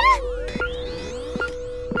 don't ya?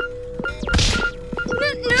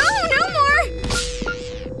 No more!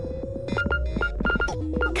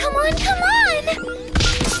 Come on!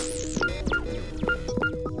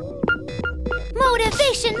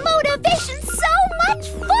 Motivation, so much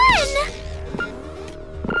fun!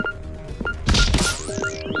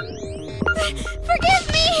 Forgive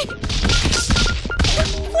me!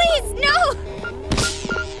 Please, no!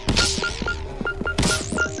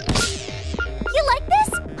 You like this?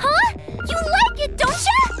 Huh? You like it, don't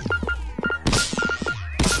ya?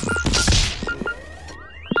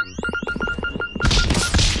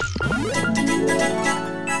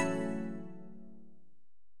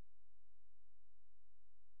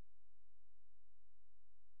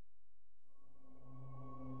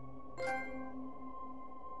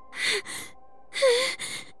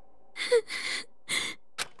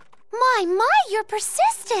 My, you're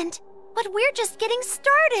persistent. But we're just getting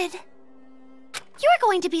started. You're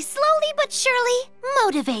going to be slowly but surely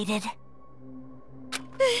motivated.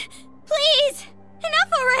 Please!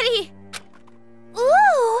 Enough already!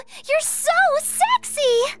 Ooh, you're so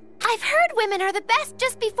sexy! I've heard women are the best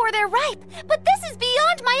just before they're ripe, but this is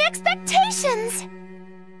beyond my expectations.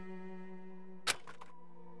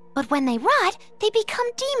 But when they rot, they become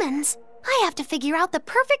demons. I have to figure out the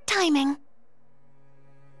perfect timing.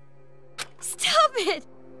 Stop it!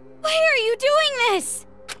 Why are you doing this?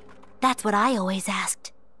 That's what I always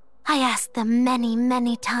asked. I asked them many,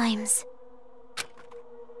 many times.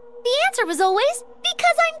 The answer was always,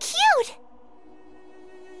 because I'm cute!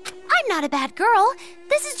 I'm not a bad girl.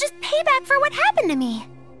 This is just payback for what happened to me.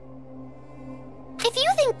 If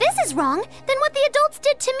you think this is wrong, then what the adults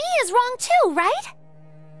did to me is wrong too, right?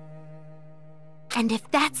 And if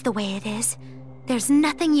that's the way it is, there's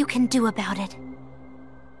nothing you can do about it.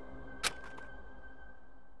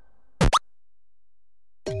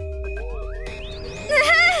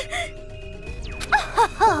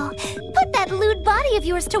 Oh, put that lewd body of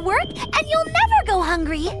yours to work, and you'll never go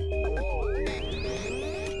hungry.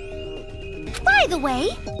 By the way,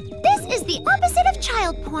 this is the opposite of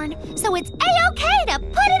child porn, so it's A-okay to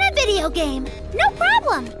put in a video game. No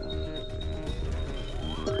problem.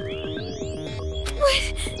 What?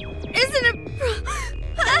 Isn't it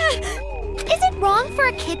Is it wrong for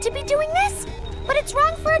a kid to be doing this? But it's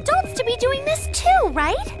wrong for adults to be doing this too,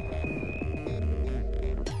 right?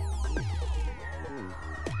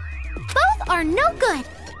 Both are no good.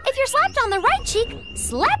 If you're slapped on the right cheek,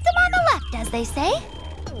 slap them on the left, as they say.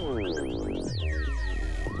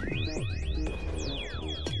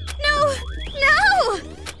 No! No!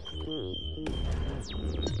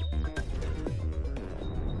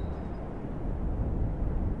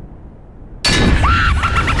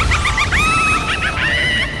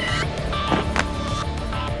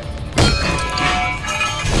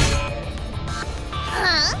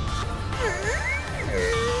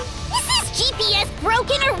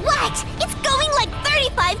 Broken or what? It's going like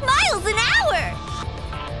 35 miles an hour!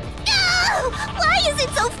 Oh, why is it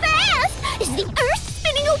so fast? Is the Earth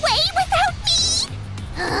spinning away without me?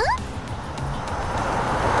 Huh?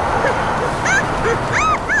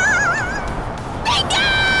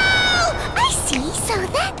 Bingo! I see, so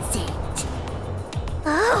that's it.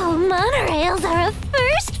 Oh, monorails are a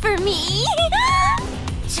first for me.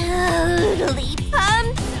 Totally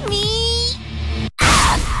pumps me.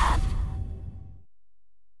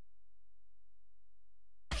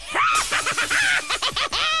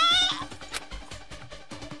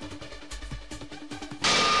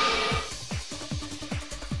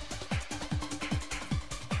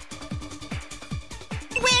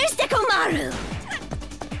 Komaru!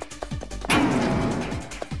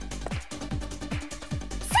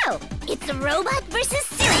 So, it's a robot versus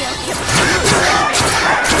serial killer.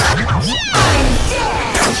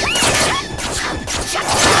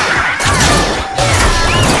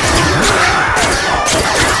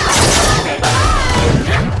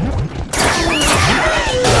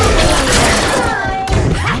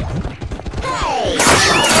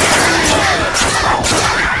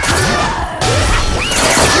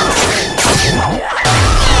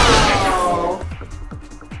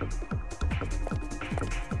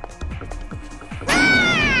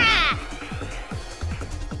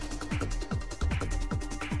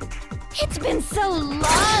 It's been so long.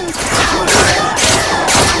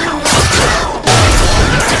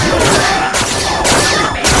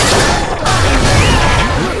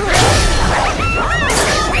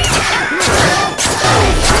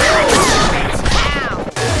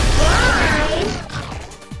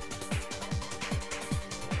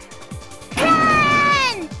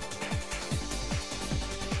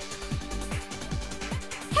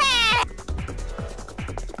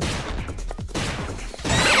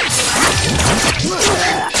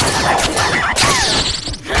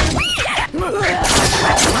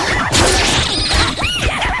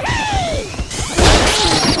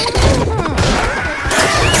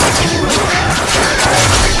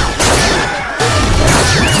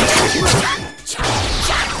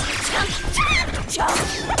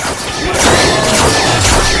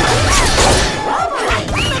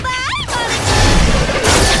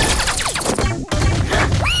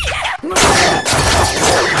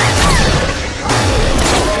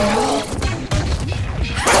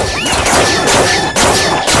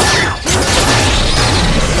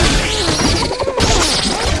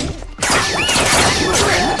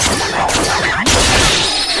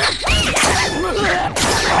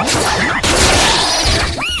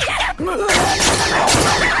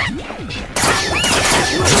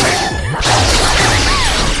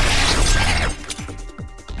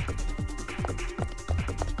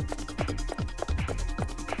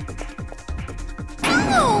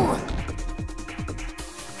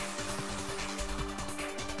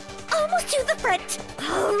 separate.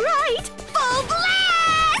 All right, full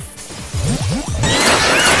blast!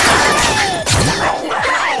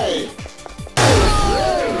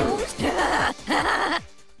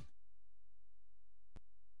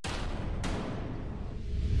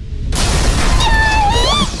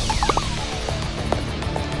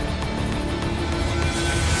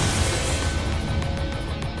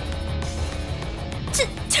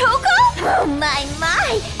 Toko? Oh my! Am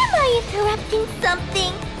I interrupting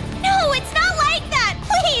something? No, it's not like that!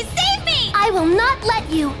 Please, save me! I will not let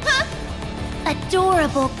you. Huh?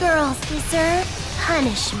 Adorable girls deserve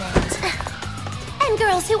punishment. And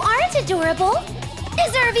girls who aren't adorable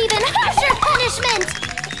deserve even harsher punishment!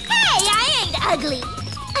 Hey, I ain't ugly!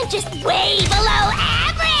 I'm just way below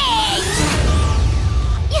average!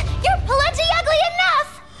 You're plenty ugly enough!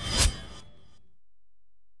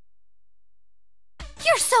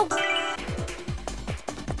 You're so...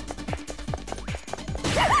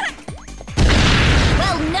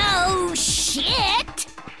 Well, no shit!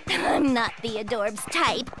 I'm not the adorbs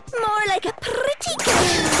type. More like a pretty girl.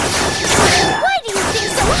 Why do you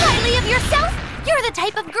think so highly of yourself? You're the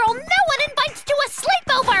type of girl no one invites to a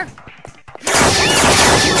sleepover!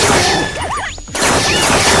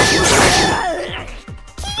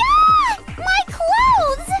 Yeah! My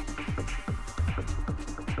clothes!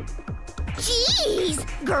 Jeez!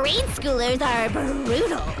 Grade schoolers are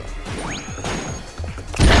brutal.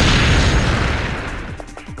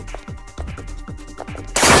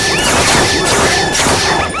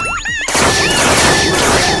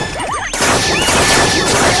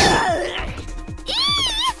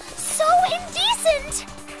 So indecent!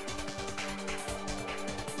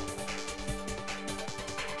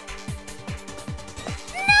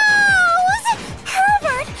 Nose!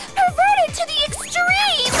 Perverted to the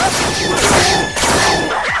extreme!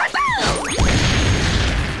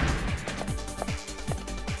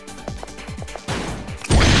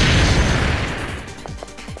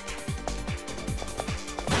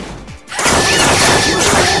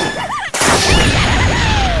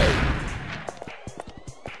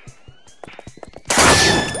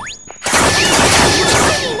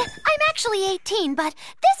 I'm actually 18, but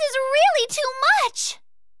this is really too much!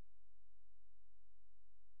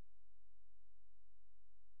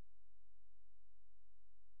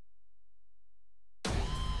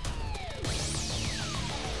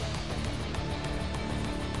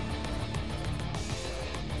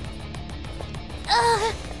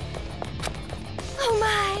 Oh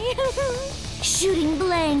my. Shooting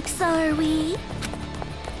blanks, are we?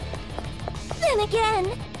 Then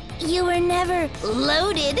again, you were never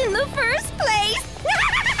loaded in the first place.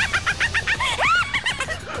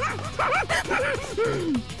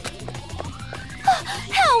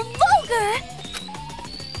 How vulgar!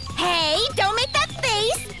 Hey, don't make that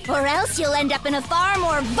face, or else you'll end up in a far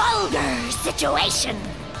more vulgar situation.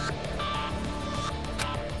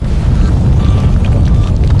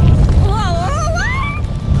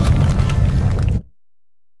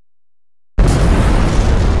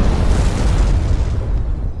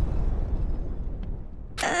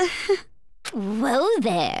 Whoa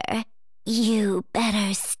there. You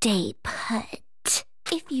better stay put.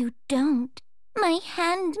 If you don't, my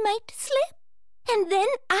hand might slip, and then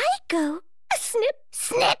I go snip,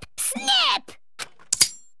 snip, snip!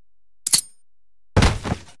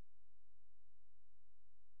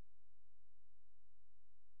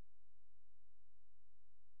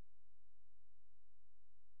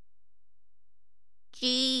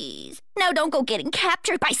 Jeez, now don't go getting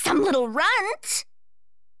captured by some little runt!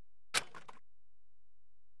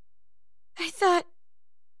 I thought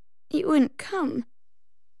you wouldn't come.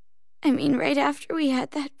 I mean, right after we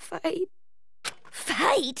had that fight.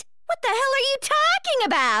 Fight? What the hell are you talking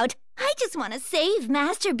about? I just want to save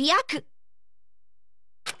Master Byakuya.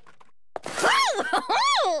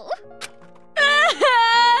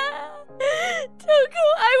 Toko,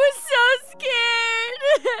 I was so scared!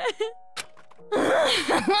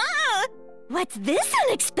 What's this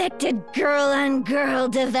unexpected girl-on-girl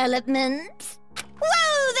development?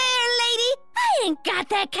 Whoa there, lady! I ain't got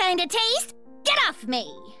that kind of taste! Get off me!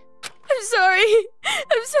 I'm sorry.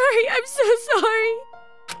 I'm so sorry.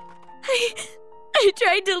 I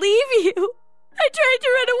tried to leave you. I tried to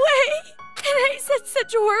run away. And I said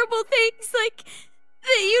such horrible things like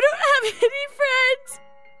that you don't have any friends.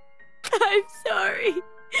 I'm sorry.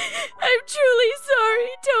 I'm truly sorry,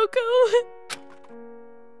 Toko.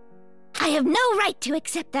 I have no right to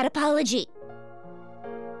accept that apology.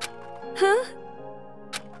 Huh?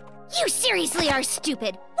 You seriously are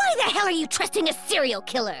stupid. Why the hell are you trusting a serial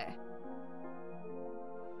killer?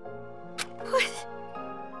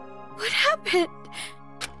 What happened?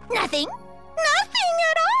 Nothing. Nothing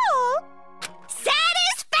at all.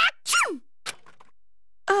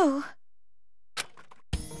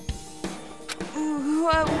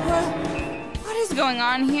 going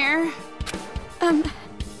on here?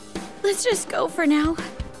 Let's just go for now.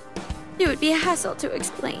 It would be a hassle to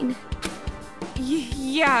explain.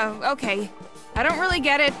 Yeah, okay. I don't really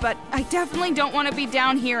get it, but I definitely don't want to be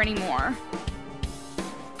down here anymore.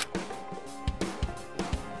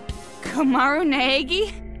 Komaru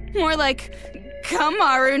Naegi? More like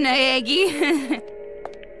Komaru Naegi.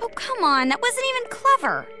 Oh, come on, that wasn't even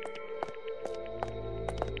clever.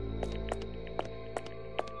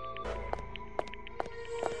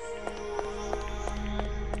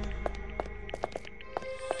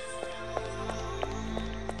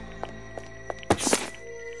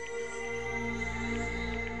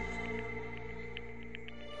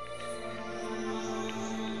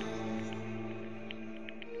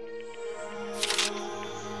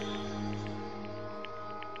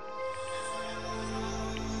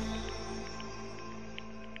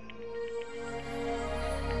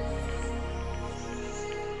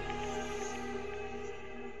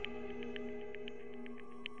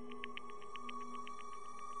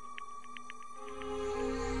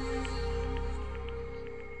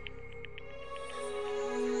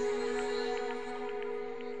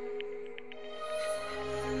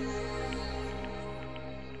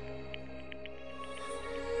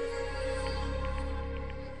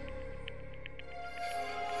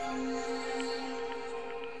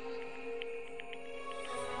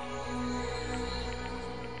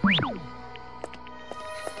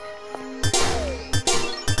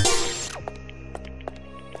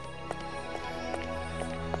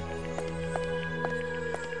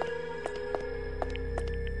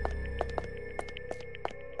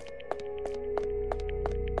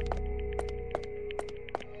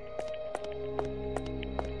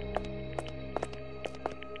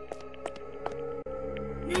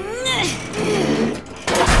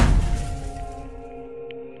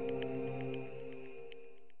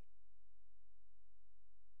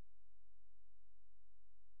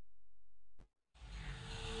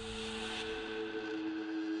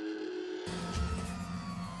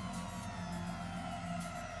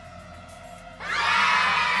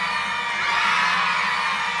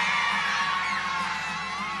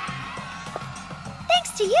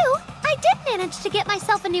 To you, I did manage to get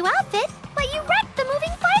myself a new outfit, but you wrecked the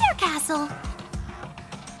moving fighter castle.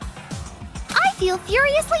 I feel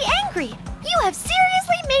furiously angry. You have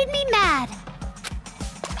seriously made me mad.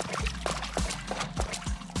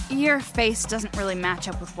 Your face doesn't really match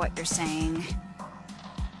up with what you're saying.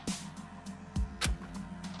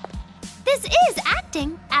 This is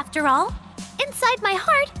acting, after all. Inside my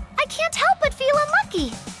heart, I can't help but feel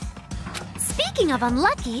unlucky. Speaking of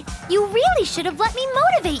unlucky, you really should have let me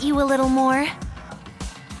motivate you a little more.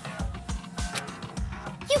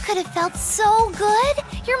 You could have felt so good.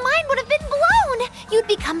 Your mind would have been blown. You'd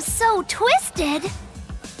become so twisted.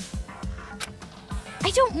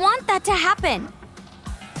 I don't want that to happen.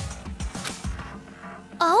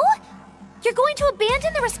 Oh? You're going to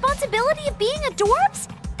abandon the responsibility of being a dorps?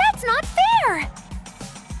 That's not fair.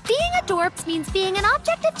 Being a dorps means being an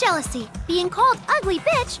object of jealousy, being called ugly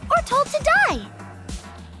bitch, or told to die.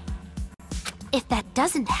 If that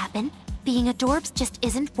doesn't happen, being a dorps just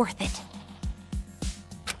isn't worth it.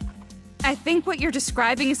 I think what you're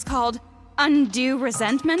describing is called undue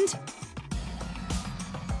resentment.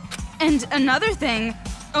 And another thing,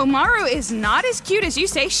 Omaru is not as cute as you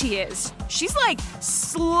say she is. She's like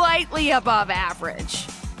slightly above average.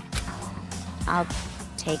 I'll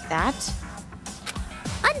take that.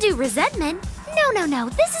 Undue resentment? No.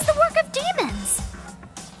 This is the work of demons.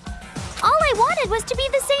 All I wanted was to be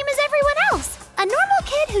the same as everyone else. A normal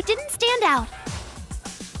kid who didn't stand out.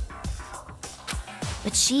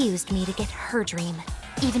 But she used me to get her dream,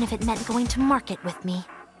 even if it meant going to market with me.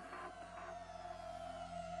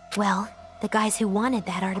 Well, the guys who wanted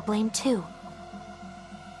that are to blame too.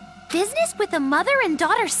 Business with a mother and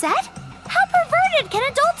daughter set? How perverted can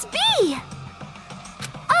adults be?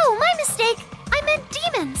 Oh, my mistake. I meant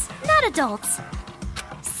demons, not adults.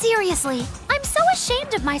 Seriously, I'm so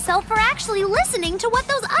ashamed of myself for actually listening to what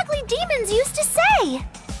those ugly demons used to say.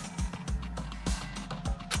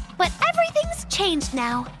 But everything's changed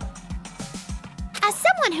now. As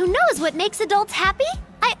someone who knows what makes adults happy,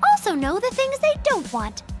 I also know the things they don't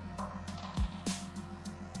want.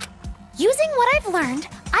 Using what I've learned,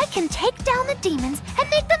 I can take down the demons and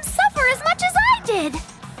make them suffer as much as I did.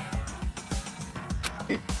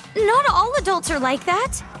 Not all adults are like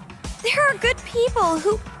that. There are good people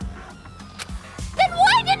who... Then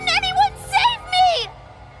why didn't anyone save me?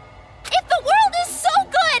 If the world is so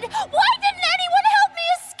good, why didn't anyone help me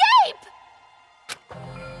escape?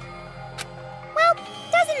 Well,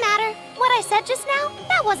 doesn't matter. What I said just now,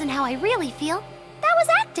 that wasn't how I really feel. That was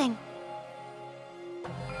acting.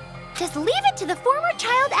 Just leave it to the former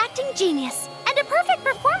child acting genius, and a perfect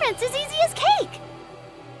performance is easy as cake.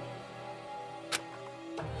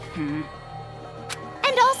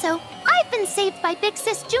 And also, I've been saved by Big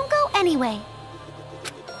Sis Junko anyway.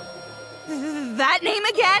 That name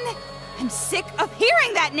again? I'm sick of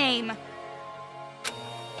hearing that name!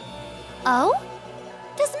 Oh?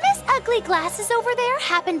 Does Miss Ugly Glasses over there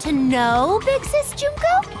happen to know Big Sis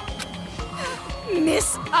Junko?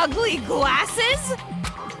 Miss Ugly Glasses?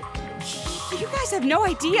 You guys have no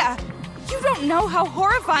idea. You don't know how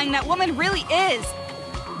horrifying that woman really is.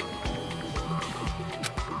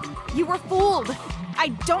 You were fooled. I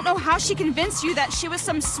don't know how she convinced you that she was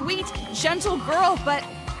some sweet, gentle girl, but...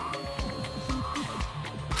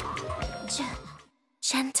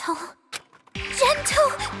 Gentle?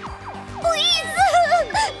 Gentle? Please!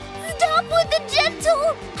 Stop with the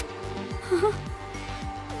gentle!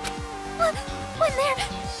 When they're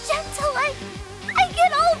gentle, I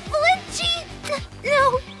get all flinchy!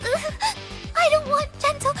 No! I don't want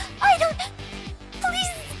gentle! I don't...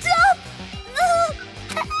 Please stop!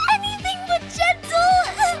 Anything but gentle!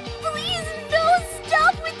 Please, no!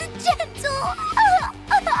 Stop with the gentle!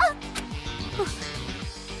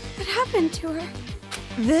 What happened to her?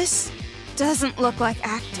 This doesn't look like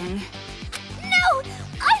acting. No!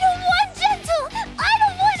 I don't want gentle! I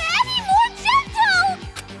don't want any more gentle!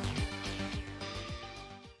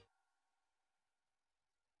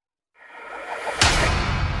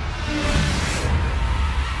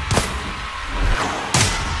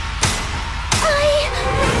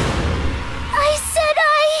 I said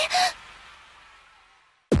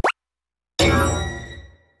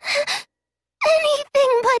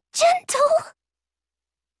anything but gentle.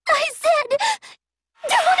 I said,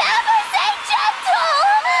 don't ever say gentle!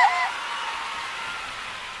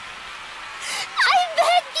 I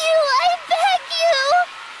beg you!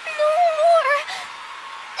 No more!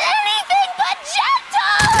 Anything but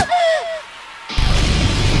gentle!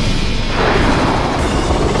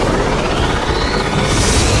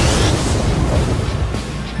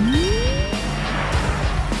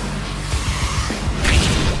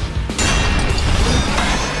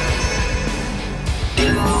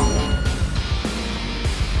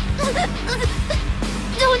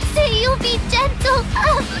 Don't say you'll be gentle.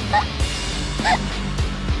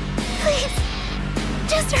 Please,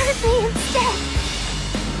 just hurt me instead.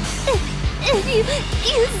 If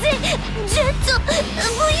you say gentle,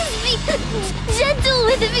 please be gentle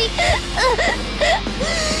with me.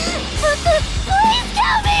 Please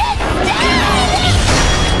kill me instead!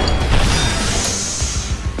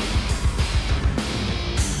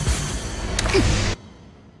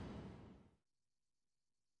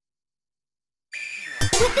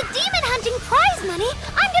 With the demon hunting prize money,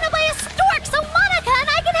 I'm gonna buy a stork so Monaca and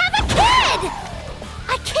I can have a kid!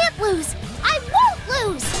 I can't lose! I won't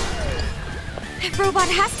lose! That robot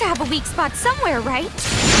has to have a weak spot somewhere, right?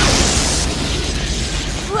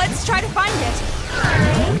 Let's try to find it.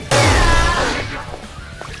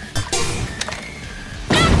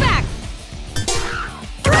 Knockback!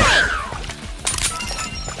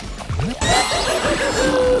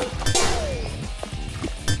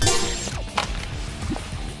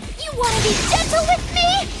 You wanna be gentle with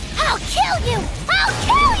me? I'll kill you! I'll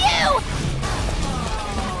kill you!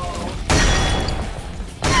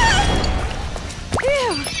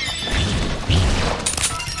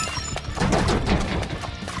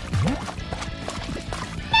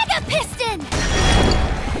 Mega Piston!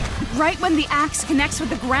 Right when the axe connects with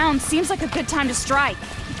the ground seems like a good time to strike.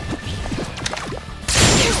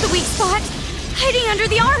 There's the weak spot! Hiding under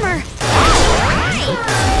the armor!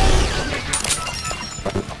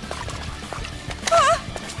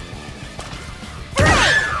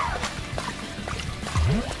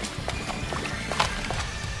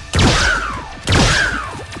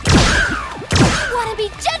 Wanna be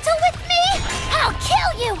gentle with me? I'll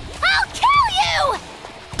kill you! I'll kill you!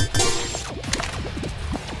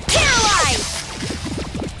 Paralyze!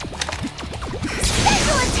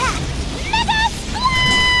 Special attack! Mega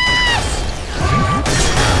Splash!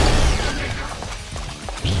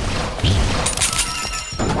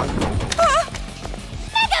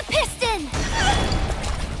 Mega Piston!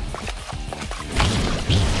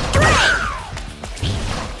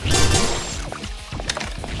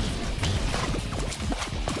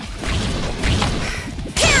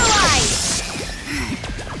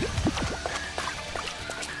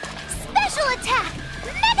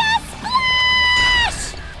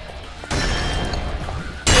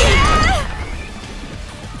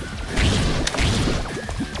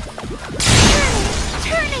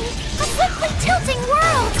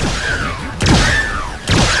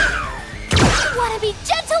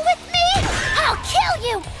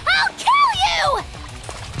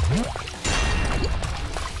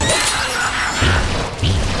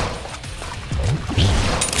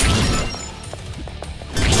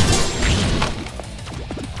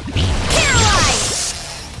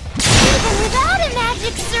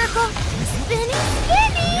 magic circle! Spinny,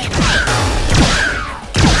 spinny!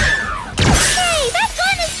 Hey, that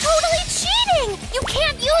gun is totally cheating! You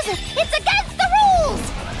can't use it! It's against the rules!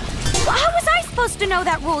 Well, how was I supposed to know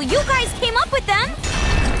that rule? You guys came up with them!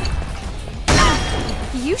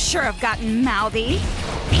 You sure have gotten mouthy.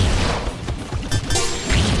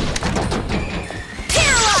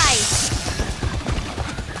 Paralyze!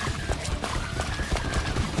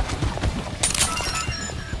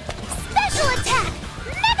 Special attack!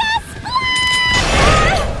 Mega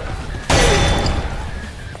Splash!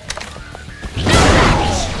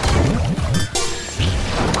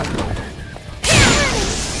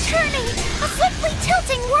 Turning! A swiftly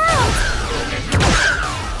tilting world!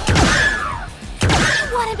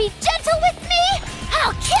 Wanna be gentle with me?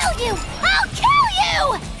 I'll kill you! I'll kill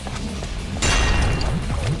you!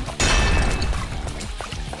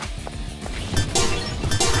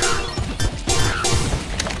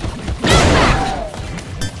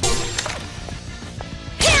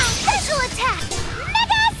 Special attack!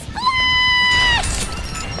 Mega Splash!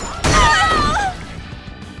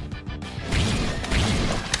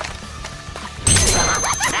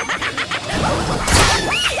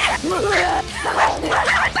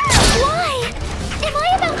 Why? Am I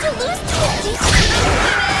about to lose to a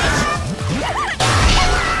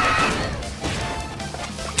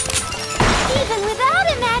Even without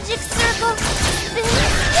a magic circle, spinny,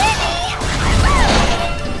 spinny!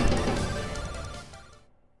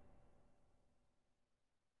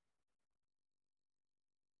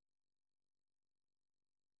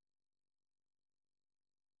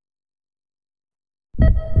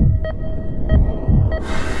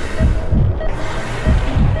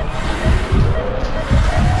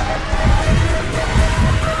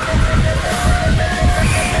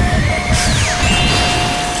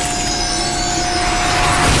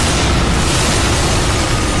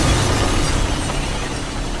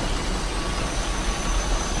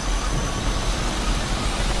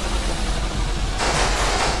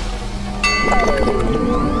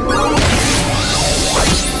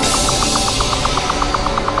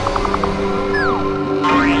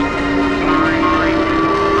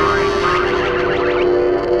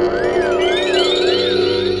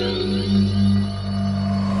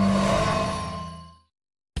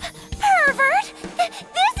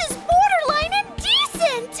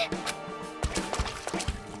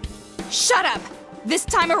 This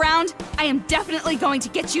time around, I am definitely going to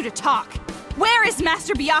get you to talk. Where is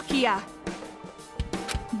Master Byakuya?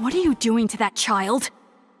 What are you doing to that child?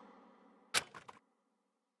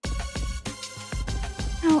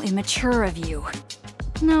 How immature of you.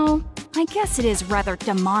 No, I guess it is rather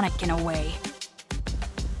demonic in a way.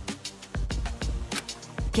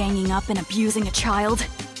 Ganging up and abusing a child?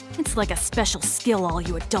 It's like a special skill all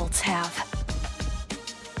you adults have.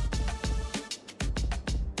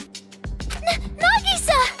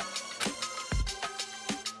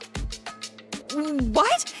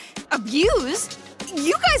 What? Abuse?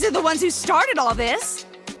 You guys are the ones who started all this!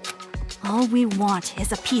 All we want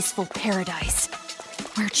is a peaceful paradise,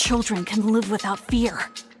 where children can live without fear.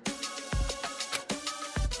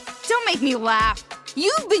 Don't make me laugh.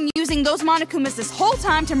 You've been using those Monokumas this whole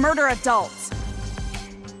time to murder adults.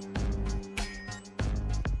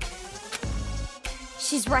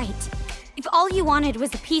 She's right. If all you wanted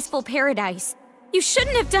was a peaceful paradise, you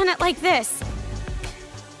shouldn't have done it like this.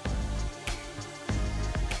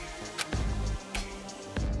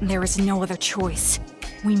 There is no other choice.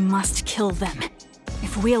 We must kill them.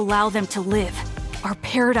 If we allow them to live, our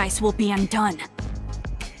paradise will be undone.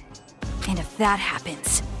 And if that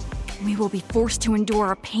happens, we will be forced to endure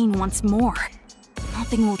our pain once more.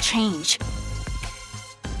 Nothing will change.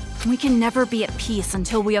 We can never be at peace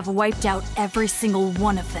until we have wiped out every single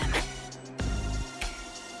one of them.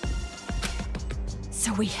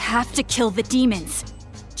 So we have to kill the demons,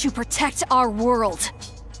 to protect our world.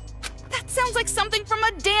 That sounds like something from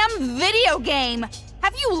a damn video game!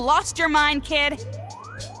 Have you lost your mind, kid?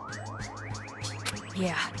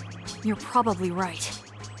 Yeah, you're probably right.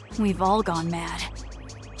 We've all gone mad.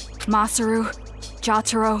 Masaru,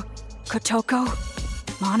 Jotaro, Kotoko,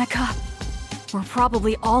 Monaca, we're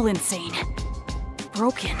probably all insane.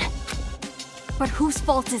 Broken. But whose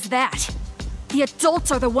fault is that? The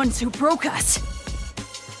adults are the ones who broke us!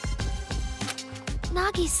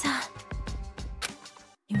 Nagi-san.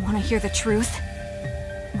 You want to hear the truth?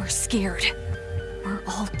 We're scared. We're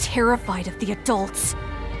all terrified of the adults.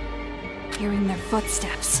 Hearing their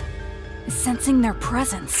footsteps, sensing their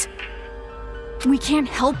presence. We can't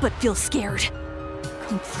help but feel scared.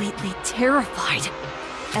 Completely terrified.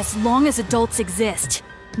 As long as adults exist,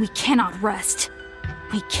 we cannot rest.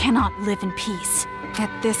 We cannot live in peace. At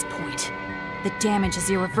this point, the damage is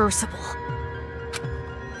irreversible.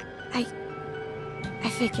 I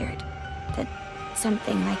figured that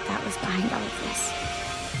something like that was behind all of this.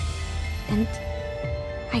 And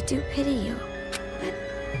I do pity you. But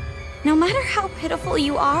no matter how pitiful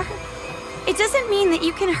you are, it doesn't mean that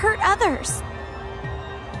you can hurt others.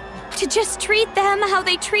 To just treat them how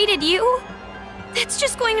they treated you, that's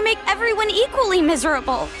just going to make everyone equally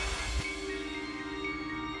miserable.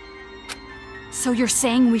 So you're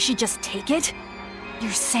saying we should just take it?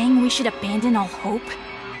 You're saying we should abandon all hope?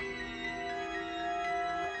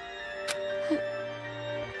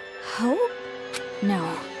 Hope?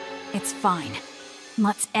 No, it's fine.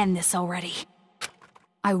 Let's end this already.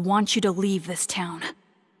 I want you to leave this town.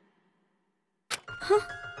 Huh?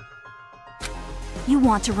 You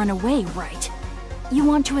want to run away, right? You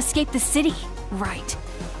want to escape the city, right?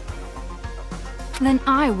 Then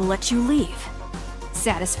I will let you leave.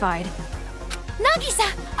 Satisfied? Nagisa,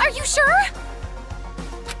 are you sure?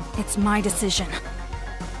 It's my decision.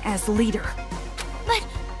 As leader. But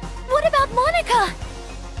what about Monaca?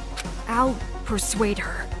 I'll persuade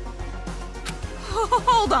her.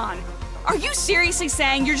 Hold on. Are you seriously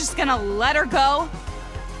saying you're just gonna let her go?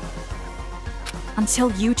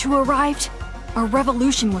 Until you two arrived, our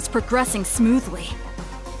revolution was progressing smoothly.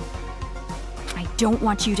 I don't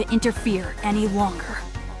want you to interfere any longer.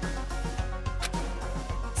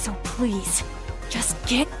 So please, just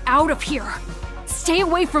get out of here. Stay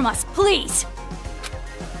away from us, please.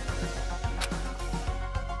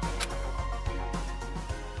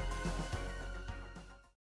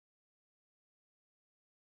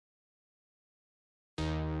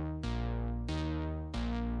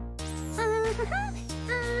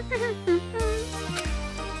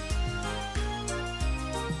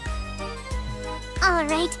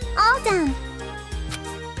 Alright, all done.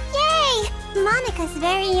 Yay! Monika's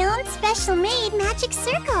very own special-made magic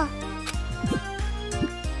circle.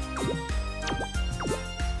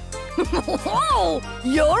 Whoa!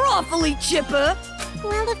 You're awfully chipper!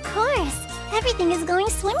 Well, of course. Everything is going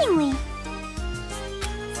swimmingly.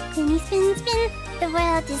 Spinny, spin, spin. The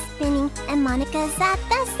world is spinning, and Monika's at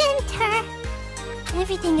the center.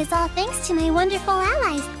 Everything is all thanks to my wonderful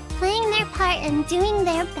allies, playing their part and doing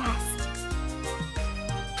their best.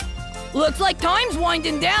 Looks like time's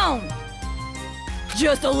winding down.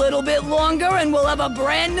 Just a little bit longer and we'll have a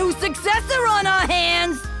brand new successor on our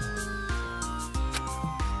hands.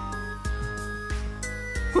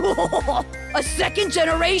 A second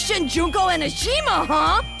generation Junko and Ashima,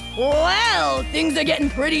 huh? Well, things are getting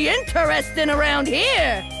pretty interesting around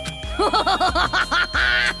here.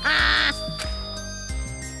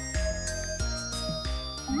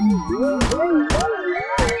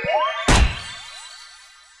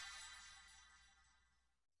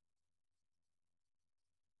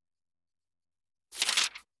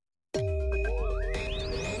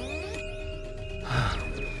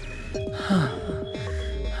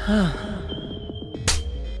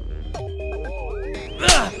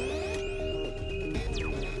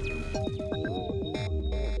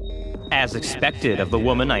 As expected of the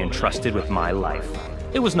woman I entrusted with my life,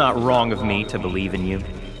 it was not wrong of me to believe in you.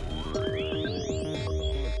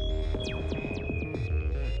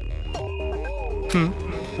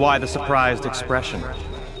 Why the surprised expression?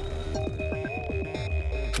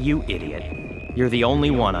 You idiot. You're the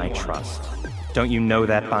only one I trust. Don't you know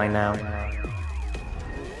that by now?